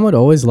 My mom would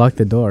always lock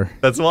the door.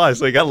 That's why.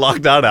 So he got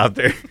locked out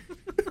there.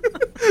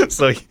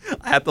 So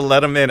I had to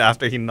let him in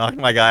after he knocked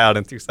my guy out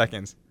in 2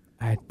 seconds.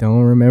 I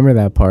don't remember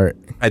that part.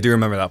 I do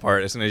remember that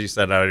part. As soon as you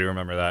said that, I do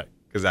remember that.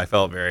 Because I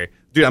felt very...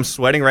 Dude, I'm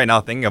sweating right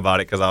now thinking about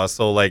it because I was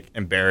so, like,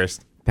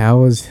 embarrassed. That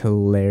was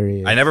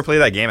hilarious. I never played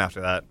that game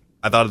after that.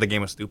 I thought the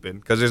game was stupid.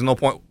 Because there's no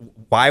point...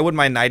 Why would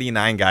my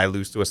 99 guy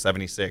lose to a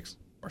 76?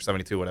 Or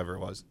 72, whatever it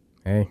was.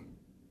 Hey,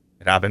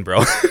 It happened,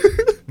 bro.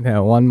 that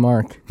one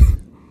mark.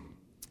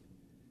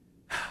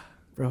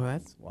 Bro,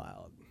 that's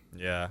wild.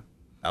 Yeah.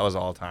 That was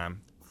all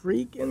time.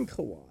 Freaking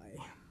Kawhi.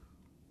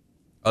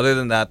 Other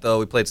than that, though,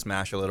 we played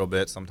Smash a little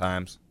bit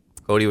sometimes.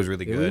 Cody was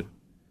really Did good.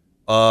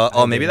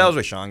 we? Maybe that was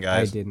with Sean, I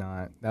guys. did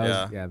not.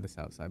 That was, the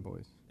Southside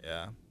boys.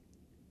 Yeah.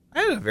 I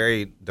had a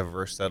very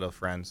diverse set of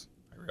friends,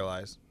 I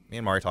realized. Me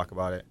and Mari talk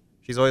about it.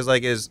 She's always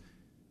like, is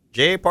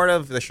Jay part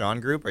of the Sean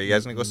group? Are you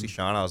guys going to go see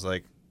Sean? I was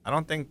like, I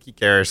don't think he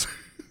cares.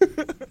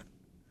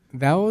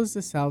 That was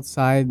the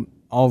Southside,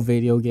 all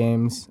video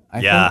games.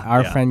 I Yeah, think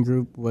our yeah. friend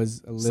group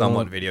was a little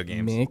Somewhat video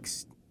games.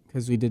 mixed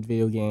because we did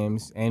video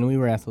games and we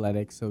were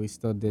athletic, so we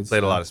still did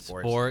Played a lot of stuff.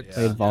 sports. Sports.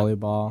 Played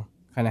volleyball.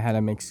 Kind of had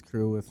a mixed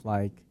crew with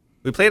like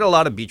We played a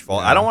lot of beach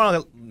volleyball. I don't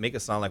want to make it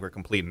sound like we're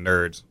complete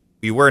nerds.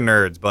 We were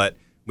nerds, but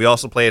we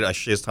also played a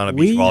shiz ton of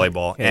beach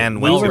volleyball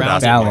and we went to were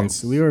basketball.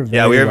 balanced. We were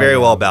Yeah, we were very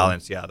well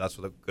balanced. balanced. Yeah, that's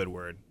a good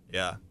word.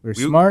 Yeah. We were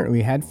smart.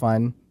 We had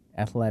fun.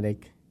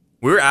 Athletic.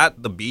 We were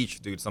at the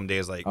beach, dude, some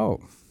days like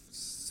Oh,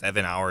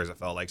 7 hours. It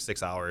felt like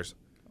 6 hours.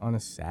 on a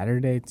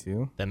Saturday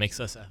too. That makes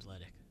us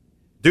athletic.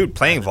 Dude,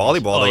 playing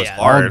volleyball Oh, though was yeah.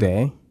 All hard.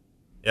 day.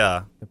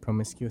 Yeah. The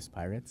promiscuous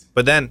pirates.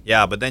 But then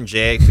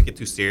Jay took it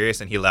too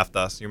serious and he left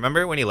us. You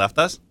remember when he left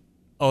us?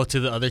 Oh, to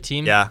the other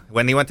team? Yeah,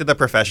 when he went to the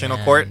professional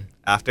Man. court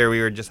after we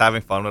were just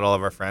having fun with all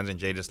of our friends and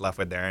Jay just left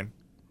with Darren.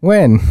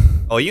 When?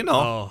 Oh, you know,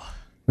 Oh,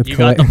 With you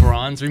got Clay- the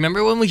bronze.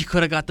 Remember when we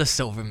could have got the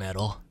silver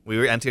medal? we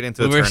were entered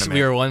into a We were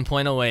tournament. 1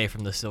 point away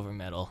from the silver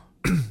medal.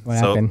 What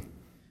So- happened?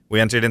 We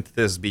entered into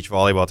this beach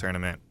volleyball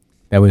tournament.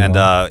 That was And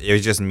wrong. it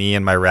was just me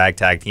and my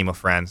ragtag team of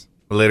friends.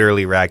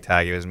 Literally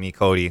ragtag. It was me,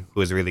 Cody, who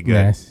was really good.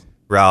 Nice.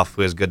 Ralph,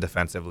 who is good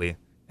defensively.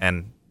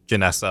 And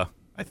Janessa,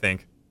 I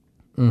think.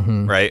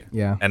 right?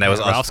 Yeah. And that was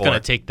us Ralph's 4. gonna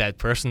take that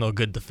personal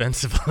good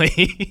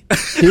defensively.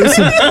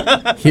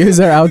 He was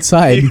our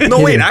outside. No,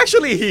 wait, hitter.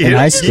 actually, In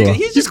high school.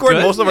 he scored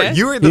good, most of our. yeah.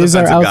 You were the He was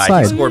our defensive guy. He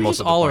outside. scored most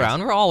of the all points.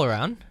 around. We're all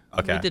around.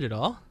 Okay. We did it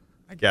all.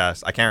 I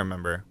guess. I can't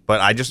remember.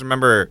 But I just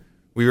remember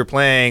we were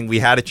playing. We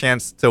had a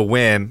chance to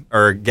win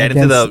or get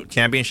into the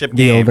championship The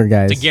game. older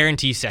guys. To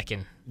guarantee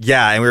second.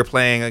 Yeah, and we were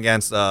playing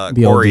against The old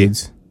Corey.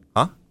 dudes.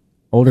 Huh?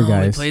 Older No, we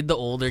guys. played the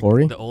older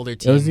Corey? team.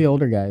 It was the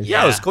older guys.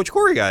 Yeah, it was Coach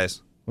Corey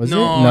guys. Was it?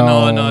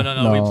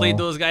 No. We played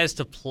those guys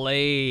to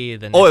play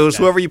the. Oh, next it was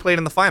guy. whoever you played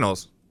in the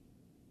finals.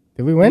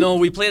 Did we win? No,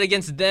 we played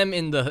against them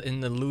in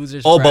the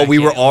losers. Oh, but we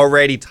were bracket.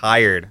 already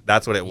tired.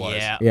 That's what it was.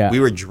 Yeah. We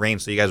were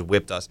drained, so you guys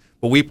whipped us.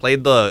 But we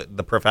played the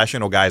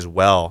professional guys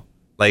well,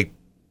 like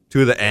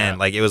to the end.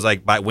 Like it was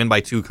like win by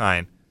 2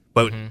 kind.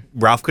 But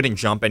Ralph couldn't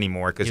jump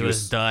anymore because He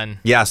was done.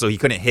 Yeah, so he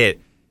couldn't hit.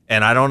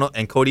 And I don't know.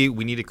 And Cody,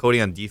 we needed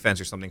Cody on defense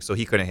or something, so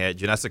he couldn't hit.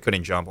 Janessa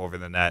couldn't jump over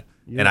the net,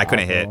 and I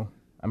couldn't hit.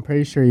 I'm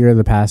pretty sure you're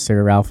the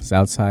passer. Ralph was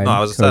outside. No, I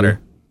was a Cody.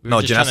 setter. We were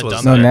No, just trying Janessa to was a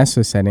dump No, setter. Ness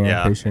was setting. Yeah,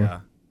 I'm pretty sure. yeah,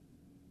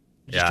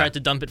 We just tried to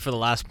dump it for the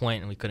last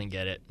point and we couldn't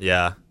get it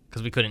yeah.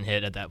 because we couldn't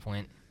hit at that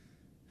point.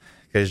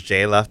 Because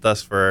Jay left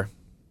us for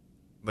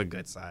the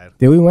good side.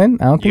 Did we win?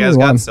 I don't You think guys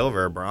we won. got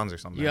silver or bronze or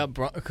something. You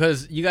got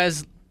because you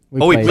guys. we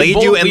played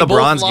you in the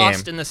bronze both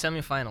lost game. in the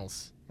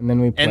semifinals. And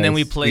then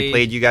we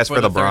played you guys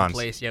for the third bronze.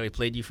 place. Yeah, we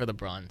played you for the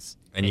bronze.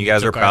 And you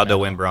guys were took our proud to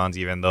medal. win bronze,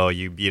 even though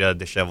you beat a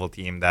disheveled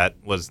team that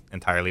was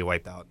entirely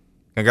wiped out.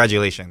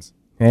 Congratulations.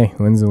 Hey,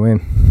 win's a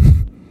win.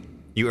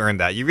 You earned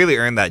that. You really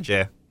earned that,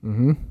 Jay.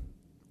 Mm-hmm.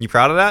 You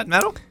proud of that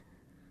medal?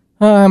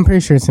 I'm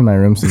pretty sure it's in my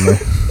room somewhere.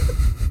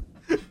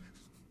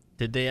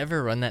 Did they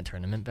ever run that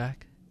tournament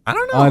back? I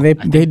don't know.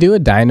 They do a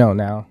dyno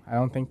now. I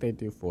don't think they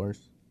do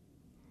fours.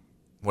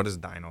 What is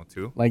Dino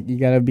 2? Like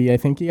I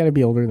think you gotta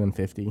be older than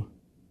 50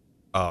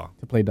 Oh,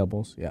 to play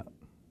doubles. Yeah.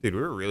 dude,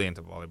 we were really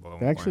into volleyball.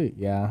 They're actually,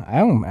 yeah. I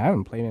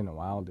haven't played in a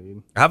while,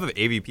 dude. I have an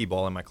AVP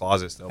ball in my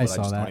closet still, but I saw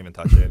just that. don't even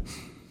touch it.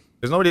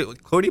 There's nobody.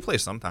 Cody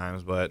plays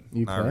sometimes, but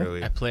You not play?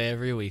 really. I play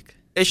every week.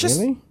 It's just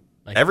Really?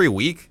 Like every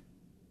week.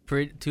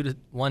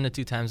 1 to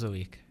 2 times a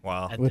week.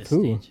 Wow. At With this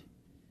who? stage.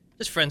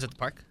 Just friends at the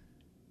park.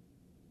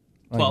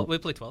 Like 12. We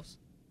play 12s.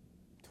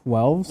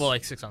 12s? Well,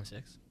 like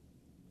 6-on-6.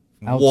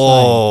 Outside.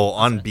 Whoa,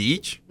 on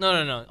beach?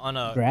 No. On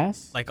a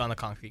grass? like on the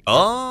concrete. Oh,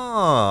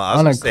 I was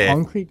On gonna a say.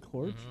 concrete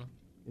court?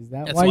 Is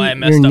that That's why, why I your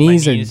messed up my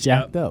knees are knees,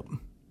 jacked up?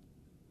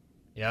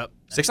 Yep.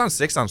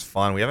 6-on-6 sounds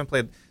fun. We haven't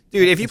played.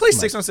 Dude, if you play That's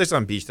too 6-on-6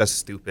 on beach, that's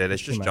stupid.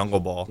 It's just much. jungle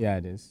ball. Yeah,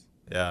 it is.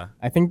 Yeah.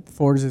 I think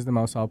fours is the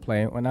most I'll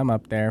play. When I'm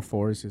up there,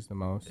 fours is the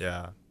most.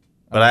 Yeah.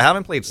 But I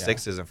haven't played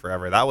sixes in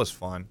forever. That was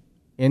fun.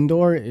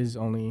 Indoor is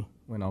only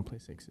when I'll play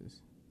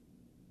sixes.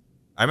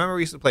 I remember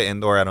we used to play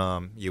indoor at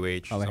UH,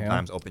 Hale?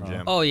 sometimes open Oh.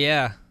 gym. Oh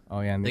yeah.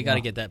 Oh, yeah. And They got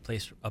to get that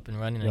place up and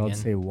running They'll again.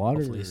 say water.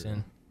 Hopefully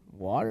soon.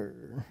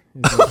 Water.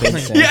 is what they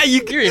say. Yeah,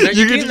 you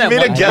came that made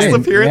a one guest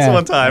time. appearance Yeah,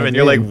 one time, I and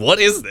you're like, did. "What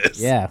is this?"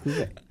 Yeah. Who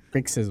the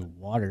frick says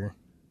water?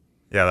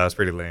 Yeah, that was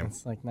pretty lame.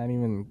 It's like not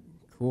even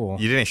cool.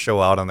 You didn't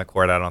show out on the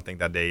court, I don't think,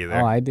 that day either.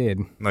 Oh, I did.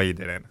 No, you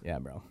didn't. Yeah,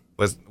 bro.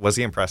 Was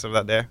he impressive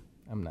that day?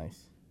 I'm nice.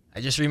 I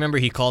just remember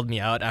he called me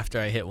out after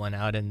I hit one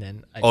out, and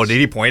then. Oh, did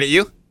he point at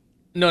you?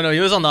 No, he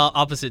was on the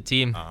opposite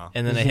team,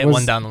 and then I hit Was-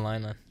 one down the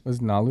line. Was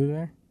Nalu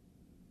there?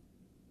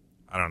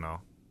 I don't know.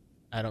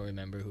 I don't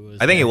remember who was.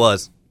 I think there. it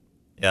was.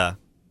 Yeah.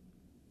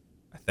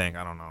 I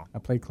don't know. I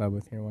played club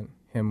with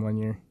him 1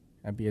 year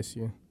at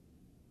BSU.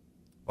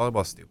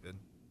 Volleyball's stupid.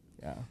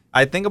 Yeah.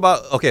 I think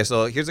about, okay,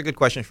 so here's a good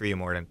question for you,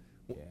 Morden.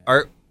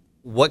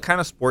 What kind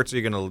of sports are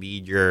you going to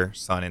lead your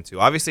son into?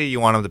 Obviously, you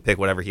want him to pick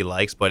whatever he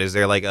likes, but is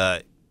there like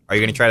are you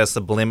going to try to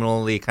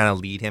subliminally kind of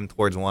lead him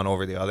towards one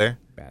over the other?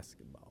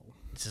 Basketball.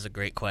 This is a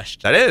great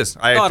question. That is.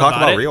 I Thought talk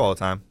about about it. Rio all the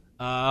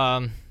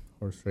time.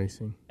 Horse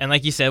racing. And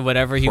like you said,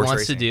 whatever he Horse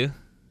wants to racing. do.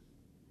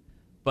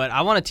 But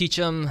I want to teach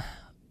him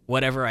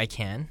whatever I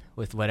can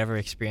with whatever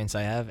experience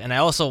I have. And I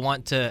also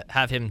want to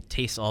have him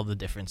taste all the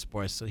different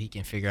sports so he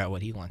can figure out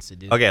what he wants to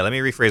do. Okay, let me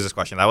rephrase this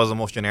question. That was the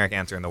most generic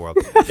answer in the world.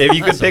 If you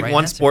could That's the pick right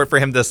one answer. sport for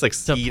him to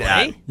succeed To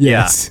at. play?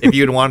 Yes. Yeah. If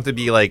you'd want him to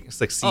be like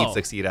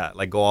succeed Oh. at,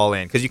 like go all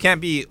in. Because you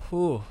can't be.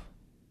 Whew.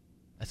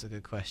 That's a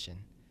good question.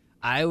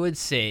 I would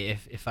say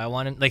if I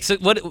want him, like, so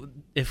what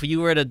if you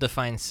were to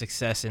define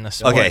success in a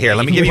sport? Okay, here,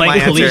 let me give you like my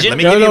answer. collegiate? Let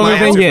me No, give you no, my we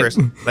can answer get- first.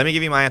 Let me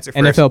give you my answer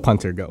first. NFL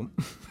punter, go.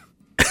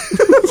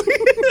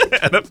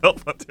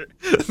 NFL punter.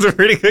 That's a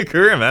pretty good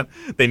career, man.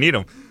 They need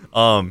him.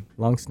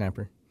 Long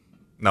snapper.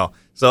 No.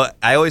 So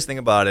I always think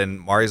about it, and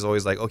Mari's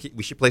always like, okay,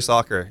 we should play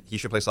soccer. He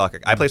should play soccer.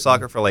 I played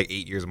soccer for like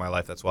 8 years of my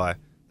life. That's why.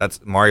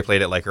 Mari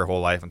played it like her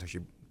whole life until she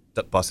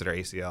busted her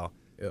ACL.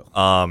 Ew.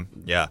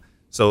 Yeah.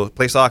 So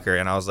play soccer,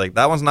 and I was like,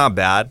 that one's not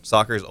bad.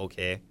 Soccer is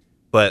okay,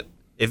 but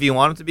if you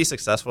want him to be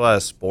successful at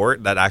a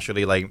sport that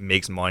actually like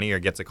makes money or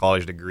gets a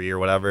college degree or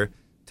whatever,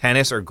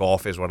 tennis or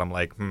golf is what I'm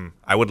like.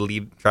 I would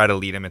try to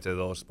lead him into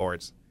those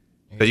sports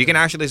because you can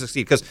actually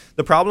succeed. Because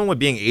the problem with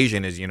being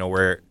Asian is,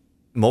 where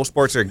most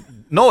sports are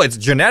it's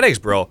genetics,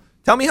 bro.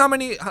 Tell me how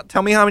many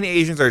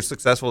Asians are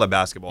successful at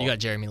basketball. You got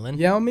Jeremy Lin.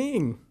 Yao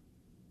Ming.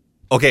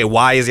 Okay,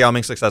 why is Yao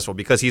Ming successful?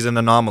 Because he's an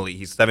anomaly.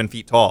 He's 7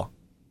 feet tall.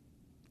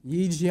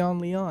 Yi Jian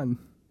Leon.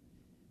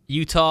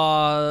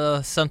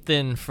 Utah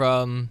something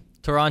from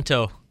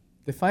Toronto.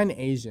 Define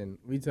Asian.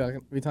 We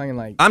talking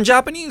like. I'm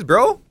Japanese,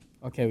 bro.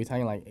 Okay, we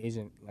talking like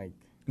Asian, like.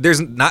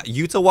 There's not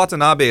Yuta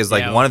Watanabe is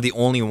like one of the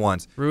only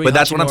ones. But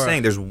that's what I'm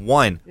saying. There's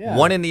one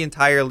in the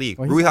entire league.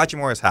 Well, Rui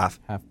Hachimura is half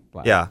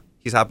black. Yeah,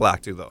 he's half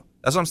black too, though.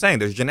 That's what I'm saying.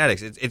 There's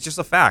genetics. It's just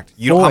a fact.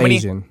 You Full know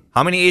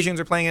how many Asians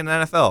are playing in the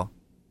NFL?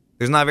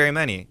 There's not very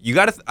many. You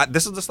got to.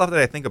 This is the stuff that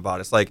I think about.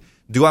 It's like,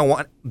 do I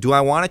want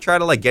to try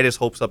to like get his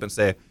hopes up and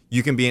say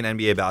you can be an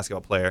NBA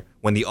basketball player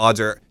when the odds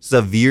are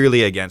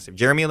severely against him?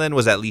 Jeremy Lin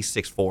was at least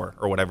 6'4" or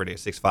whatever it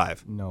is,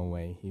 6'5". No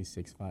way, he's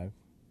 6'5".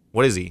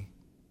 What is he?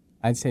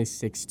 I'd say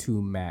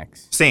 6'2"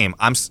 max. Same.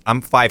 I'm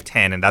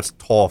 5'10", and that's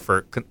tall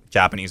for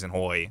Japanese in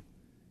Hawaii.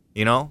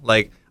 You know,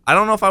 like I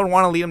don't know if I would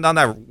want to lead him down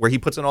that where he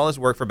puts in all this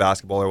work for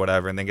basketball or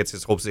whatever, and then gets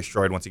his hopes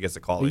destroyed once he gets to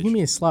college. You can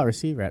be a slot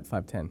receiver at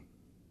 5'10"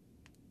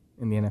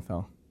 in the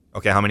NFL.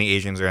 Okay, how many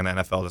Asians are in the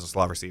NFL as a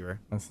slot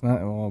receiver? That's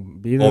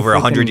not be the over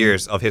 100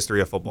 years of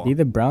history of football. Be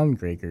the Brown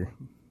Breaker.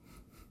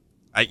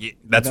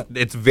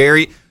 It's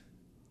very.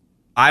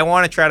 I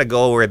want to try to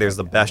go where there's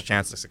the best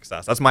chance of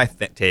success. That's my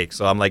take.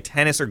 So I'm like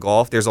tennis or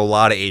golf. There's a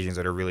lot of Asians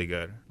that are really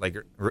good. Like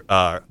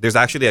there's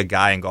actually a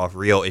guy in golf,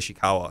 Ryo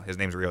Ishikawa. His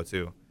name's Ryo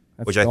too,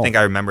 which I think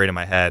I remembered in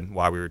my head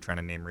while we were trying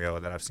to name Ryo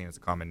that I've seen as a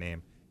common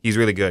name. He's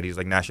really good. He's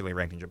like nationally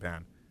ranked in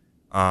Japan.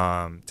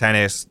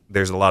 Tennis,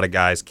 there's a lot of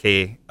guys.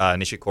 Kei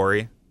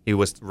Nishikori, he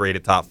was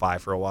rated top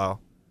 5 for a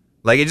while.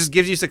 Like it just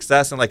gives you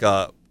success and like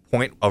a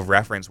point of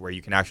reference where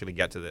you can actually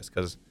get to this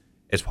because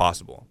it's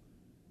possible.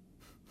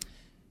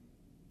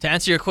 To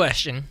answer your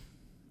question,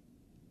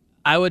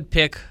 I would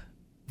pick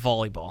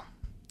volleyball.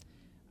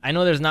 I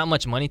know there's not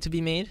much money to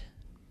be made,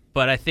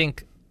 but I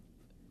think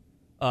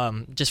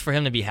just for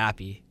him to be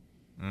happy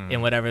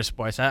in whatever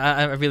sports,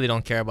 I really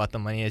don't care about the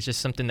money. It's just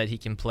something that he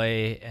can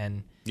play,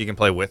 and you can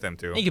play with him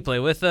too. You can play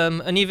with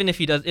him, and even if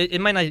he does, it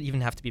might not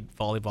even have to be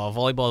volleyball.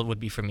 Volleyball would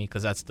be for me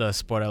because that's the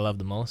sport I love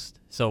the most.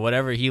 So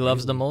whatever he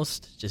loves the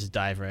most, just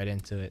dive right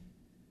into it,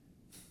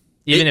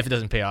 even if it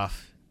doesn't pay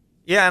off.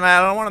 Yeah, and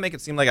I don't want to make it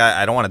seem like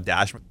I don't want to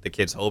dash the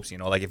kid's hopes, you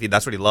know. Like, if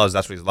that's what he loves,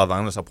 that's what he's loved. I'm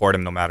going to support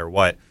him no matter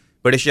what.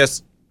 But it's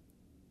just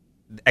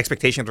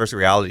expectations versus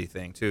reality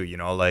thing, too, you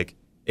know. Like,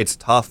 it's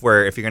tough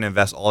where if you're going to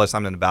invest all this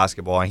time into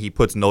basketball and he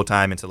puts no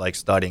time into, like,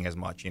 studying as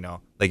much, you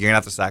know. Like, you're going to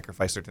have to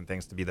sacrifice certain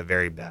things to be the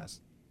very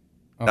best.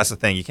 Oh. That's the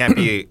thing. You can't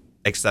be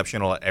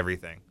exceptional at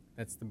everything.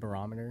 That's the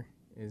barometer,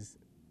 is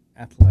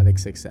athletic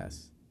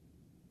success.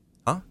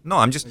 Huh? No,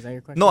 I'm just... Is that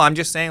your question? No, I'm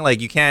just saying,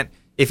 like, you can't...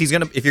 If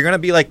you're gonna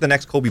be like the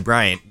next Kobe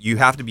Bryant, you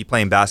have to be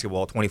playing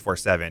basketball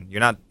 24/7.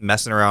 You're not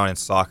messing around in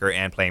soccer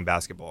and playing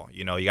basketball.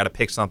 You know, you got to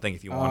pick something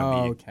if you want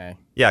to be. Okay.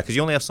 Yeah, because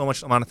you only have so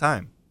much amount of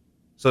time.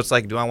 So it's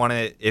like, do I want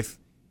to? If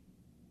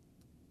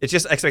it's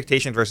just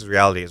expectation versus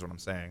reality is what I'm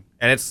saying,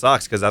 and it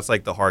sucks because that's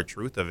like the hard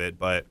truth of it.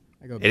 But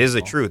it is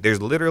the truth.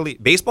 There's literally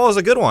baseball is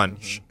a good one.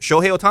 Mm-hmm.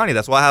 Shohei Ohtani.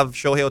 That's why I have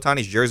Shohei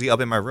Ohtani's jersey up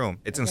in my room.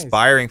 It's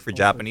inspiring for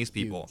Japanese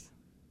people.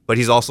 But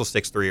he's also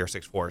 6'3" or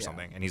 6'4" or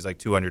something, and he's like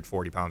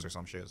 240 pounds or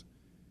some shit.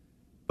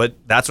 But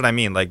that's what I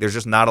mean. Like, there's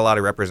just not a lot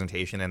of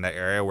representation in that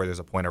area where there's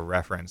a point of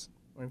reference.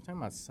 When we're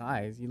talking about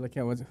size, you look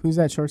at who's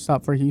that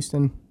shortstop for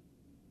Houston?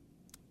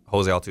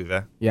 Jose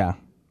Altuve. Yeah,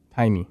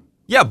 tiny.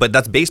 Yeah, but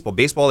that's baseball.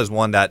 Baseball is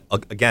one that,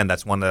 again,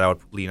 that's one that I would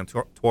lean him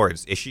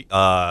towards.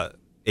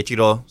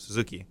 Ichiro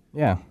Suzuki.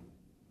 Yeah,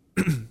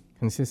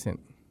 consistent.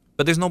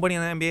 But there's nobody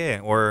in the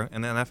NBA or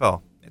in the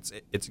NFL.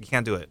 It's you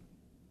can't do it.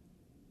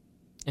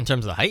 In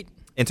terms of the height?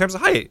 In terms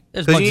of height.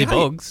 There's Muggsy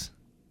Bogues.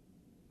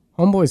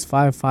 Homeboy's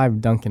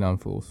 5'5" dunking on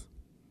fools.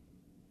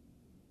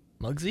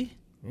 Muggsy?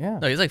 Yeah.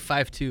 No, he's like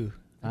 5'2".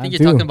 I think 5'2".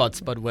 you're talking about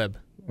Spud Webb.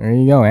 There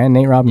you go, and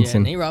Nate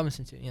Robinson. Yeah, Nate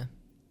Robinson too, yeah.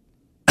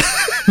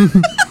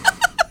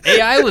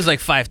 AI was like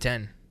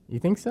 5'10". You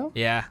think so?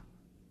 Yeah.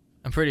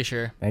 I'm pretty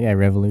sure. That guy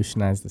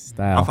revolutionized the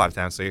style. I'm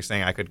 5'10", so you're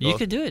saying I could go? You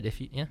could do it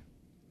if you, yeah.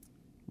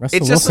 Russell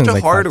it's just Wilson's such a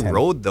like hard 5'10".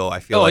 road, though, I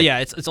feel like. Oh, yeah,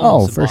 it's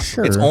almost impossible. For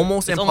sure. It's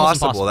almost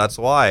impossible. impossible. That's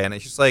why. And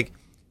it's just like,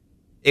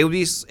 it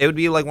would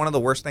be like one of the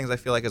worst things I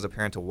feel like as a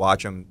parent to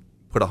watch them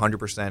put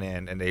 100%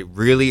 in, and they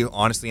really,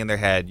 honestly, in their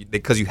head,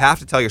 because you have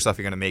to tell yourself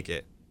you're going to make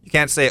it. You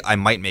can't say, I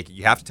might make it.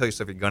 You have to tell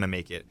yourself you're going to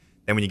make it.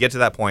 Then when you get to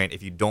that point,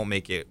 if you don't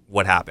make it,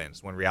 what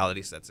happens when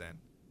reality sets in?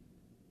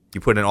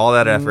 You put in all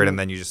that effort, and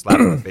then you just slap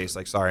it in the face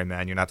like, sorry,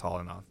 man, you're not tall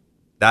enough.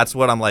 That's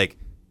what I'm like,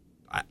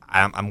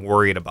 I'm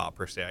worried about,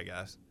 per se, I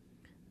guess.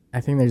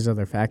 I think there's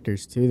other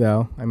factors, too,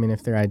 though. I mean,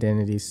 if their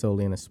identity is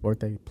solely in a sport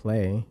they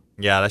play.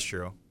 Yeah, that's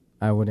true.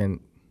 I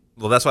wouldn't.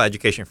 Well, that's why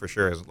education for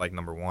sure is like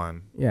number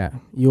one. Yeah.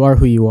 You are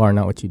who you are,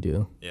 not what you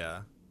do.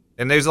 Yeah.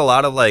 And there's a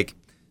lot of like,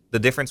 the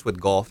difference with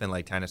golf and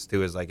like tennis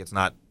too is like it's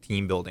not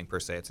team building per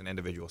se. It's an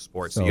individual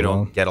sport. So you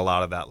don't get a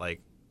lot of that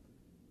like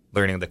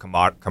learning the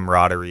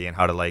camaraderie and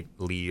how to like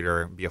lead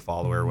or be a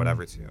follower or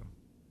whatever too.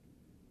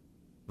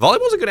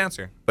 Volleyball's a good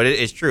answer, but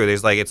it's true.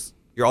 There's like,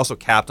 you're also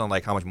capped on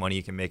like how much money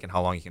you can make and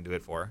how long you can do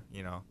it for,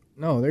 you know?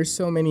 No, there's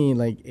so many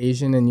like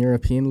Asian and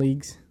European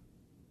leagues.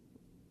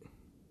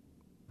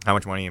 How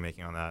much money are you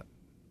making on that?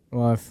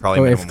 Well, if, Probably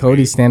if minimum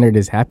Cody's wage. standard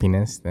is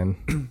happiness, then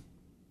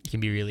You can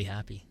be really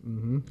happy.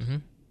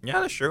 Yeah,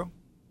 that's true.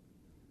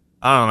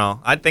 I don't know.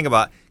 I'd think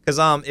about because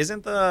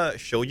isn't the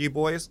Shoji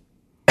boys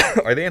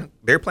are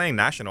they're playing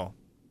national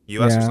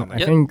US or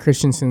something? I think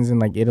Christensen's in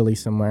like Italy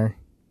somewhere.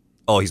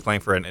 Oh, he's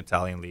playing for an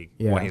Italian league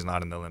Yeah. when he's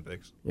not in the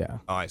Olympics. Yeah.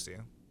 Oh, I see.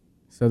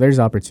 So there's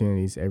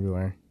opportunities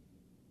everywhere.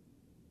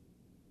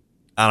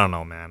 I don't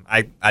know, man.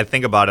 I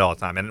think about it all the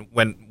time, and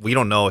when we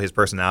don't know his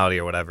personality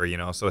or whatever, you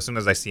know. So as soon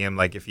as I see him,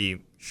 like if he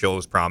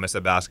shows promise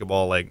at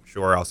basketball, like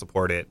sure I'll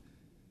support it.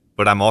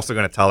 But I'm also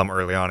gonna tell him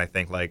early on. I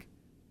think like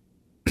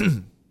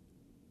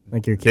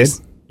Like your kid?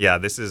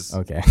 this is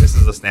Okay. This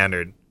is the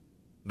standard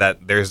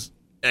that there's.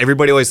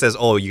 Everybody always says,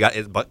 "Oh,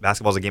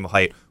 basketball's a game of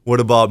height." What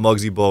about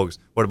Muggsy Bogues?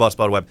 What about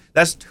Spud Webb?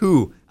 That's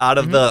 2 out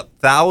of the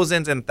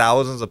thousands and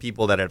thousands of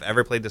people that have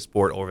ever played the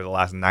sport over the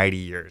last 90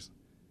 years.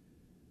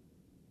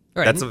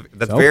 Right. That's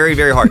very,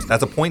 very hard.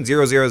 That's a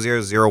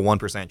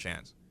 0.00001%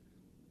 chance.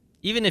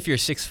 Even if you're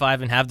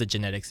 6'5" and have the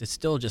genetics, it's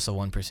still just a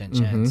 1%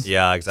 chance.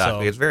 Yeah,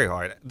 exactly. So- It's very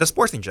hard. The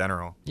sports in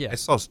general. Yeah.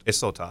 It's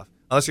so tough.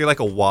 Unless you're like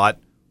a Watt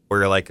or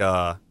you're like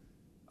a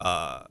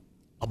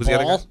who's the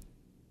other guy? Ball?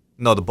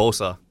 No, the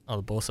Bosa. Oh,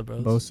 the Bosa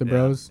Bros. Bosa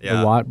Bros, Yeah.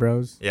 the Watt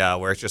Bros. Yeah,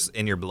 where it's just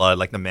in your blood,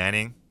 like the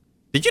Manning.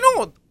 Did you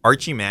know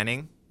Archie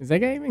Manning? Is that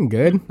guy even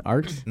good?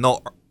 Arch? No,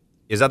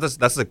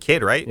 that's a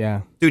kid, right?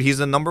 Yeah. Dude, he's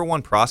the number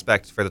 1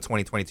 prospect for the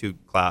 2022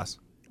 class.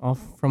 All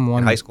from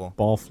one high school.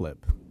 ball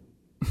flip.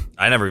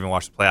 I never even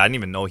watched the play. I didn't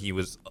even know he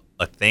was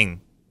a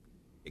thing.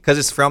 Because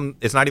it's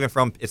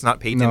not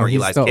Peyton No, or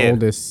he's Eli's the kid.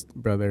 oldest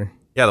brother.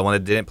 Yeah, the one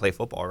that didn't play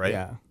football, right?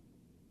 Yeah.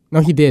 No,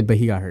 he did, but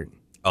he got hurt.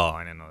 Oh,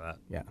 I didn't know that.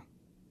 Yeah.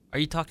 Are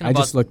you talking I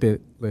about just looked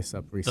this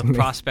up the recently.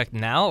 prospect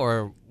now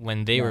or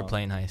when they were No.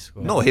 playing high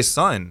school? No, his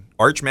son,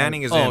 Arch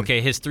Manning, is in. Oh, okay.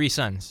 His 3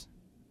 sons.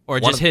 Or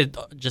One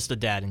just the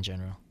dad in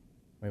general.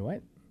 Wait,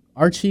 what?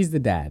 Archie's the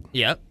dad.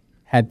 Yep.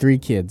 Had 3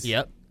 kids.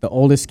 Yep. The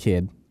oldest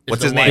kid What's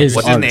Is his the name? is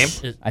What's his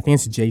Arch. name? I think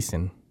it's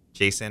Jason.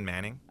 Jason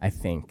Manning. I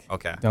think.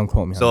 Okay. Don't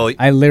quote me. So on that.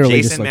 I literally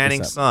just Jason looked Manning's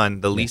this up.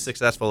 son, the least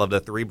successful of the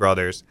 3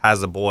 brothers,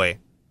 has a boy,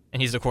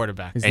 And he's the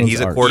quarterback. His and name's he's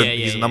a Arch. quarter. Yeah, yeah,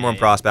 he's the yeah, number 1 yeah.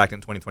 prospect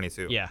in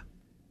 2022. Yeah.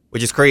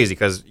 Which is crazy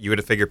because you would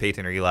have figured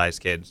Peyton or Eli's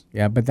kids.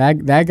 Yeah, but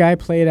that guy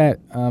played at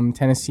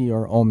Tennessee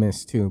or Ole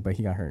Miss too, but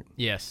he got hurt.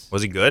 Yes.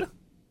 Was he good?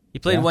 He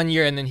played Yeah. 1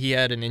 year and then he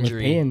had an With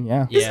injury. Payton,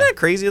 yeah. Yeah. Isn't that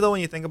crazy though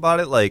when you think about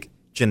it? Like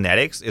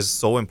genetics is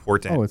so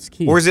important. Oh, it's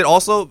key. Or is it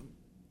also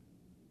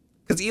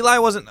because Eli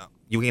wasn't?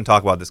 You can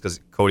talk about this because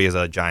Cody is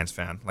a Giants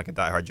fan, like a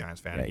diehard Giants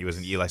fan. Yikes. He was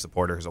an Eli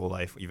supporter his whole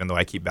life, even though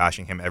I keep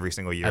bashing him every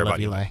single year I love about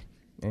Eli.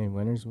 Hey,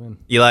 winners win.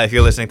 Eli, if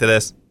you're listening to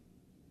this,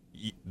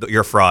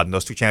 you're a fraud. And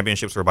those 2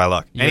 championships were by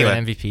luck. You're Anyway,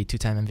 an MVP,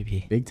 2-time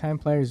MVP. Big time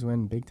players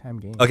win big time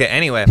games. okay.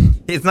 Anyway,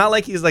 it's not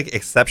like he's like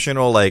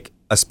exceptional, like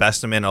a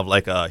specimen of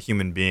like a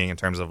human being in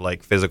terms of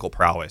like physical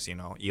prowess. You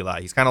know,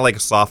 Eli, he's kind of like a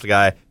soft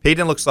guy.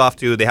 Peyton looks soft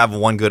too. They have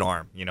 1 good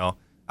arm. You know,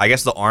 I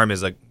guess the arm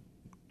is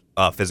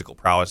a physical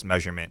prowess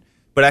measurement.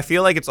 But I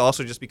feel like it's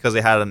also just because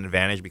they had an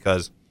advantage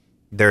because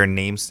their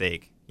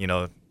namesake. You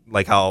know,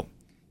 like how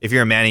if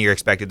you're a Manning, you're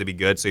expected to be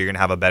good, so you're gonna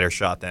have a better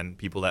shot than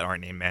people that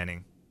aren't named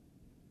Manning.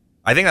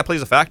 I think that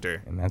plays a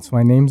factor. And that's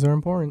why names are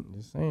important.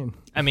 Just saying.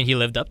 I mean, he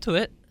lived up to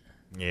it.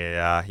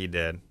 Yeah, he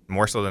did.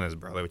 More so than his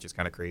brother, which is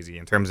kind of crazy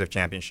in terms of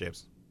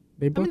championships.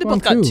 They I both, mean, they won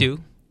both got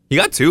 2. He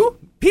got 2?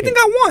 Peyton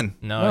got 1.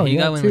 No, he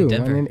got one 2. with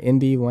Denver. One in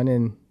Indy, one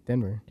in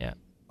Denver. Yeah.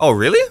 Oh,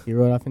 really? He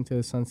rode off into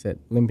the sunset,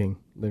 limping,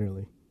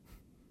 literally.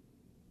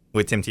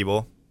 With Tim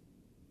Tebow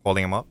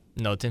holding him up?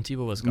 No, Tim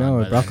Tebow was gone.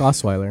 No, by Brock then.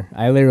 Osweiler.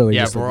 I literally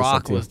Yeah, just looked this up,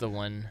 Brock too. was the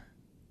one.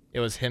 It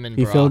was him and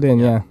He Brock. filled in,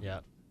 yeah. Yeah.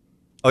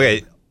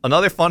 Okay,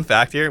 another fun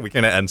fact here. We're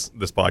going to end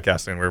this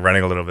podcast soon. We're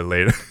running a little bit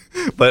late.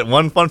 But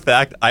one fun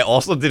fact, I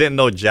also didn't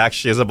know jack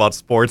shiz about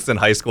sports in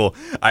high school.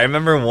 I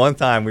remember one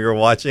time we were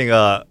watching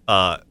a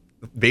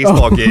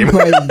baseball game. Oh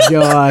my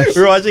gosh.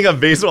 We were watching a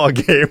baseball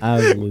game. I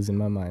was losing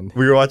my mind.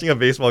 We were watching a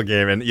baseball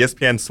game, and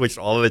ESPN switched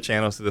all of the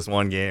channels to this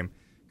one game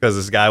because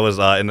this guy was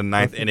in the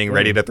 9th inning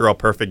ready to throw a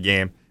perfect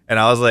game. And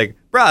I was like,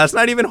 bro, that's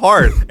not even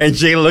hard. And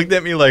Jay looked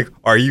at me like,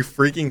 are you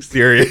freaking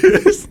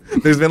serious?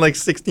 There's been like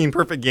 16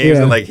 perfect games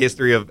in like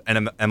history of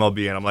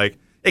MLB. And I'm like,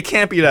 it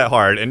can't be that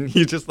hard. And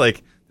he's just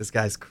like, this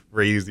guy's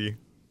crazy.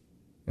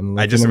 And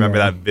I just looking remember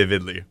around. that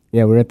vividly.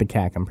 Yeah, we're at the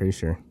CAC, I'm pretty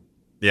sure.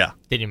 Yeah.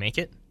 Did he make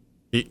it?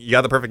 He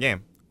got the perfect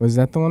game. Was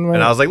that the one where?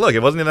 And I was like, look,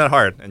 it wasn't even that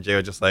hard. And Jay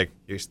was just like,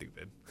 you're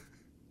stupid.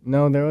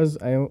 No, there was.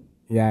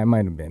 Yeah, it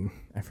might have been.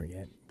 I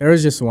forget. There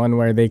was just one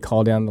where they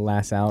called down the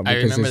last out. I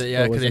because remember his that,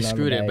 yeah, foot because they wasn't on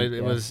the screwed it, but bag.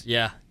 it was,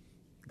 yeah.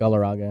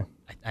 Galarraga.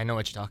 I know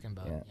what you're talking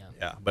about. Yeah. Yeah.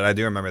 Yeah, but I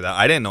do remember that.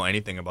 I didn't know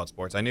anything about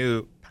sports. I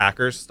knew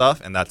Packers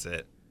stuff, and that's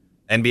it.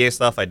 NBA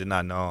stuff, I did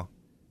not know.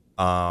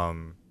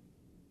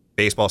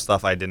 Baseball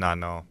stuff, I did not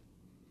know.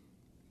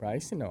 Bro, I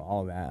used to know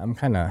all that. I'm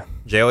kind of.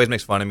 Jay always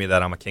makes fun of me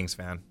that I'm a Kings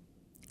fan.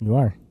 You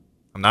are.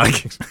 I'm not a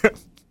Kings fan.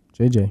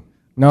 JJ.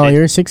 No, JJ.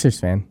 you're a Sixers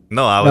fan.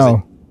 No, I was.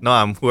 No. No,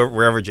 I'm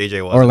wherever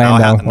JJ was. Orlando.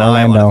 Now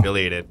I'm Orlando.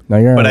 unaffiliated. No,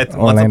 you're But an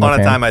once Orlando upon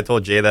a fan. time, I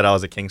told Jay that I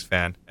was a Kings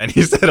fan, and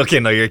he said, "Okay,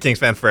 no, you're a Kings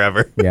fan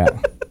forever." Yeah.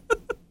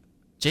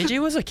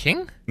 JJ was a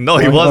king? No,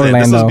 he wasn't.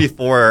 This Orlando. was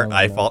before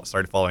Orlando.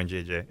 started following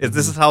JJ.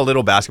 This is how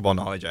little basketball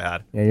knowledge I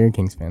had. Yeah, you're a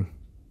Kings fan.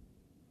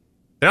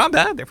 They're not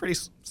bad. They're pretty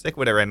sick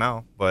with it right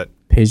now. But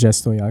Peja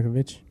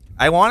Stojakovic.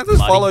 I wanted to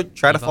Lottie.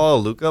 try to Eva. follow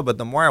Luka, but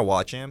the more I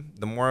watch him,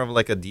 the more of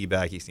like a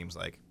D-bag he seems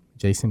like.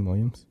 Jason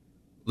Williams.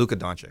 Luka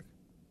Doncic.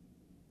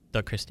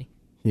 Doug Christie.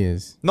 He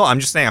is. No, I'm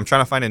just saying I'm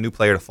trying to find a new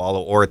player to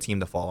follow or a team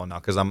to follow now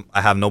because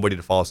I have nobody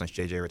to follow since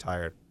JJ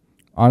retired.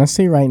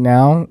 Honestly, right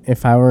now,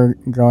 if I were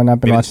growing up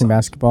and Maybe the watching Suns.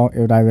 basketball, it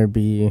would either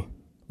be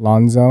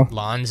Lonzo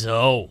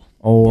Lonzo.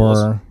 or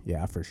Bulls.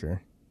 yeah, for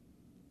sure.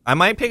 I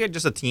might pick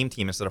just a team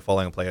instead of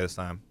following a player this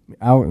time.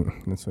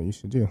 That's what you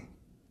should do.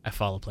 I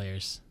follow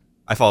players.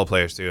 I follow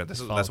players too.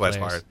 That's why it's players.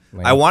 hard.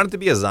 Lame. I wanted to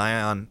be a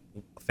Zion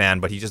fan,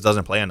 but he just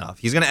doesn't play enough.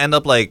 He's gonna end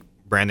up like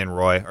Brandon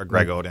Roy or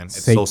Greg Oden.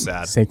 It's so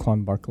sad.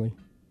 Saquon Barkley.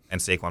 And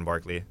Saquon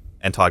Barkley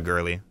and Todd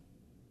Gurley,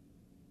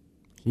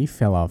 He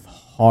fell off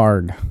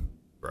hard.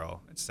 bro.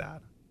 It's sad.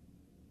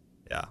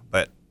 Yeah,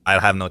 but I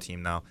have no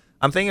team now.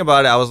 I'm thinking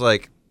about it. I was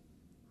like,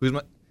 who's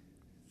my?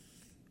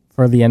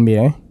 For the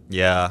NBA,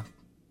 Yeah,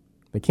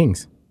 the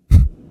Kings.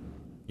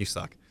 you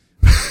suck.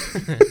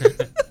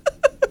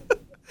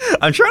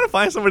 I'm trying to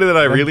find somebody that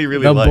I really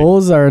The like.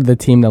 Bulls are the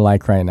team to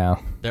like right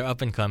now. They're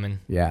up and coming.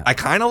 Yeah. I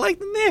kind of like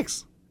the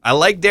Knicks. I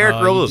like Derrick Oh,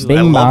 you Rose. do. I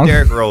Bing love bong.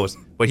 Derrick Rose,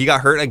 but he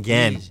got hurt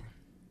again.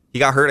 He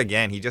got hurt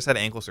again. He just had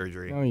ankle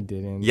surgery. No, he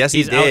didn't. Yes, he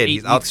He's out did. 8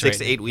 He's out weeks 6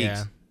 to right 8 now. weeks.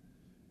 Yeah.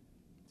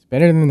 It's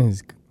better than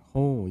his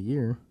whole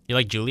year. You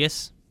like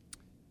Julius?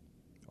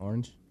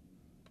 Orange.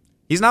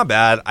 He's not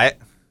bad. I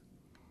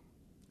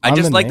On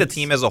just the like the Knicks?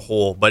 team as a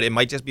whole, but it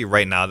might just be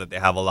right now that they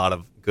have a lot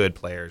of good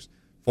players.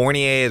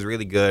 Fournier is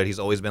really good. He's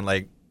always been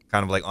like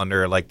kind of like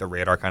under like the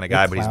radar kind of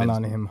guy, but he's Clown been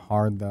on him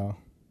hard though.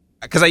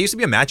 because I used to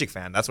be a Magic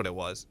fan. That's what it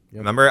was. Yep.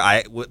 Remember,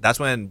 that's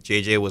when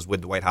JJ was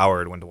with Dwight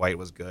Howard when Dwight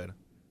was good,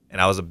 and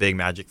I was a big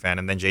Magic fan.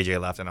 And then JJ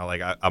left, and I was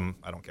like,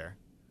 I don't care.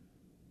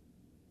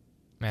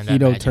 Man,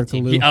 Hedo Magic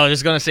team. Turkoglu. I was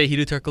just gonna say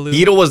Hedo Turkoglu.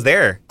 Hedo was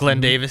there. Glenn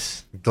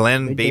Davis.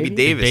 Glenn Big Baby Baby?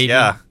 Davis, Baby.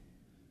 yeah,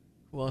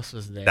 Who else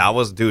was there? that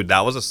was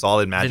a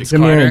solid Magic. Vince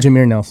Carter.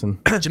 Jameer Nelson.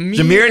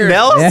 Jameer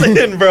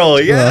Nelson, bro.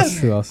 Yes.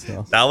 Who else? Who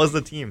else? That was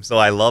the team. So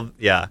I love,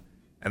 yeah.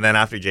 And then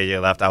after JJ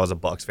left, I was a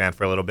Bucks fan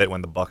for a little bit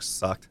when the Bucks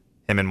sucked.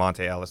 Him and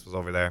Monte Ellis was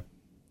over there.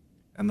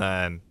 And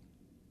then,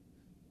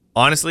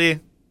 honestly,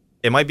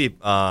 it might be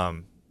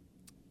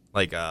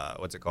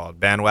what's it called?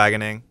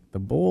 Bandwagoning. The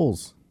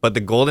Bulls. But the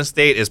Golden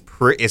State is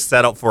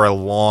set up for a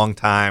long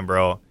time,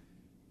 bro.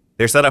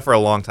 They're set up for a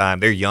long time.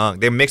 They're young.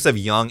 They're a mix of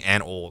young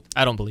and old.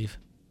 I don't believe.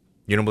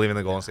 You don't believe in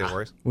the Golden State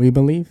Warriors? We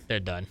believe. They're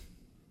done.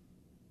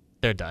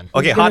 They're done.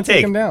 Okay, gonna hot take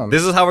take. them down?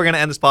 This is how we're going to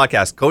end this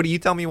podcast. Cody, you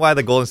tell me why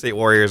the Golden State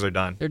Warriors are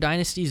done. Their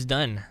dynasty's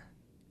done.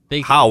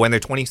 They How? When they're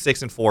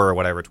 26-4 or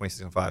whatever,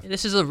 26-5.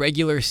 This is a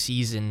regular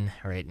season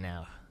right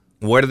now.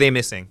 What are they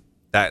missing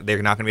that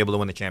they're not going to be able to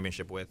win the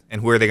championship with?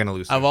 And who are they going to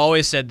lose to? I've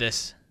always said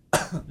this.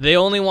 They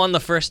only won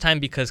the first time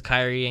because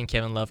Kyrie and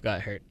Kevin Love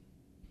got hurt.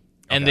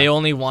 And Okay. they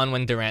only won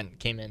when Durant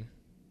came in.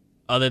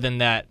 Other than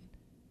that,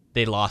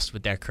 they lost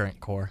with their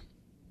current core.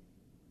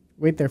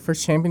 Wait, their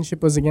first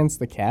championship was against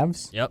the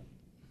Cavs? Yep.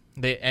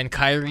 And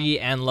Kyrie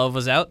and Love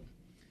was out.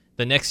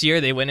 The next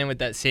year, they went in with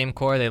that same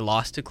core. They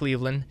lost to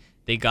Cleveland.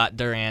 They got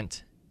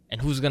Durant.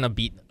 And who's going to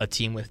beat a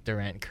team with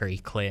Durant, Curry,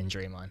 Clay, and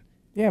Draymond?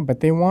 Yeah, but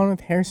they won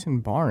with Harrison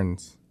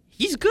Barnes.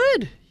 He's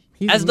good.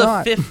 He's As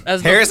not. the fifth,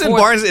 as Harrison the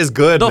fourth, Barnes is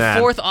good, the man.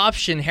 fourth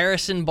option,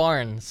 Harrison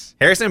Barnes.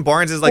 Harrison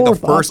Barnes is like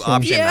Fourth the first option.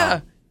 option Yeah.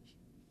 now.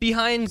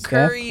 Behind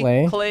Steph, Curry,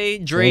 Clay, Clay,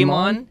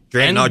 Draymond. and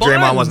Draymond was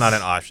Barnes. not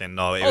an option.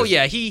 No. Oh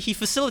yeah, he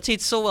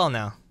facilitates so well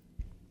now.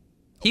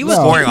 He No, was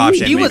Scoring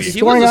option, He was maybe. he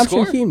Scoring was a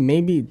option, scorer. he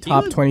maybe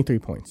top was- 23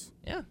 points.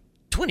 Yeah,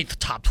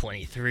 top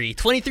 23.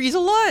 23 is a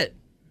lot.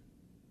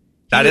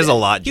 That is a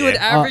lot, He Jay. would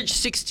average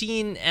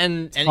 16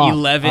 and Top,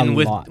 11 a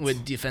with lot.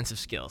 defensive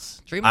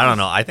skills. Draymond I don't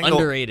know. I think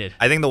underrated.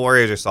 I think the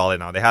Warriors are solid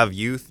now. They have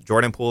youth.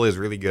 Jordan Poole is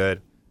really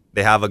good.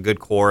 They have a good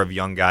core of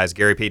young guys.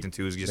 Gary Payton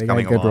too is just They got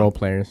coming good along. role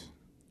players,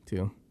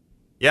 too.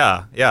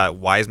 Yeah.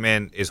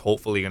 Wiseman is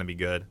hopefully going to be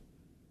good.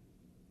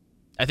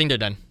 I think they're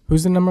done.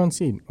 Who's the number one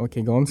seed?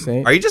 Okay, Golden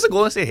State. Are you just a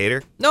Golden State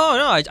hater? No.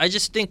 I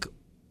just think,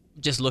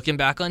 just looking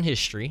back on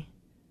history,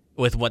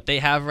 with what they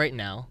have right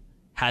now,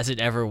 has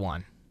it ever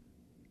won?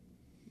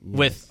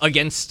 With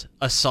against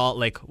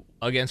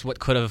against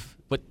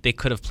what they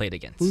could have played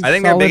against. Who's I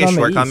think their solid biggest on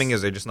the shortcoming East?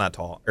 is they're just not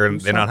tall, or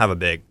Who's they don't solid? have a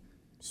big.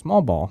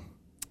 Small ball.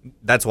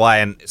 That's why,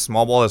 and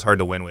small ball is hard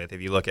to win with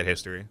if you look at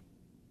history.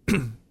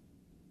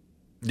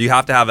 You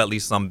have to have at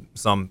least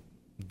some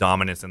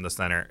dominance in the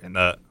center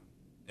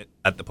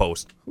at the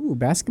post Ooh,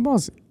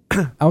 basketball's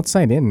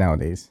outside in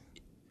nowadays.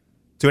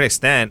 to an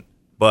extent.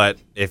 But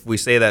if we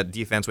say that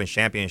defense wins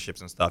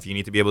championships and stuff, you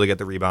need to be able to get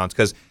the rebounds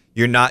because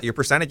your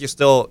percentage is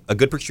still a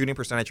good shooting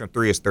percentage from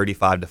three is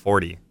 35 to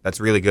 40.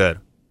 That's really good,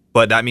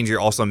 but that means you're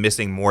also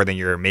missing more than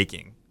you're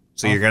making.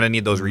 So you're gonna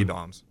need those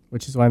rebounds.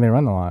 Which is why they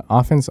run a lot.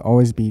 Offense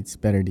always beats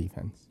better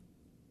defense.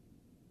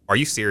 Are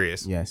you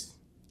serious? Yes.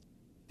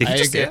 Did you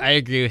just say that? I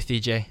agree with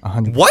DJ.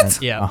 100%.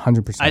 What? Yeah.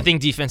 100%. I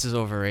think defense is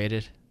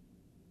overrated.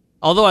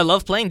 Although I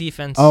love playing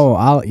defense.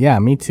 Oh, yeah,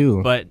 me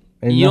too. But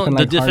There's you don't. nothing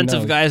The like defensive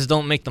hard-nosed. guys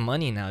don't make the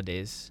money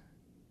nowadays.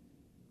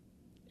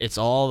 It's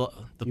all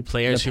the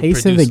players the who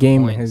pace produce of the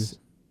game points. has.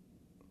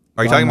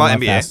 Are you talking about gone a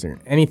lot NBA? Faster.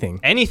 Anything.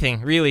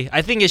 Anything really.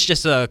 I think it's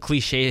just a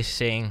cliche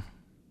saying.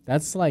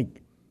 That's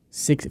like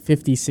 50s,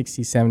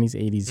 60s, 70s,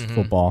 80s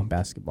football,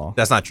 basketball.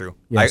 That's not true.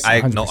 Yes,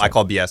 I 100%. no, I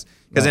call BS.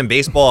 Because in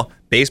baseball,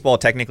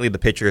 technically the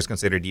pitcher is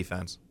considered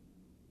defense.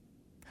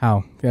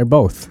 How? They're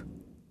both.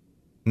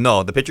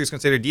 No, the pitcher is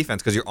considered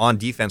defense because you're on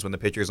defense when the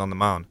pitcher is on the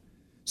mound.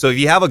 So if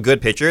you have a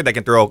good pitcher that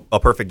can throw a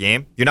perfect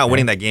game, you're not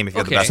winning that game if you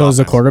have the Okay. best So is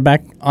the offense.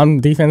 quarterback on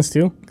defense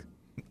too?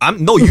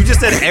 No, you just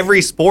said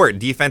every sport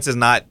defense is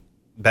not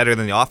better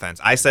than the offense.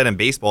 I said in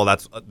baseball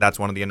that's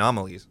one of the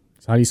anomalies.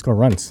 So how do you score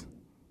runs?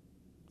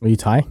 Will you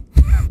tie?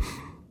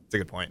 That's a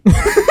good point.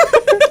 That's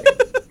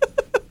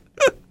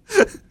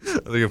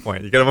a good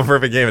point. You can have a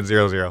perfect game at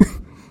 0-0.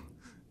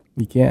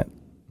 You can't.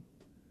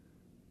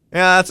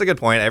 Yeah, that's a good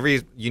point.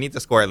 You need to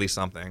score at least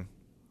something.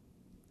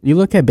 You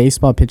look at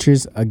baseball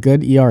pitchers, a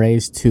good ERA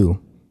is 2.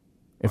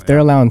 If they're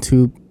allowing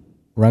 2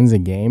 runs a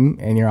game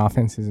and your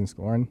offense isn't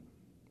scoring,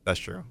 That's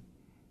true.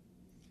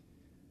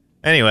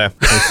 Anyway.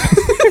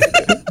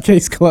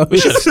 case closed. We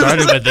should have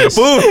started with this.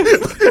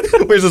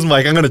 Boom! Where's this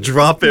mic? I'm going to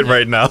drop it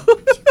right now.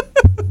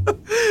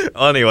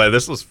 Anyway,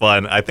 this was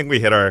fun. I think we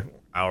hit our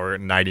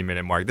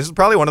 90-minute mark. This is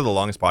probably one of the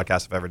longest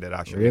podcasts I've ever did,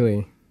 actually.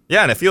 Really?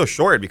 Yeah, and it feels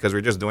short because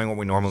we're just doing what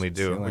we normally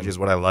do, Chilling. which is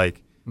what I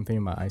like. I'm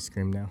thinking about ice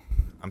cream now.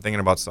 I'm thinking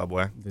about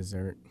Subway.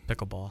 Dessert.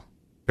 Pickleball.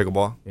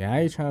 Pickleball. Yeah,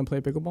 are you trying to play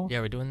pickleball?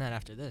 Yeah, we're doing that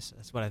after this.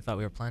 That's what I thought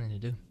we were planning to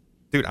do.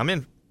 Dude, I'm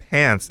in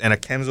pants and a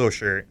Kenzo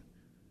shirt.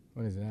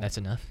 What is that? That's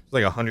enough. It's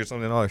like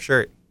 $100-something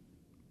shirt.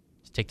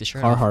 Just take the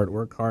shirt off. Carhartt,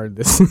 work hard.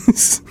 This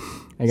is.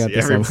 I got See,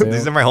 this on these are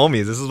sale. my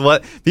homies. This is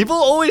what people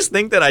always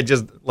think that I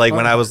just like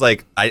when I was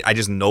like I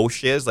just know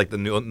shiz, like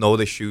know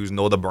the shoes,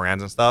 know the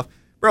brands and stuff.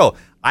 Bro,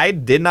 I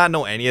did not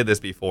know any of this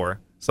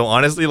before. So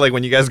honestly, like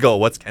when you guys go,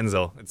 what's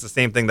Kenzo? It's the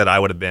same thing that I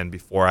would have been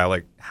before I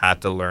like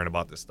had to learn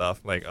about this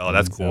stuff. Like, oh,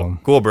 that's cool.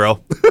 Kenzo. Cool, bro.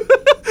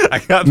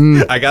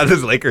 I got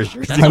this Lakers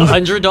shirt. That's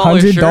 $100 shirt.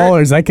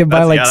 $100. I could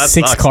buy like that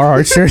 6 sucks.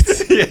 Carhartt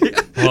shirts.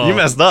 Yeah. You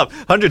messed up.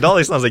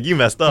 $100 sounds like you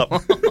messed up.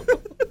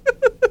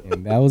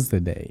 And that was the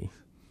day.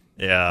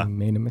 Yeah. I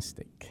made a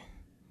mistake.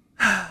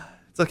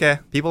 It's okay.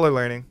 People are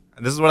learning.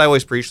 And this is what I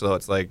always preach, though.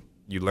 It's like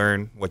you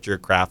learn what your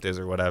craft is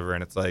or whatever.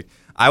 And it's like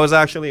I was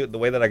actually the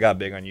way that I got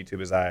big on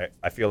YouTube is I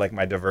feel like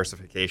my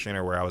diversification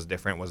or where I was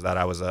different was that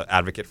I was an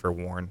advocate for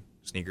worn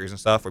sneakers and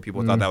stuff where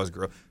people thought that was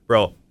gross.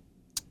 Bro,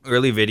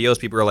 early videos,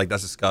 people were like,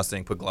 that's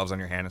disgusting. Put gloves on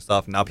your hand and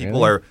stuff. Now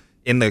people are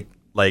in the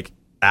like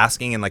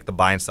asking in like the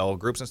buy and sell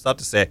groups and stuff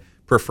to say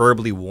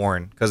preferably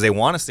worn because they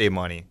want to save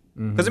money.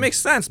 Because it makes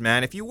sense,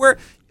 man. If you were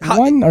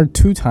 1 or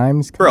 2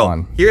 times, come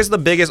on. Here's the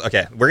biggest.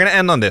 Okay, we're gonna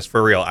end on this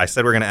for real. I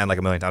said we're gonna end like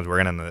a million times. We're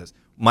gonna end on this.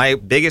 My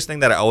biggest thing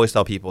that I always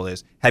tell people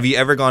is, have you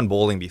ever gone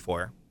bowling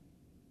before?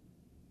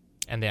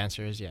 And the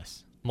answer is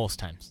yes. Most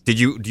times. Do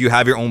you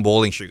have your own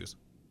bowling shoes?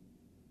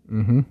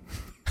 Mm-hmm.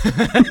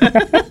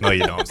 No,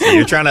 you don't. So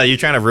you're trying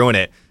to ruin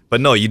it.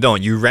 But no, you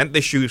don't. You rent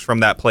the shoes from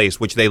that place,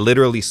 which they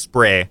literally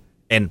spray,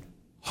 and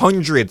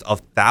hundreds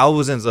of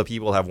thousands of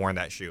people have worn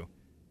that shoe.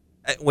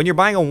 When you're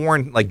buying a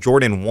worn like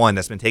Jordan 1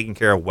 that's been taken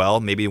care of well,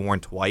 maybe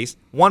worn twice,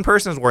 one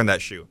person's worn that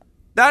shoe.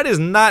 That is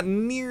not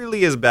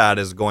nearly as bad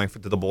as going to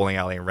the bowling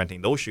alley and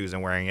renting those shoes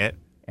and wearing it.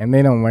 And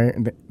they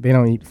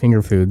don't eat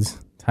finger foods,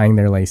 tying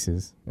their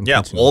laces. And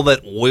Yeah, pitching. all that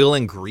oil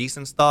and grease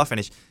and stuff.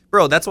 And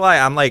bro, that's why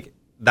I'm like,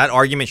 that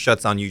argument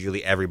shuts down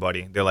usually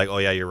everybody. They're like, oh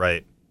yeah, you're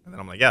right. And then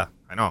I'm like, yeah,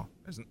 I know.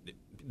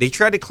 They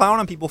try to clown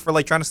on people for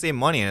like trying to save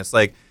money. And it's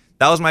like,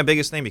 that was my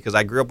biggest thing because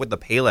I grew up with the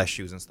Payless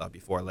shoes and stuff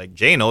before. Like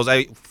Jay knows,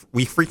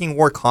 we freaking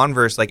wore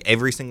Converse like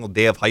every single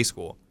day of high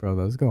school. Bro,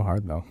 those go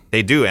hard though.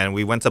 They do, and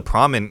we went to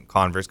prom in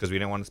Converse because we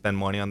didn't want to spend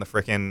money on the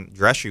freaking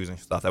dress shoes and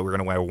stuff that we were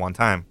gonna wear one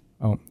time.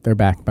 Oh, they're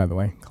back, by the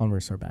way.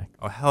 Converse are back.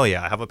 Oh hell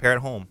yeah, I have a pair at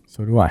home.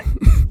 So do I.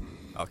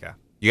 Okay,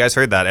 you guys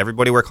heard that?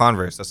 Everybody wear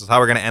Converse. This is how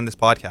we're gonna end this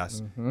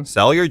podcast.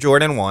 Sell your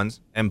Jordan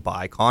 1s and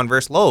buy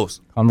Converse lows.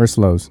 Converse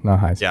lows, not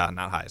highs. Yeah,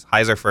 not highs.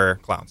 Highs are for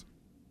clowns.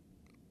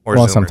 Or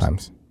Well, Zoomers.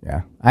 sometimes.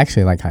 Yeah. I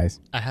actually like highs.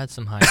 I had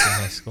some highs in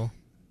high school.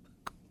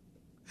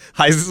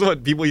 Highs is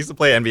what people used to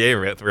play NBA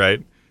with,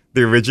 right?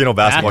 The original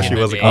basketball Back shoe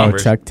in was the a day. Oh,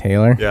 Converse. Chuck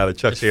Taylor. Yeah, the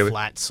Chuck Just Taylor.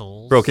 flat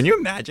soles. Bro, can you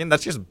imagine?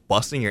 That's just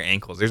busting your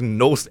ankles. There's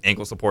no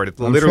ankle support. It's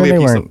I'm literally sure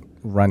they a piece weren't of.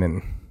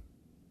 running.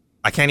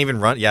 I can't even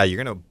run. Yeah, you're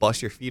gonna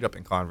bust your feet up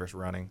in Converse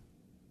running.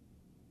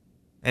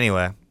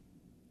 Anyway,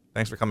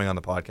 thanks for coming on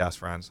the podcast,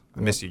 friends. I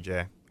miss you,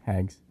 Jay.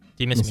 Hags.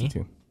 Do you miss me? you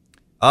too.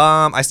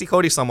 I see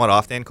Cody somewhat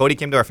often. Cody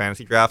came to our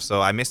fantasy draft,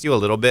 so I missed you a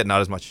little bit,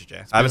 not as much as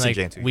Jay. I haven't seen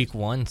Jay in 2 years, week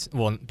 1.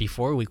 Well,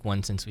 before week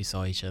 1 since we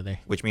saw each other.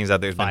 which means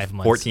that there's 5 been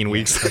months. 14 Yeah.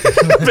 weeks,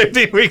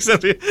 15 weeks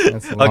since we.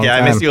 That's a long Okay,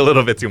 I miss time. you a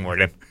little bit too,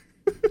 Morgan.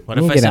 What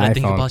You if I get said an I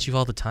think iPhone. about you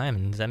all the time?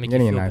 And does that make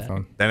Getting you an feel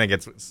iPhone. bad? Then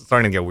it's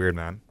starting to get weird,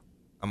 man.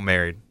 I'm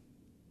married.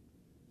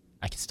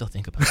 I can still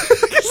think about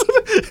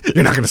it.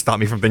 You're not gonna stop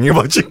me from thinking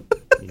about you.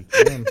 You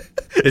can.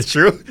 It's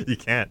true. You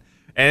can't.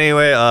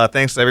 Anyway,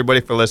 thanks to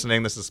everybody for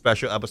listening. This is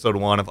special episode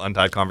 1 of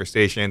Untied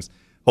Conversations.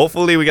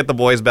 hopefully we get the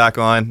boys back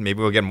on.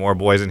 Maybe we'll get more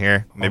boys in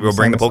here. Maybe we'll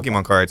bring the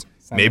Pokemon cards.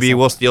 Maybe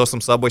we'll steal some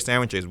Subway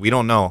sandwiches. We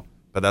don't know,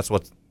 but that's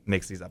what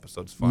makes these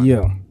episodes fun.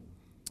 Yeah.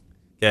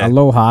 Okay.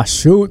 Aloha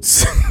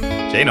shoots.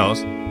 Jay knows.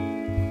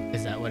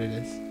 Is that what it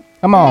is?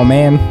 Come on,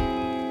 man.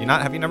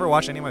 Have you never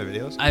watched any of my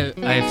videos?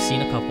 I've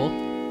seen a couple.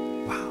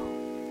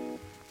 Wow.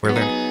 We're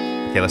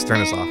learning. Okay, let's turn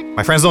this off.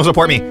 My friends don't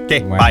support me.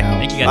 Okay, Wow. bye.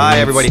 Thank you guys. Bye,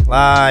 everybody.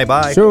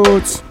 Bye.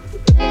 Shoots.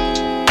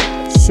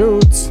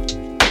 Shoots.